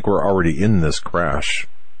I think we're already in this crash.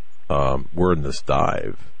 We're in this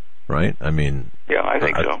dive, right? I mean, yeah, I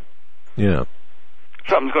think so. Yeah,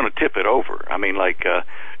 something's going to tip it over. I mean,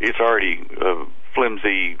 it's already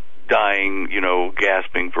flimsy. Dying,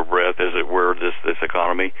 gasping for breath, as it were, this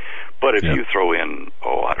economy. But if you throw in,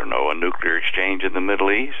 a nuclear exchange in the Middle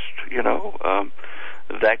East,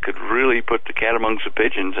 that could really put the cat amongst the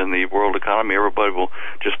pigeons in the world economy. Everybody will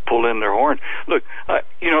just pull in their horn. Look, that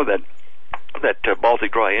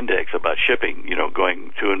Baltic Dry Index about shipping,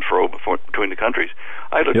 going to and fro between the countries.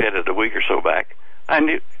 I looked at it a week or so back.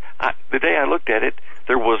 The day I looked at it,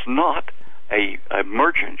 there was not a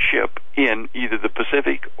merchant ship in either the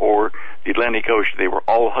Pacific or the Atlantic Ocean. They were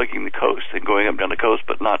all hugging the coast and going up and down the coast,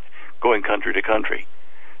 but not going country to country.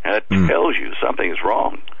 And that tells you something is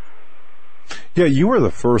wrong. Yeah, you were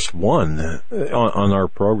the first one on our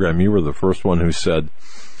program. You were the first one who said,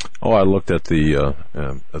 "Oh, I looked at the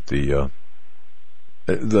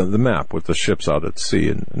map with the ships out at sea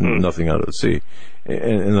and nothing out at sea,"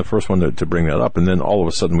 and the first one to bring that up. And then all of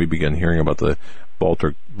a sudden, we began hearing about the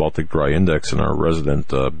Baltic Dry Index, and our resident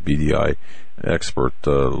BDI expert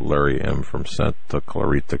Larry M. from Santa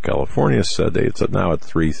Clarita, California, said it's now at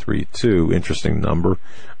 332. Interesting number.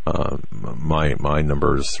 My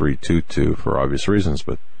number is 322 for obvious reasons,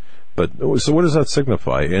 but so what does that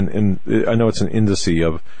signify? And I know it's an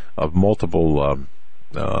indice of multiple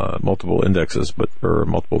indexes, or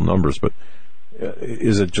multiple numbers, but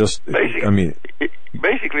is it just?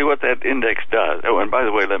 Basically, what that index does. Oh, and by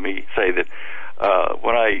the way, let me say that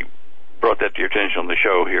when I brought that to your attention on the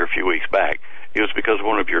show here a few weeks back, it was because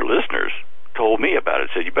one of your listeners told me about it.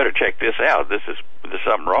 Said, you better check this out. There's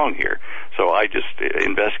something wrong here. So I just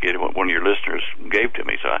investigated what one of your listeners gave to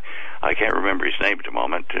me. So I can't remember his name at the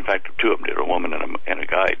moment. In fact, two of them did, a woman and a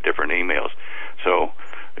guy, different emails. So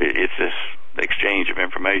it's this exchange of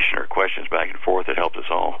information or questions back and forth that helps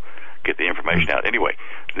us all get the information out. Anyway,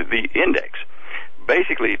 the index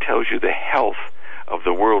basically tells you the health of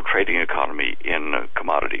the world trading economy in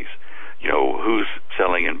commodities. You know, who's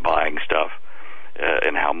selling and buying stuff,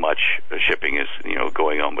 and how much shipping is,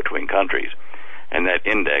 going on between countries. And that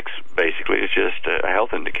index basically is just a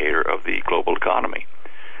health indicator of the global economy,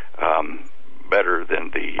 better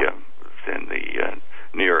than the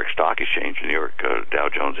New York Stock Exchange, New York Dow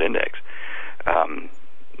Jones Index.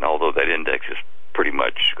 Although that index is pretty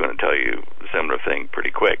much going to tell you a similar thing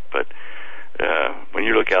pretty quick, but when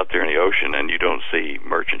you look out there in the ocean and you don't see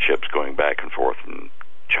merchant ships going back and forth from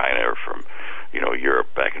China or from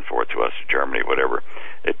Europe back and forth to us, Germany, whatever,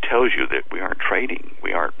 it tells you that we aren't trading,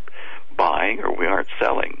 we aren't buying, or we aren't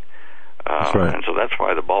selling. That's right. And so that's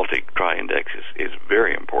why the Baltic Dry Index is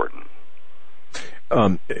very important.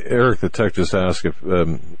 Eric the Tech just asked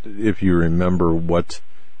if you remember what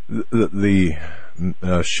the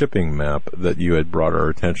shipping map that you had brought our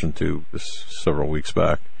attention to several weeks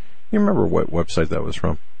back. You remember what website that was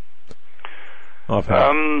from?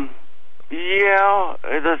 Yeah,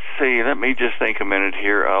 let's see. Let me just think a minute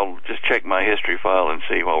here. I'll just check my history file and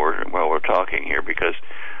see while we're talking here, because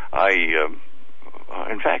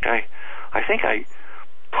in fact, I think I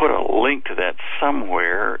put a link to that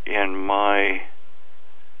somewhere in my.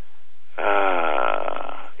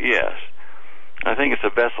 Yes, I think it's a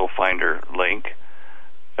Vessel Finder link.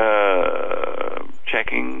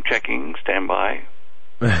 Checking, standby.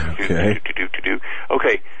 Okay.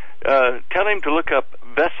 Okay. Tell him to look up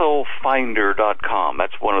vesselfinder.com.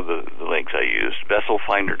 That's one of the links I used,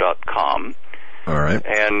 vesselfinder.com. All right.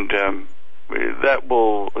 And that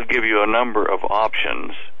will give you a number of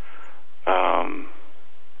options. I'm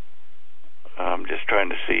just trying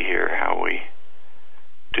to see here how we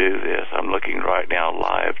do this. I'm looking right now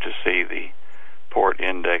live to see the port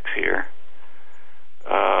index here.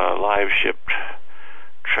 Live ship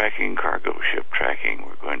tracking, cargo ship tracking.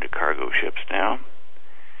 We're going to cargo ships now.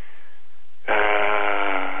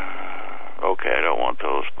 Okay, I don't want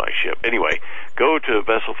those by ship. Anyway, go to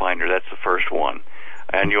Vessel Finder. That's the first one.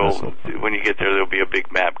 And when you get there'll be a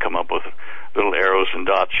big map come up with little arrows and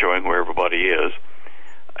dots showing where everybody is.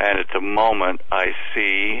 And at the moment, I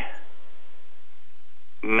see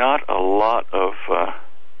not a lot of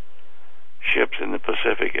ships in the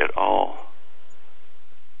Pacific at all.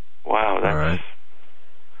 Wow, that's... All right.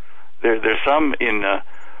 There's some in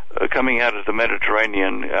coming out of the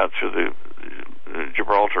Mediterranean, out through the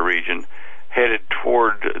Gibraltar region, headed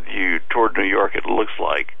toward New York, it looks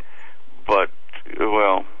like. But,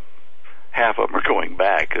 well, half of them are going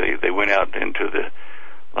back. They went out into the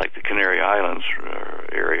Canary Islands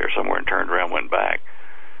area or somewhere and turned around and went back.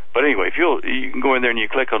 But anyway, you can go in there and you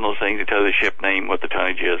click on those things to tell the ship name, what the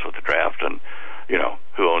tonnage is, what the draft, and,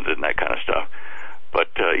 who owns it and that kind of stuff. But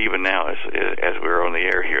even now, as we're on the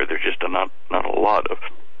air here, there's just not a lot of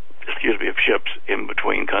ships in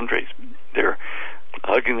between countries. They're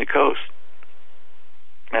hugging the coast,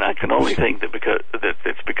 and I can only think that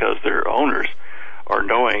it's because their owners are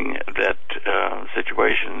knowing that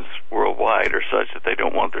situations worldwide are such that they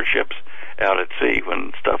don't want their ships out at sea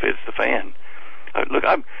when stuff hits the fan. Look,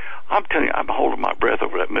 I'm telling you, I'm holding my breath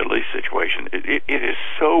over that Middle East situation. It is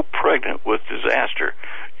so pregnant with disaster.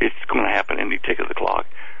 It's going to happen any tick of the clock,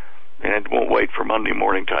 and it won't wait for Monday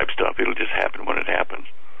morning type stuff. It'll just happen when it happens.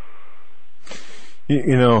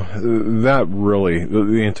 You know, that really,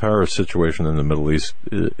 the entire situation in the Middle East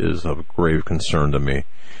is of grave concern to me.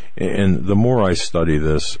 And the more I study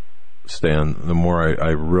this, Stan, the more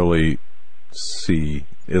I really see,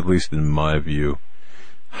 at least in my view,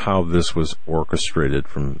 how this was orchestrated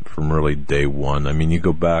from really day one. I mean, you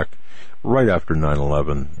go back right after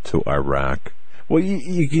 9/11 to Iraq. Well,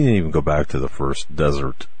 you can even go back to the first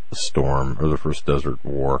Desert Storm or the first Desert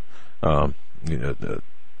War,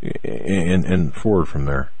 and forward from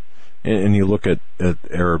there. And you look at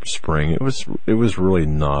Arab Spring. It was really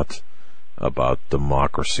not about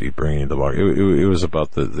democracy, bringing democracy. It was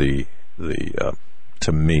about the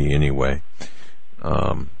to me anyway,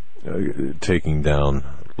 taking down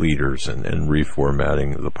leaders and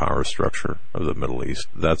reformatting the power structure of the Middle East.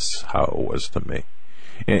 That's how it was to me.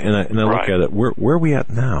 And I look at it, where are we at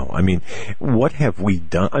now? I mean, what have we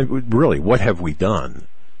done? Really, what have we done?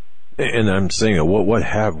 And I'm saying, what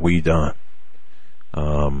have we done?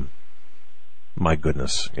 My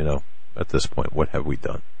goodness, at this point, what have we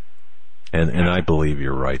done? And I believe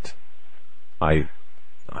you're right. I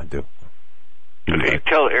do. Okay,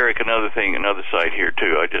 tell Eric another thing, another site here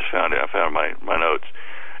too. I just found it. I found my notes.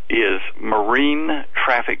 Is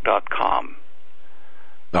marinetraffic.com.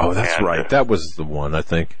 Oh, that's right. That was the one, I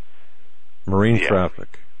think. Marine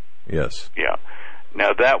traffic. Yes. Yeah.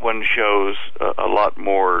 Now that one shows a lot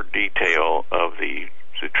more detail of the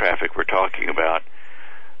traffic we're talking about,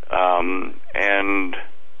 and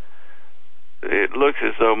it looks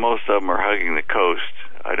as though most of them are hugging the coast.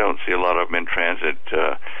 I don't see a lot of them in transit.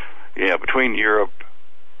 Between Europe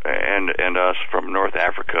and us from North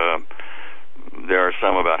Africa, there are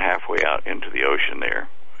some about halfway out into the ocean there.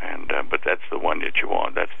 And but that's the one that you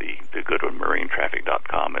want. That's the good one,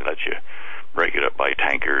 marinetraffic.com. It lets you break it up by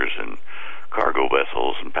tankers and cargo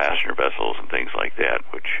vessels and passenger vessels and things like that,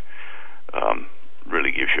 which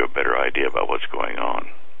really gives you a better idea about what's going on.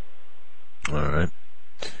 All right.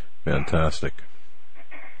 Fantastic.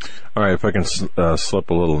 All right, if I can slip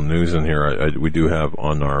a little news in here, we do have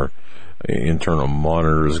on our internal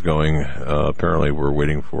monitors going. Apparently we're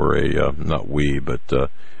waiting for not we, but the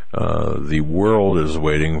world is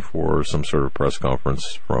waiting for some sort of press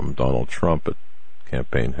conference from Donald Trump at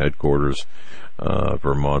campaign headquarters.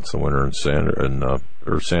 Vermont's the winner, and Sanders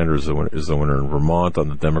is the winner in Vermont on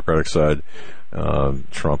the Democratic side.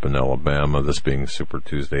 Trump in Alabama. This being Super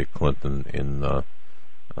Tuesday, Clinton in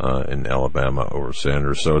Alabama over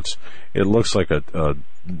Sanders. So it looks like a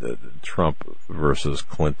Trump versus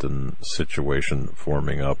Clinton situation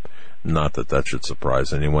forming up. Not that should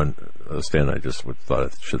surprise anyone. Stan, I just thought I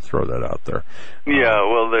should throw that out there. Yeah,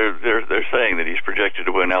 well, they're saying that he's projected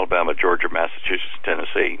to win Alabama, Georgia, Massachusetts,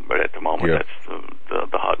 Tennessee, but at the moment that's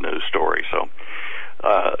the hot news story. So,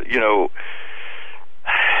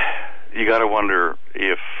 you got to wonder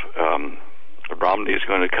if Romney is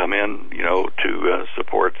going to come in, to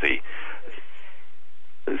support the.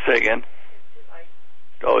 Say again.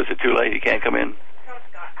 Oh, is it too late? He can't come in.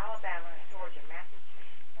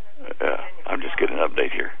 I'm just getting an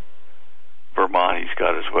update here. Vermont, he's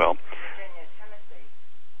got as well.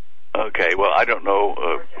 Okay, well, I don't know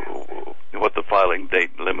what the filing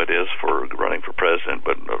date limit is for running for president,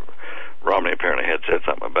 but Romney apparently had said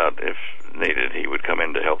something about if needed, he would come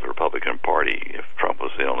in to help the Republican Party if Trump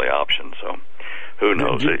was the only option. So, who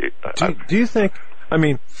knows? Do you think? I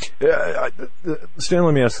mean, Stan,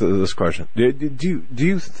 let me ask this question: Do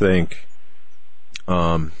you think?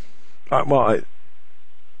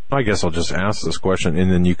 I guess I'll just ask this question,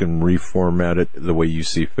 and then you can reformat it the way you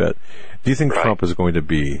see fit. Do you think Trump is going to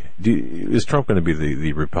be? Is Trump going to be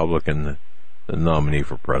the Republican nominee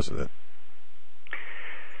for president?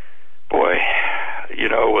 Boy,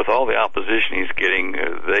 with all the opposition he's getting,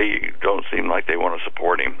 they don't seem like they want to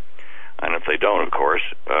support him. And if they don't, of course,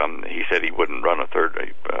 he said he wouldn't run a third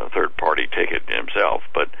party ticket himself.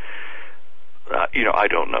 But I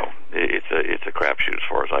don't know. It's a crapshoot as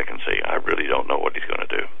far as I can see. I really don't know what he's going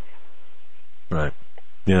to do. Right.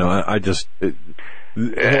 I just. And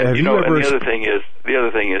the other thing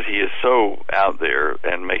is he is so out there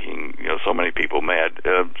and making so many people mad.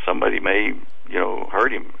 Somebody may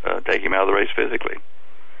hurt him, take him out of the race physically.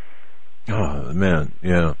 Oh man,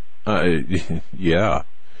 yeah, yeah.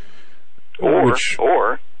 Or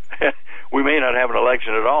we may not have an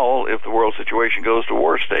election at all if the world situation goes to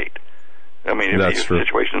war state. I mean, if the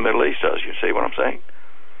situation in the Middle East does, you see what I'm saying?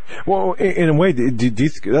 Well, in a way, do you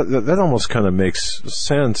think that almost kind of makes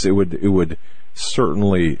sense? It would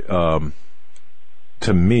certainly,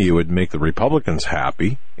 to me, it would make the Republicans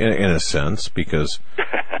happy in a sense because,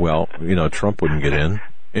 well, Trump wouldn't get in,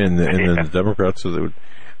 and then the Democrats would.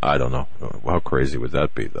 I don't know how crazy would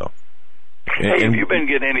that be, though. Hey, have you been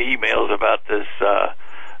getting any emails about this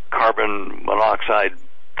carbon monoxide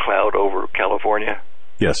cloud over California?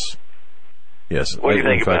 Yes. What do you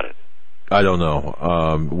think about it? I don't know.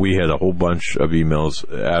 We had a whole bunch of emails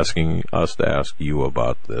asking us to ask you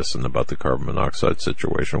about this and about the carbon monoxide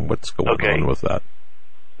situation. What's going on with that?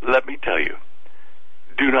 Let me tell you.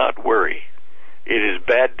 Do not worry. It is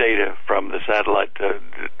bad data from the satellite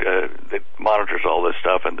that monitors all this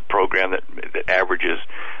stuff and the program that averages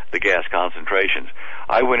the gas concentrations.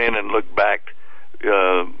 I went in and looked back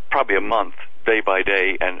probably a month, day by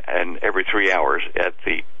day, and every 3 hours at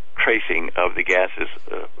the tracing of the gases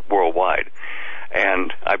worldwide,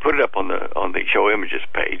 and I put it up on the show images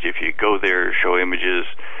page. If you go there, show images,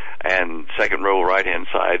 and second row right hand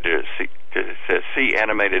side, it says see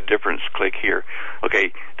animated difference, click here.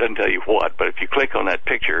 Okay, doesn't tell you what, but if you click on that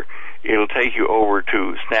picture, it'll take you over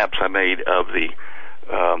to snaps I made of the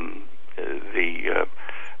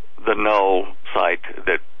null site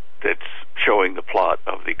that's showing the plot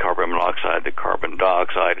of the carbon monoxide, the carbon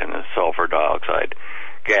dioxide, and the sulfur dioxide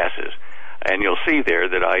gases. And you'll see there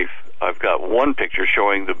that I've got one picture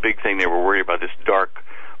showing the big thing they were worried about, this dark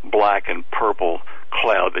black and purple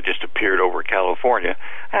cloud that just appeared over California.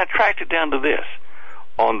 And I tracked it down to this.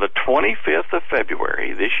 On the 25th of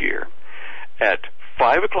February this year, at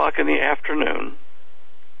 5 o'clock in the afternoon,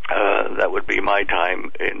 that would be my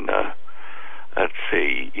time in,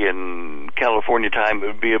 in California time, it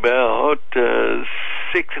would be about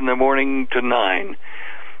 6 in the morning to 9.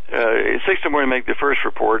 6 in the morning, make the first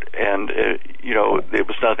report, and it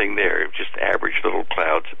was nothing there. It was just average little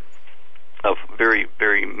clouds of very,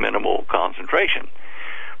 very minimal concentration.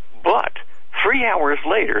 But 3 hours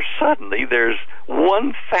later, suddenly there's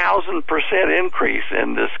 1,000% increase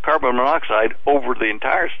in this carbon monoxide over the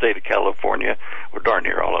entire state of California, or darn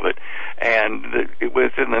near all of it, and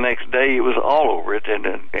within the next day it was all over it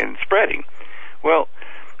and spreading. Well,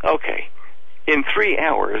 okay. In 3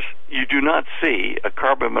 hours, you do not see a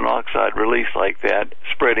carbon monoxide release like that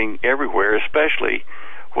spreading everywhere, especially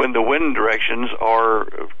when the wind directions are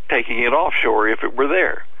taking it offshore if it were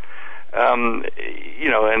there. And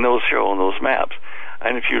those show on those maps.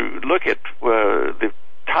 And if you look at the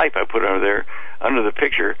type I put under the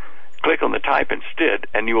picture, click on the type instead,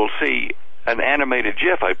 and you will see an animated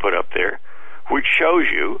GIF I put up there, which shows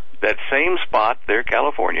you that same spot there,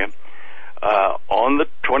 California, on the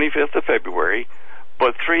 25th of February,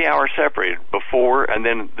 but 3 hours separated before, and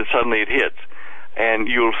then suddenly it hits. And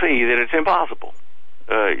you'll see that it's impossible.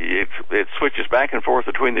 It switches back and forth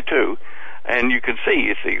between the two, and you can see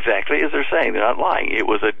it's exactly as they're saying. They're not lying. It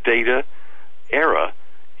was a data error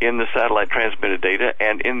in the satellite transmitted data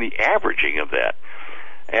and in the averaging of that.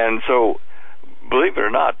 And so, believe it or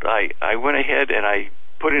not, I went ahead and I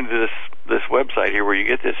put into this website here where you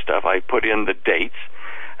get this stuff, I put in the dates,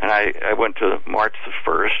 and I went to March the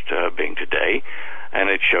 1st, being today, and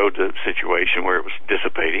it showed the situation where it was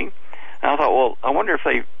dissipating. And I thought, well, I wonder if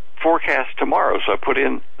they forecast tomorrow, so I put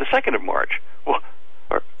in the 2nd of March. Well,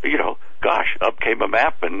 up came a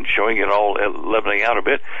map and showing it all leveling out a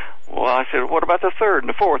bit. Well, I said, what about the 3rd and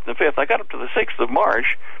the 4th and the 5th? I got up to the 6th of March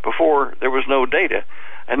before there was no data,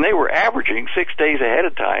 and they were averaging 6 days ahead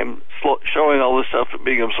of time, showing all this stuff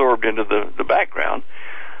being absorbed into the background.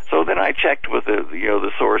 So then I checked with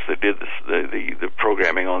the source that did this, the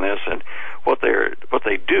programming on this, and what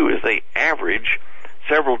they do is they average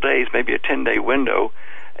several days, maybe a 10-day window,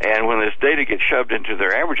 and when this data gets shoved into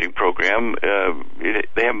their averaging program,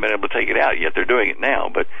 they haven't been able to take it out yet. They're doing it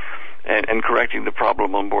now, and correcting the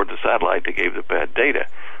problem on board the satellite that gave the bad data.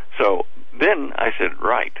 So then I said,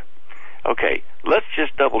 right, okay, let's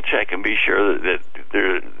just double check and be sure that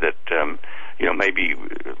maybe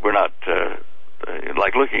we're not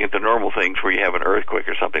like looking at the normal things where you have an earthquake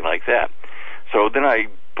or something like that. So then I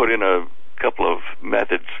put in a couple of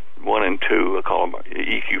methods, 1 and 2. I call them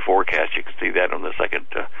EQ forecast. You can see that on the second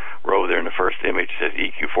row there in the first image. It says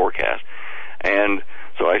EQ forecast. And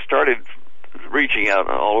so I started reaching out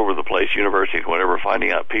all over the place, universities, whatever,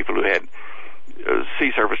 finding out people who had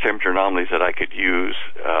sea surface temperature anomalies that I could use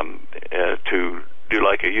to do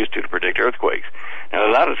like I used to predict earthquakes. Now,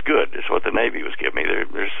 not as good as what the Navy was giving me.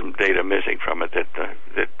 There's some data missing from it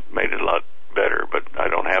that made it a lot better, but I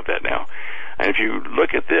don't have that now. And if you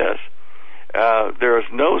look at this, there is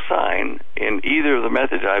no sign in either of the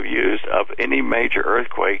methods I've used of any major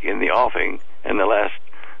earthquake in the offing in the last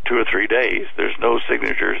 2 or 3 days. There's no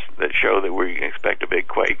signatures that show that we can expect a big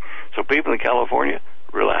quake. So people in California,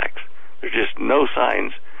 relax. There's just no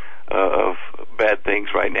signs of bad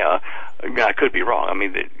things right now. I could be wrong. I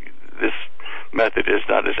mean, this method is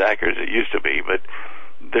not as accurate as it used to be, but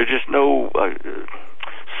there's just no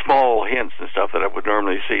small hints and stuff that I would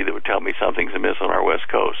normally see that would tell me something's amiss on our West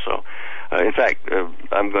Coast. So, in fact,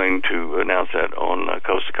 I'm going to announce that on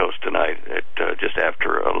Coast to Coast tonight at just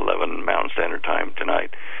after 11 Mountain Standard Time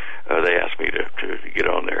tonight. They asked me to get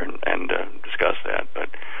on there and discuss that. But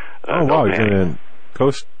oh wow, you're going to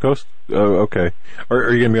Coast. Okay.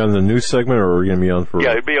 Are you going to be on the news segment, or are you going to be on for?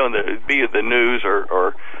 Yeah, it'd be the news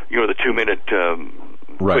or the 2-minute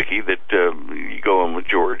quickie that you go on with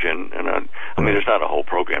George and I mean, there's not a whole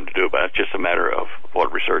program to do about it. It's just a matter of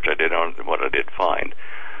what research I did on what I did find,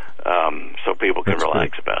 so people can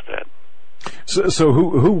relax about that. So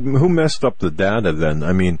who messed up the data then?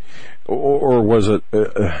 I mean, or was it?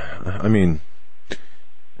 I mean,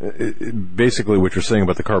 basically what you're saying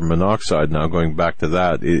about the carbon monoxide. Now going back to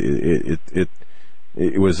that,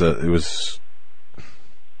 it was a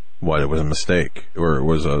mistake, or it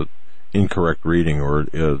was a incorrect reading, or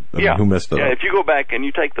mean, who messed it up? Yeah, if you go back and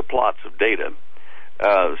you take the plots of data,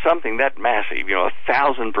 something that massive,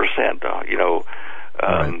 1,000%,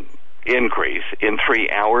 right. Increase in 3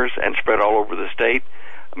 hours and spread all over the state.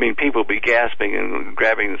 I mean, people be gasping and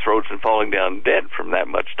grabbing their throats and falling down dead from that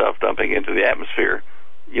much stuff dumping into the atmosphere,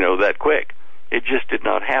 that quick. It just did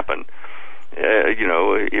not happen.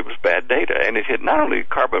 It was bad data, and it hit not only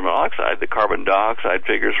carbon monoxide, the carbon dioxide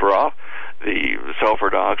figures were off, the sulfur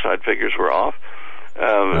dioxide figures were off.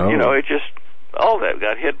 It just, all that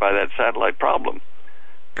got hit by that satellite problem.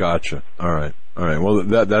 Gotcha. All right. Well,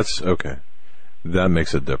 that's okay. That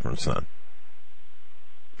makes a difference then.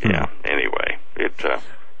 Yeah. Anyway,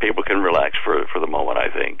 people can relax for the moment, I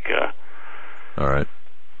think. All right.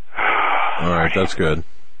 That's good.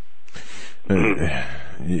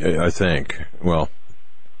 I think. Well,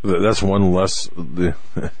 that's one less.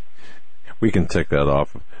 We can tick that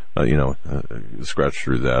off. Scratch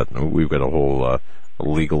through that. We've got a whole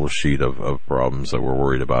legal sheet of problems that we're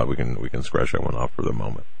worried about. We can scratch that one off for the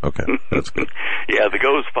moment. Okay, that's good. Yeah, the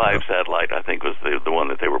GOES 5 satellite, I think, was the one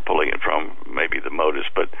that they were pulling it from. Maybe the MODIS,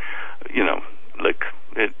 but look,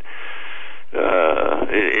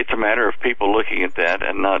 it's a matter of people looking at that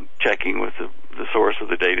and not checking with the source of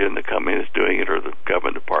the data and the company that's doing it or the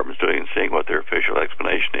government department's doing it and seeing what their official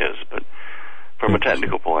explanation is. But from a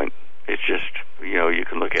technical point, it's just, you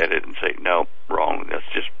can look at it and say, no, wrong. That's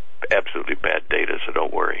just absolutely bad data, so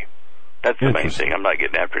don't worry. That's the main thing. I'm not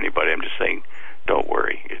getting after anybody. I'm just saying, don't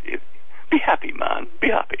worry. Be happy, man. Be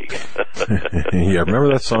happy. Yeah, remember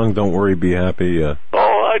that song, Don't Worry, Be Happy? Oh,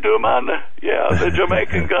 I do, man. Yeah, the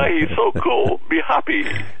Jamaican guy, he's so cool. Be happy.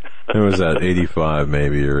 It was that 85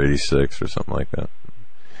 maybe, or 86 or something like that.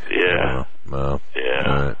 Yeah. Wow. Yeah.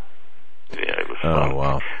 All right. Yeah, it was fun. Oh,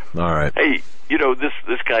 wow. All right. Hey,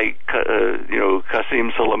 this guy,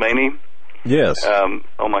 Qasem Soleimani. Yes.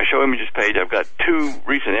 On my show images page, I've got 2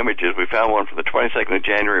 recent images. We found one from the 22nd of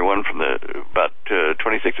January, one from the about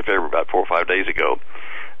 26th of February, about 4 or 5 days ago.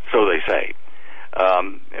 So they say.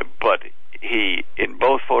 But he, in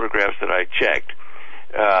both photographs that I checked,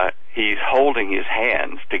 he's holding his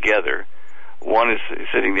hands together. One is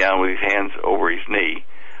sitting down with his hands over his knee,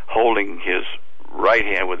 holding his right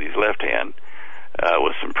hand with his left hand,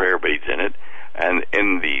 with some prayer beads in it. And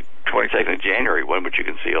in the 22nd of January one, which you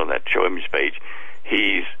can see on that show image page,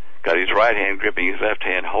 he's got his right hand gripping his left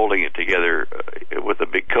hand, holding it together with a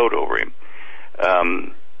big coat over him.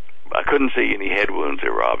 I couldn't see any head wounds that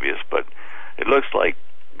were obvious, but it looks like,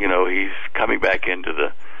 he's coming back into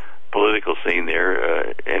the political scene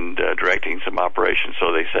there and directing some operations,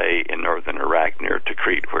 so they say, in northern Iraq near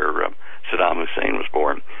Tikrit, where Saddam Hussein was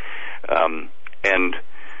born.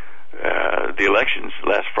 The elections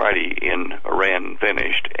last Friday in Iran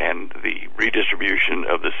finished, and the redistribution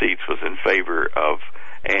of the seats was in favor of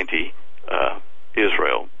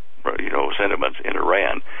anti-Israel, sentiments in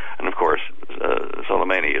Iran. And of course,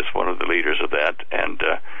 Soleimani is one of the leaders of that, and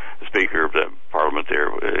the Speaker of the Parliament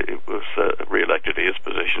there was reelected to his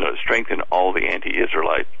position to strengthen all the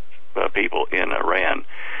anti-Israelite people in Iran.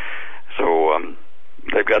 So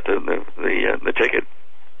they've got the ticket.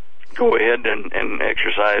 Go ahead and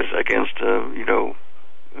exercise against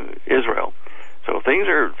Israel. So things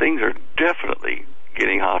are definitely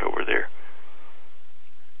getting hot over there.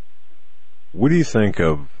 What do you think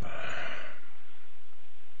of?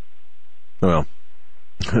 Well,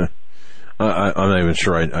 I'm not even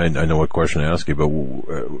sure I know what question to ask you, but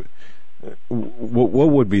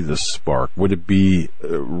what would be the spark? Would it be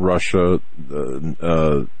Russia,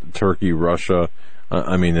 Turkey, Russia?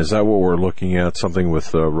 I mean, is that what we're looking at? Something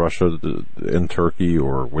with Russia and Turkey,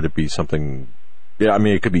 or would it be something? Yeah, I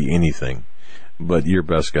mean, it could be anything. But your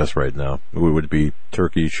best guess right now, would it be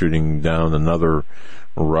Turkey shooting down another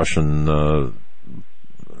Russian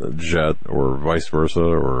jet, or vice versa,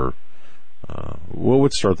 or What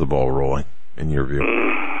would start the ball rolling, in your view?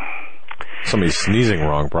 Somebody sneezing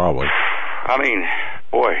wrong, probably. I mean,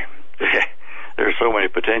 boy, there's so many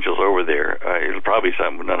potentials over there. It'll probably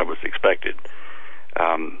something none of us expected.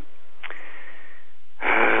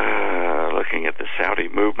 Looking at the Saudi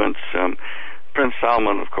movements, Prince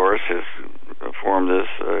Salman, of course, has formed this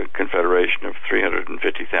confederation of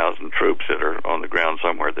 350,000 troops that are on the ground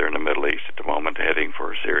somewhere there in the Middle East at the moment, heading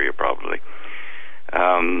for Syria probably.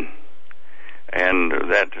 And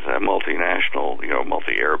that is a multinational,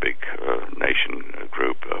 multi-Arabic nation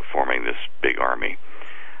group forming this big army.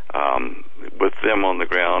 With them on the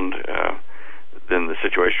ground, then the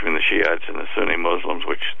situation between the Shiites and the Sunni Muslims,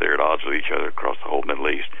 which they're at odds with each other across the whole Middle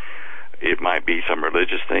East, it might be some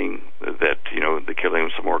religious thing that, the killing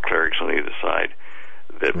of some more clerics on either side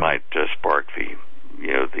that might spark the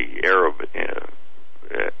Arab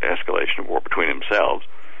escalation of war between themselves.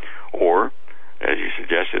 Or, as you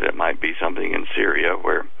suggested, it might be something in Syria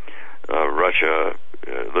where Russia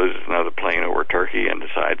loses another plane over Turkey and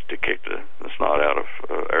decides to kick the snot out of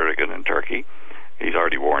Erdogan in Turkey. He's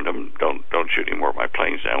already warned them, don't shoot any more of my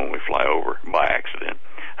planes down when we fly over by accident.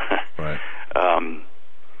 Right.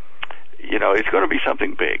 It's going to be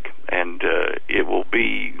something big, and it will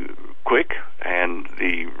be quick, and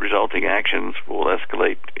the resulting actions will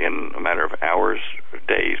escalate in a matter of hours,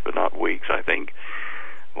 days, but not weeks, I think.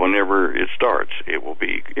 Whenever it starts, it will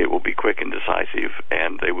be quick and decisive,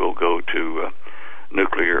 and they will go to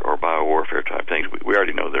nuclear or biowarfare type things. We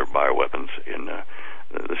already know there are bioweapons in the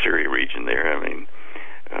Syria region there. I mean,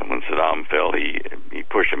 when Saddam fell, he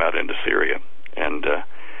pushed him out into Syria, and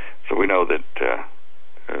so we know that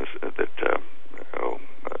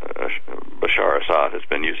Bashar Assad has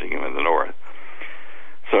been using him in the north.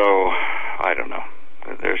 So I don't know.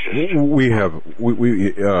 There's just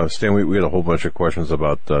Stan, we had a whole bunch of questions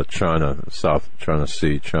about China, South China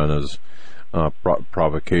Sea, China's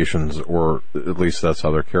provocations, or at least that's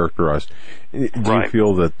how they're characterized. Do you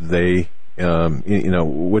feel that they,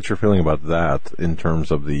 what's your feeling about that in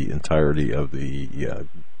terms of the entirety of the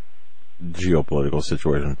geopolitical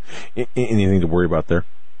situation? Anything to worry about there?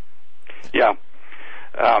 Yeah.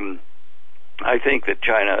 I think that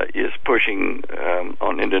China is pushing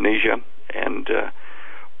on Indonesia and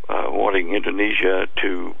wanting Indonesia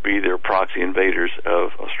to be their proxy invaders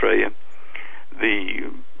of Australia.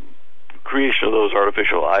 The creation of those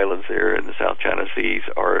artificial islands there in the South China Seas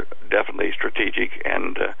are definitely strategic,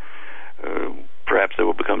 and perhaps they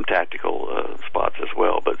will become tactical spots as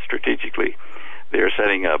well. But strategically, they're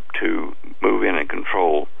setting up to move in and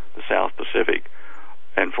control the South Pacific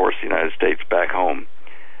and force the United States back home.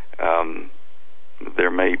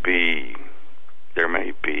 There may be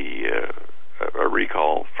a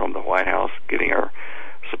recall from the White House getting our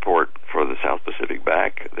support for the South Pacific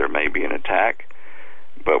back. There may be an attack,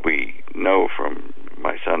 but we know from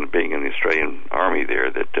my son being in the Australian Army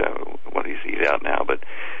there that he's out now, but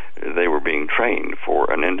they were being trained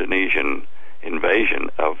for an Indonesian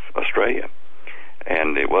invasion of Australia,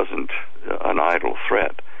 and it wasn't an idle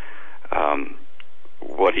threat.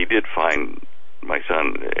 What he did find, my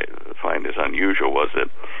son find as unusual, was that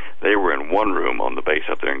they were in one room on the base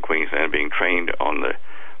up there in Queensland being trained on the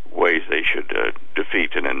ways they should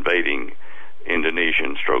defeat an invading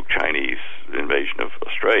Indonesian/Chinese invasion of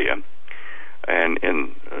Australia. And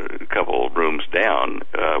in a couple of rooms down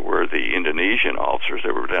were the Indonesian officers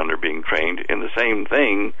that were down there being trained in the same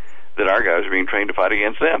thing that our guys are being trained to fight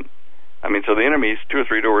against them. I mean, so the enemy's 2 or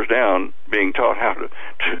 3 doors down being taught how to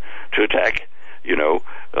attack,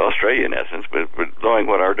 Australia in essence, but knowing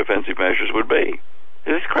what our defensive measures would be.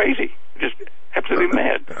 It's crazy. Just absolutely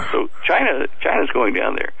mad. So China's going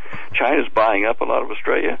down there. China's buying up a lot of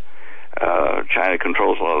Australia. China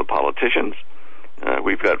controls a lot of the politicians.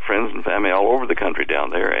 We've got friends and family all over the country down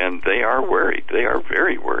there, and they are worried. They are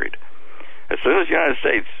very worried. As soon as the United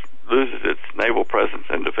States loses its naval presence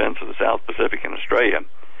and defense of the South Pacific and Australia,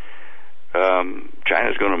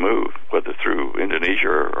 China's going to move, whether through Indonesia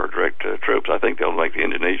or direct troops. I think they'll make the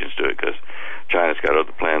Indonesians do it because China's got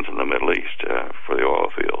other plans in the Middle East for the oil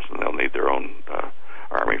fields, and they'll need their own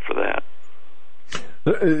army for that.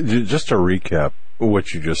 Just to recap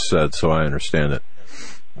what you just said so I understand it.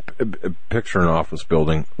 Picture an office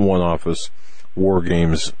building, one office, war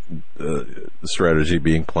games strategy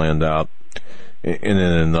being planned out, and in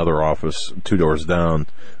another office, 2 doors down,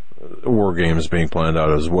 war games being planned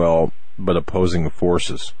out as well, but opposing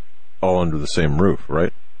forces, all under the same roof,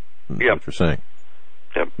 right? That's what you're saying.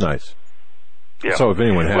 Yep. Nice. Yep. So if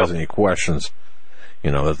anyone has any questions,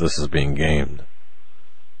 that this is being gamed.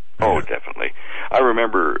 Oh, definitely. I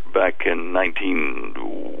remember back in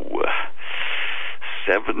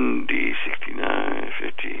 1970, 69,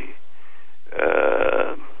 50,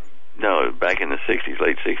 no, back in the 60s,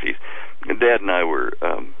 late 60s, Dad and I were,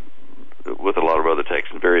 with a lot of other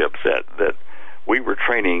Texans, very upset that we were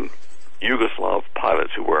training Yugoslav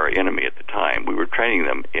pilots who were our enemy at the time. We were training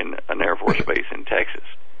them in an Air Force base in Texas.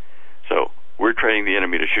 So we're training the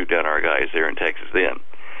enemy to shoot down our guys there in Texas then.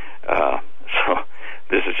 So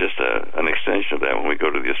this is just an extension of that when we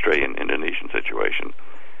go to the Australian-Indonesian situation.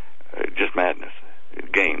 Just madness.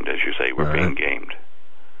 Gamed, as you say. We're being gamed.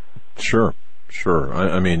 Sure.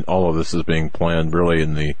 I mean, all of this is being planned really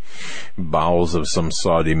in the bowels of some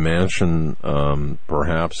Saudi mansion,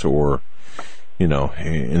 perhaps, or, you know,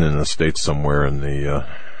 in an estate somewhere in the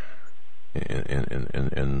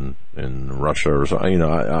in Russia or something. You know,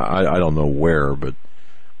 I don't know where, but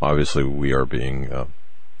obviously we're being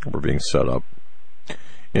set up.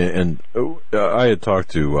 And I had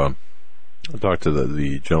talked to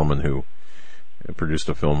the gentleman who produced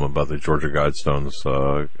a film about the Georgia Guidestones,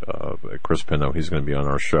 Chris Pinto. He's going to be on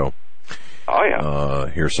our show. Oh, yeah.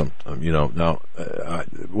 Here's some, you know, now,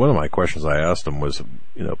 one of my questions I asked him was,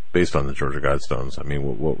 you know, based on the Georgia Guidestones, I mean,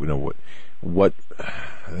 what,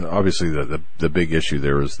 obviously the big issue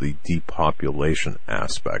there is the depopulation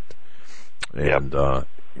aspect. And,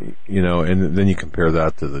 you know, and then you compare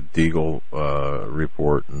that to the Deagle,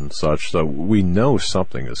 report and such. So we know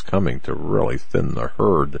something is coming to really thin the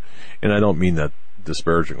herd. And I don't mean that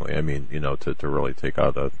disparagingly. I mean, you know, to really take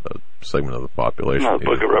out a segment of the population. No, the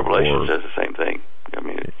Book of Revelation says the same thing. I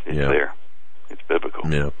mean, it's there. It's biblical.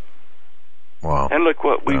 Yeah. Wow. And look,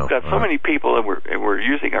 we've got so many people, and we're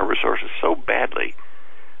using our resources so badly.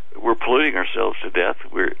 We're polluting ourselves to death.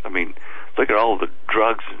 Look at all the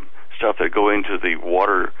drugs and stuff that go into the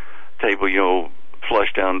water table, you know,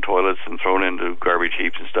 flushed down toilets and thrown into garbage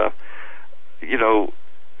heaps and stuff. You know,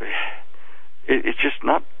 it's just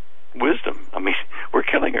not wisdom. I mean, we're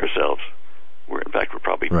killing ourselves. In fact, we're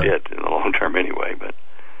probably dead in the long term anyway. But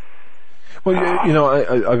well, you know,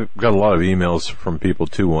 I've got a lot of emails from people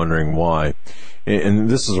too wondering why, and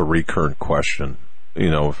this is a recurrent question. You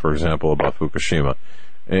know, for example, about Fukushima,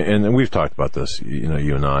 and we've talked about this. You know,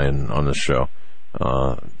 you and I, and on this show.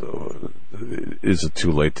 Is it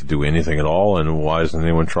too late to do anything at all? And why isn't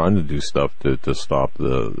anyone trying to do stuff to stop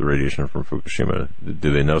the radiation from Fukushima?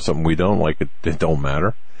 Do they know something we don't? Like it don't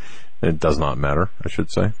matter. It does not matter, I should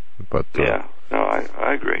say. But yeah, no,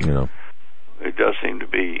 I agree. You know, it does seem to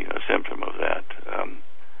be a symptom of that.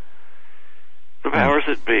 The powers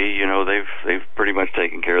that be, you know, they've pretty much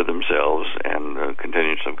taken care of themselves, and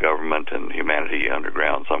continued some government and humanity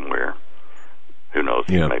underground somewhere. Who knows?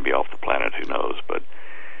 He may be off the planet. Who knows? But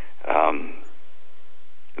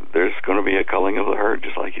there's going to be a culling of the herd,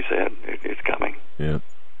 just like you said. It's coming. Yeah.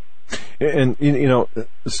 And you know,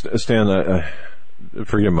 Stan,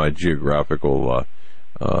 forgive my geographical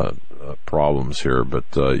problems here, but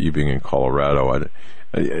you being in Colorado,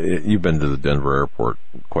 you've been to the Denver airport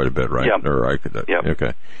quite a bit, right? Yep. Yep.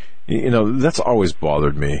 Okay. You know, that's always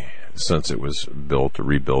bothered me since it was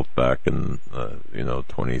rebuilt back in,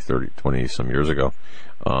 20 some years ago.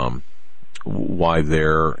 Why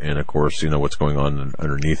there? And of course, you know, what's going on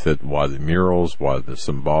underneath it, why the murals, why the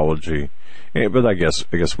symbology. But I guess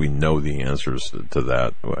we know the answers to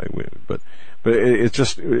that. But it's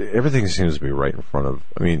just, everything seems to be right in front of,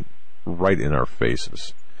 right in our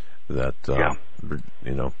faces that,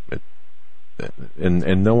 you know,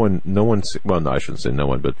 and no one, well, no, I shouldn't say no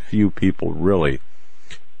one, but few people really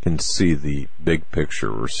can see the big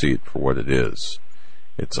picture or see it for what it is.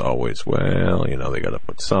 It's always, well, you know, they got to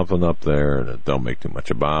put something up there, and don't make too much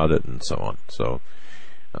about it, and so on. So,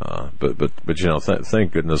 but you know,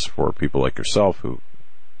 thank goodness for people like yourself who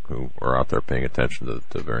are out there paying attention to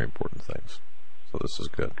very important things. So this is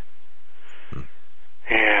good.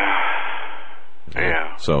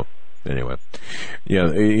 Yeah. So anyway,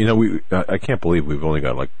 yeah, you know, I can't believe we've only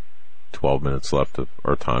got like 12 minutes left of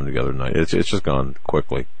our time together tonight. It's just gone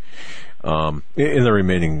quickly. In the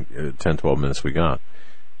remaining 10, 12 minutes we got.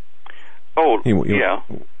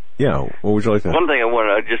 Yeah. What would you like to? One thing I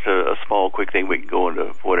wanted, just a small, quick thing. We can go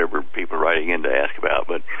into whatever people are writing in to ask about.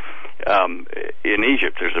 But in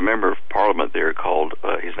Egypt, there's a member of parliament there called.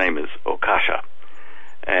 His name is Okasha,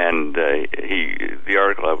 and the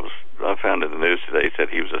article I found in the news today said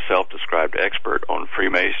he was a self-described expert on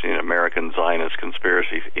Freemasonry and American Zionist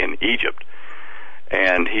conspiracies in Egypt,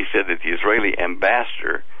 and he said that the Israeli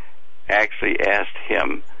ambassador actually asked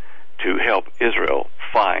him to help Israel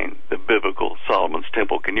find the biblical Solomon's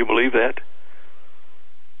Temple. Can you believe that?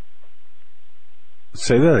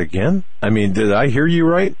 Say that again? Did I hear you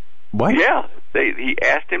right? What? Yeah. He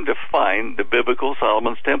asked him to find the biblical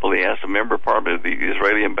Solomon's Temple. He asked a member of parliament, the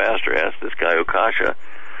Israeli ambassador asked this guy Okasha,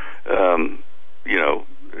 you know,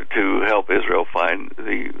 to help Israel find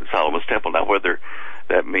the Solomon's Temple. Now, whether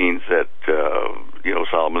that means that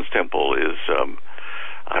Solomon's Temple is,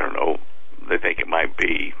 I don't know, they think it might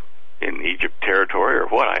be in Egypt territory or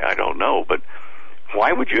what, I don't know. But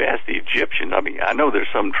why would you ask the Egyptians? I mean, I know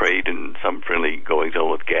there's some trade and some friendly goings on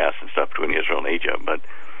with gas and stuff between Israel and Egypt, but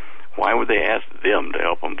why would they ask them to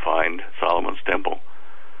help them find Solomon's Temple?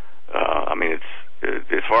 I mean, it's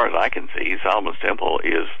as far as I can see, Solomon's Temple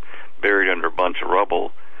is buried under a bunch of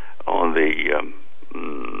rubble on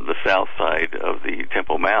the south side of the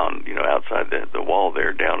Temple Mount, outside the wall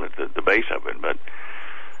there, down at the base of it. But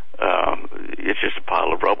it's just a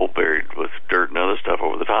pile of rubble buried with dirt and other stuff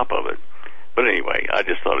over the top of it. But anyway, I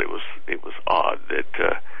just thought it was odd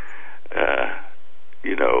that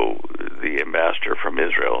the ambassador from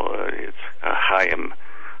Israel, it's Chaim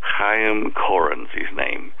Koren's his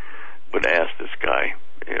name, would ask this guy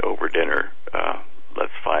over dinner,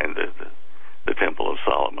 let's find the Temple of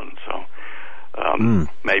Solomon. So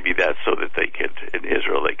maybe that's so that they could, in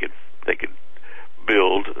Israel, they could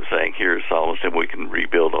build, saying, here's Solomon's Temple, we can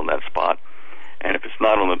rebuild on that spot. And if it's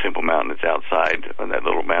not on the Temple Mountain, it's outside on that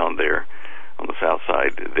little mound there on the south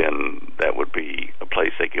side, then that would be a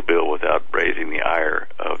place they could build without raising the ire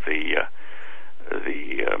of the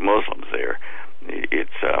Muslims there.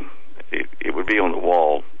 It would be on the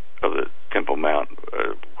wall of the Temple Mount,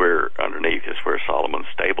 where underneath is where Solomon's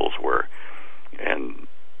stables were, and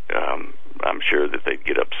I'm sure that they'd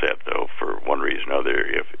get upset, though, for one reason or another,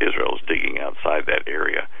 if Israel's digging outside that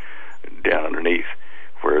area, down underneath,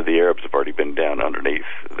 where the Arabs have already been down underneath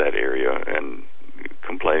that area and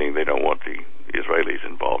complaining they don't want the Israelis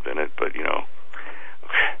involved in it. But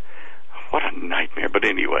what a nightmare. But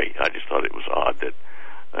anyway, I just thought it was odd that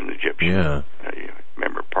an Egyptian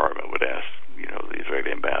member of parliament would ask the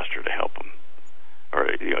Israeli ambassador to help him, or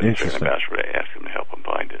the Israeli ambassador would ask him to help him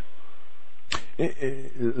find it.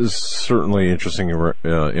 Certainly interesting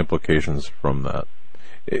implications from that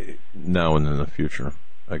now and in the future,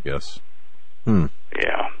 I guess.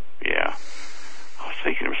 Yeah. I was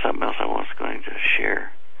thinking of something else I was going to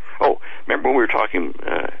share. Oh, remember when we were talking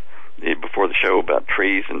before the show about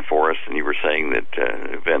trees and forests, and you were saying that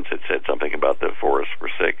Vince had said something about the forests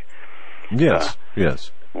were sick? Yes.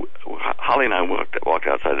 Holly and I walked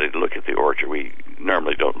outside to look at the orchard. We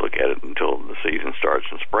normally don't look at it until the season starts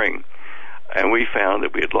in spring. And we found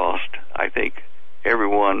that we had lost, I think,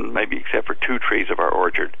 everyone, maybe except for 2 trees of our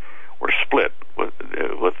orchard, were split with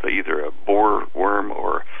either a borer worm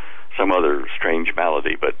or some other strange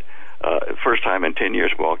malady. But first time in 10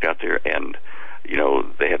 years we walked out there, and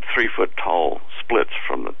they had 3-foot tall splits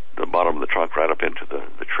from the bottom of the trunk right up into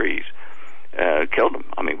the trees. Killed them.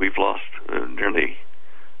 I mean, we've lost nearly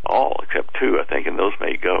all except 2, I think, and those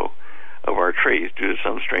may go, of our trees due to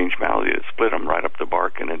some strange malady that split them right up the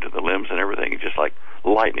bark and into the limbs and everything. Just like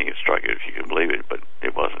lightning had struck it, if you can believe it, but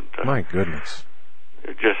it wasn't. My goodness.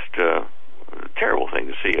 Just a terrible thing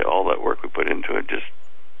to see. All that work we put into it just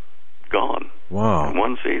gone. Wow. In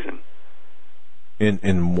one season.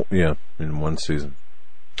 In one season.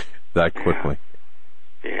 That quickly.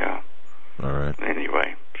 Yeah. All right.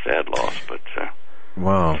 Anyway, sad loss, but...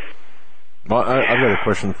 Wow. Well, I've got a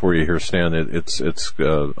question for you here, Stan. It's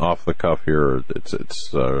off the cuff here.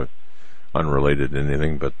 It's unrelated to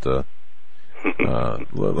anything, but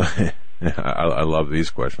I love these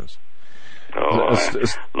questions. Oh, I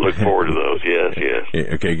look forward to those.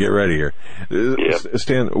 Yes. Okay, get ready here. Yep.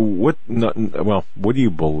 Stan, what do you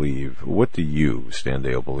believe? What do you, Stan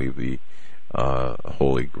Deyo, believe the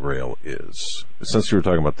Holy Grail is? Since you were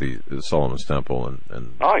talking about the Solomon's Temple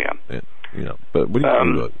and oh yeah, but what do you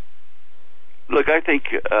think about it? Look, I think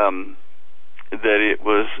that it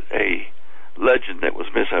was a legend that was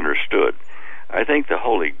misunderstood. I think the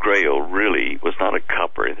Holy Grail really was not a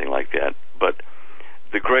cup or anything like that, but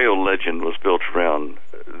the Grail legend was built around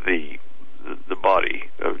the body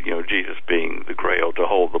of Jesus being the Grail to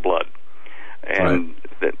hold the blood, and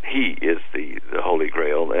that he is the Holy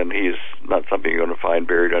Grail, and he is not something you're going to find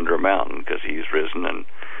buried under a mountain because he's risen and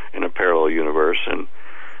in a parallel universe. And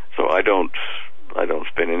so I don't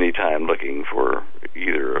spend any time looking for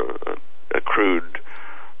either a crude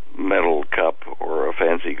metal cup or a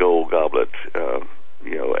fancy gold goblet,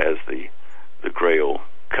 as the Grail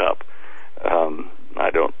cup. I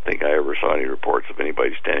don't think I ever saw any reports of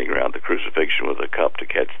anybody standing around the crucifixion with a cup to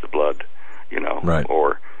catch the blood,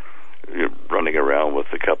 or running around with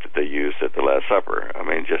the cup that they used at the Last Supper. I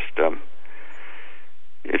mean, just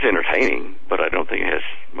it's entertaining, but I don't think it has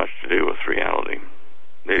much to do with reality.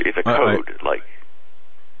 It's a code,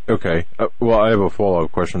 Okay. Well, I have a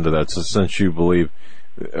follow-up question to that. So since you believe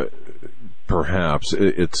perhaps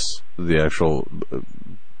it's the actual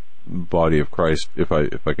body of Christ, if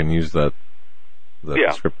I can use that Yeah.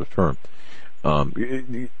 descriptive term.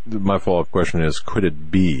 My follow-up question is, could it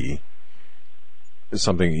be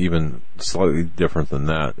something even slightly different than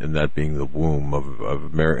that, and that being the womb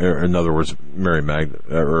of Mary, or in other words, Mary,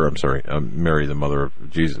 the mother of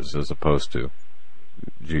Jesus, as opposed to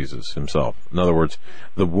Jesus himself? In other words,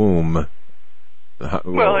 the womb.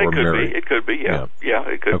 Well, it could be. It could be. Yeah.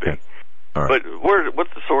 It could be. All right. But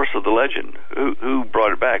what's the source of the legend? Who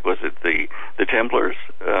brought it back? Was it the Templars?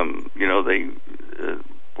 They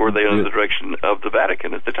were they under the direction of the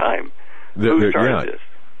Vatican at the time? Who started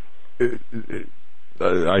this?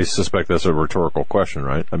 I suspect that's a rhetorical question,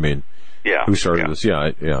 right? I mean, who started this?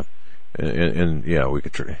 Yeah, and we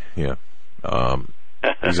could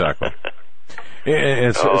exactly. And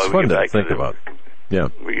it's fun to think about. Yeah,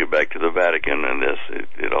 we get back to the Vatican, and this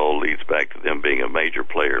it all leads back to them being a major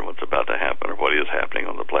player in what's about to happen, or what is happening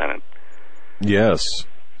on the planet. Yes,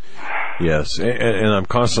 and I'm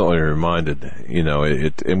constantly reminded.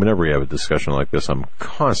 And whenever we have a discussion like this, I'm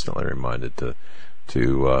constantly reminded to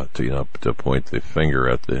point the finger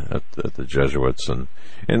at the Jesuits and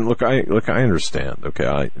look. I understand.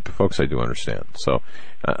 Okay, folks, I do understand. So,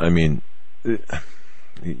 I mean,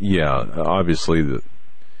 obviously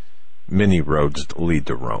many roads lead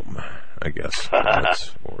to Rome, I guess. That's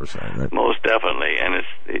what we're saying, right? Most definitely, and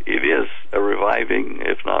it is a reviving,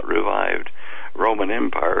 if not revived, Roman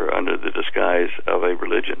Empire under the disguise of a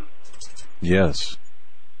religion. Yes.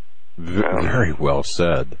 Very well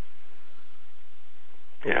said.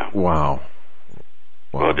 Yeah. Wow.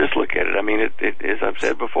 Well, just look at it. I mean, it as I've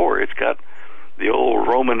said before, it's got the old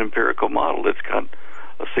Roman empirical model. It's got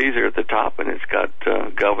a Caesar at the top, and it's got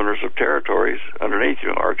governors of territories underneath,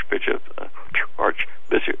 archbishops,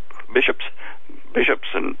 bishops,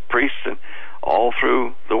 and priests, and all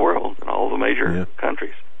through the world and all the major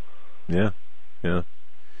countries. Yeah.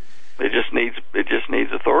 It just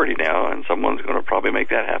needs authority now, and someone's going to probably make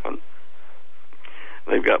that happen.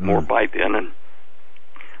 They've got more bite in, and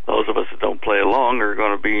those of us that don't play along are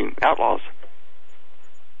going to be outlaws.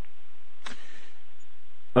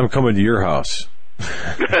 I'm coming to your house.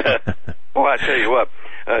 Well, I tell you what,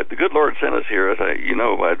 the good Lord sent us here, as I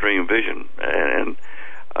dream vision, and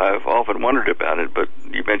I've often wondered about it, but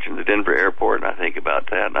you mentioned the Denver airport, and I think about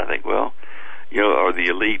that, and I think, well, are the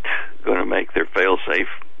elite going to make their fail-safe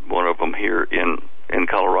one of them here in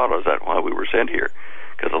Colorado? Is that why we were sent here?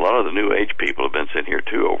 Because a lot of the New Age people have been sent here,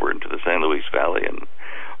 too, over into the San Luis Valley and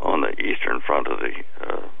on the eastern front of the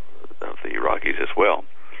Rockies as well.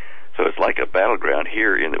 So it's like a battleground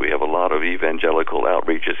here in that we have a lot of evangelical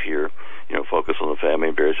outreaches here, focus on the family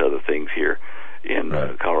and various other things here in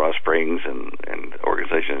Colorado Springs and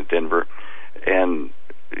organization in Denver. And,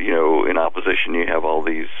 in opposition, you have all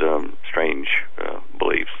these strange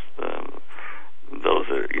beliefs. Those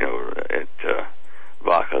are, at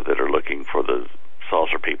Vaca that are looking for the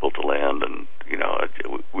saucer people to land. And,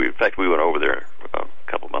 in fact, we went over there a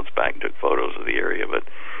couple months back and took photos of the area, but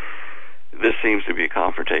this seems to be a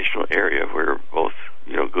confrontational area where both,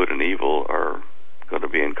 good and evil are going to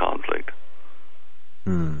be in conflict.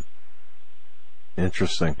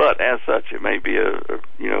 Interesting. But as such, it may be a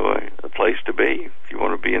place to be if you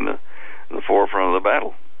want to be in the forefront of the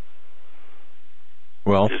battle.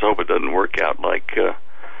 Well, just hope it doesn't work out like,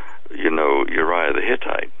 Uriah the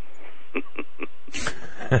Hittite.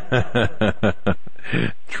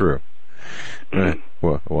 True.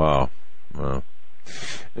 Wow.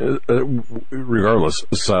 Regardless,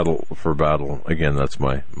 saddle for battle. Again, that's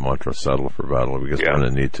my mantra: saddle for battle, because we're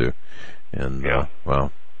going to need to. And wow.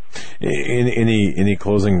 Any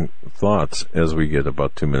closing thoughts as we get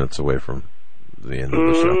about 2 minutes away from the end of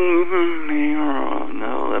the show?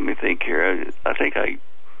 No, let me think here. I think I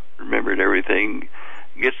remembered everything.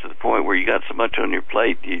 It gets to the point where you got so much on your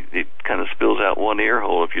plate, it kind of spills out one ear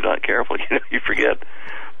hole if you're not careful. You forget.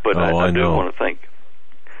 But I do want to thank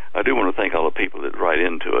all the people that write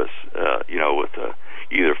into us, with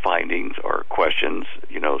either findings or questions,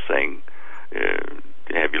 saying,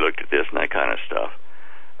 have you looked at this and that kind of stuff.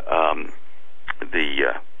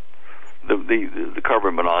 The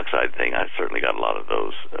carbon monoxide thing, I certainly got a lot of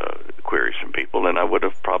those queries from people, and I would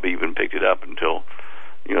have probably even picked it up until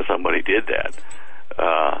somebody did that.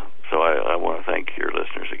 So I want to thank your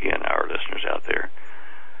listeners again, our listeners out there,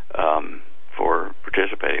 for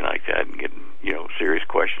participating like that and getting serious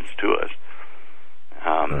questions to us.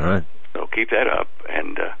 All right. So keep that up,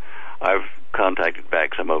 and I've contacted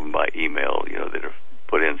back some of them by email, that have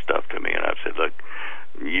put in stuff to me, and I've said, look,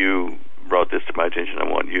 you brought this to my attention. I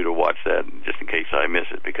want you to watch that just in case I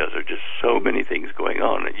miss it, because there are just so many things going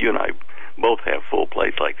on. You and I both have full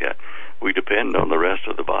plates like that. We depend on the rest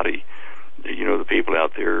of the body, the people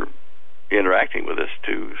out there interacting with us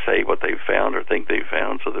to say what they've found or think they've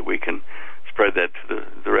found, so that we can spread that to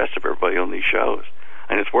the rest of everybody on these shows.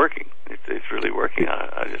 And it's working. It's really working.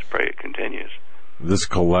 I just pray it continues. This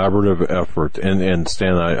collaborative effort, and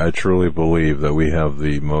Stan, I truly believe that we have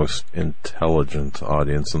the most intelligent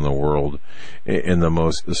audience in the world and the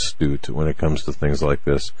most astute when it comes to things like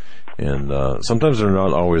this. And sometimes they're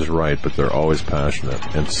not always right, but they're always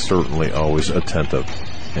passionate and certainly always attentive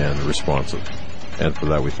and responsive. And for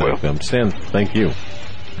that, we thank them. Stan, thank you.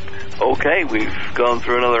 Okay, we've gone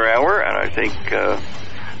through another hour, and I think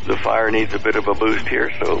the fire needs a bit of a boost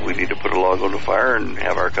here, so we need to put a log on the fire and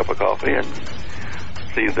have our cup of coffee and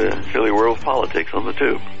see the silly world of politics on the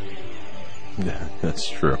tube. Yeah, that's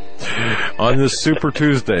true. On this Super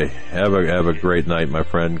Tuesday, have a great night, my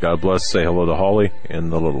friend. God bless. Say hello to Holly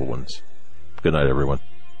and the little ones. Good night, everyone.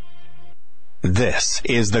 This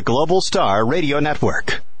is the Global Star Radio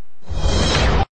Network.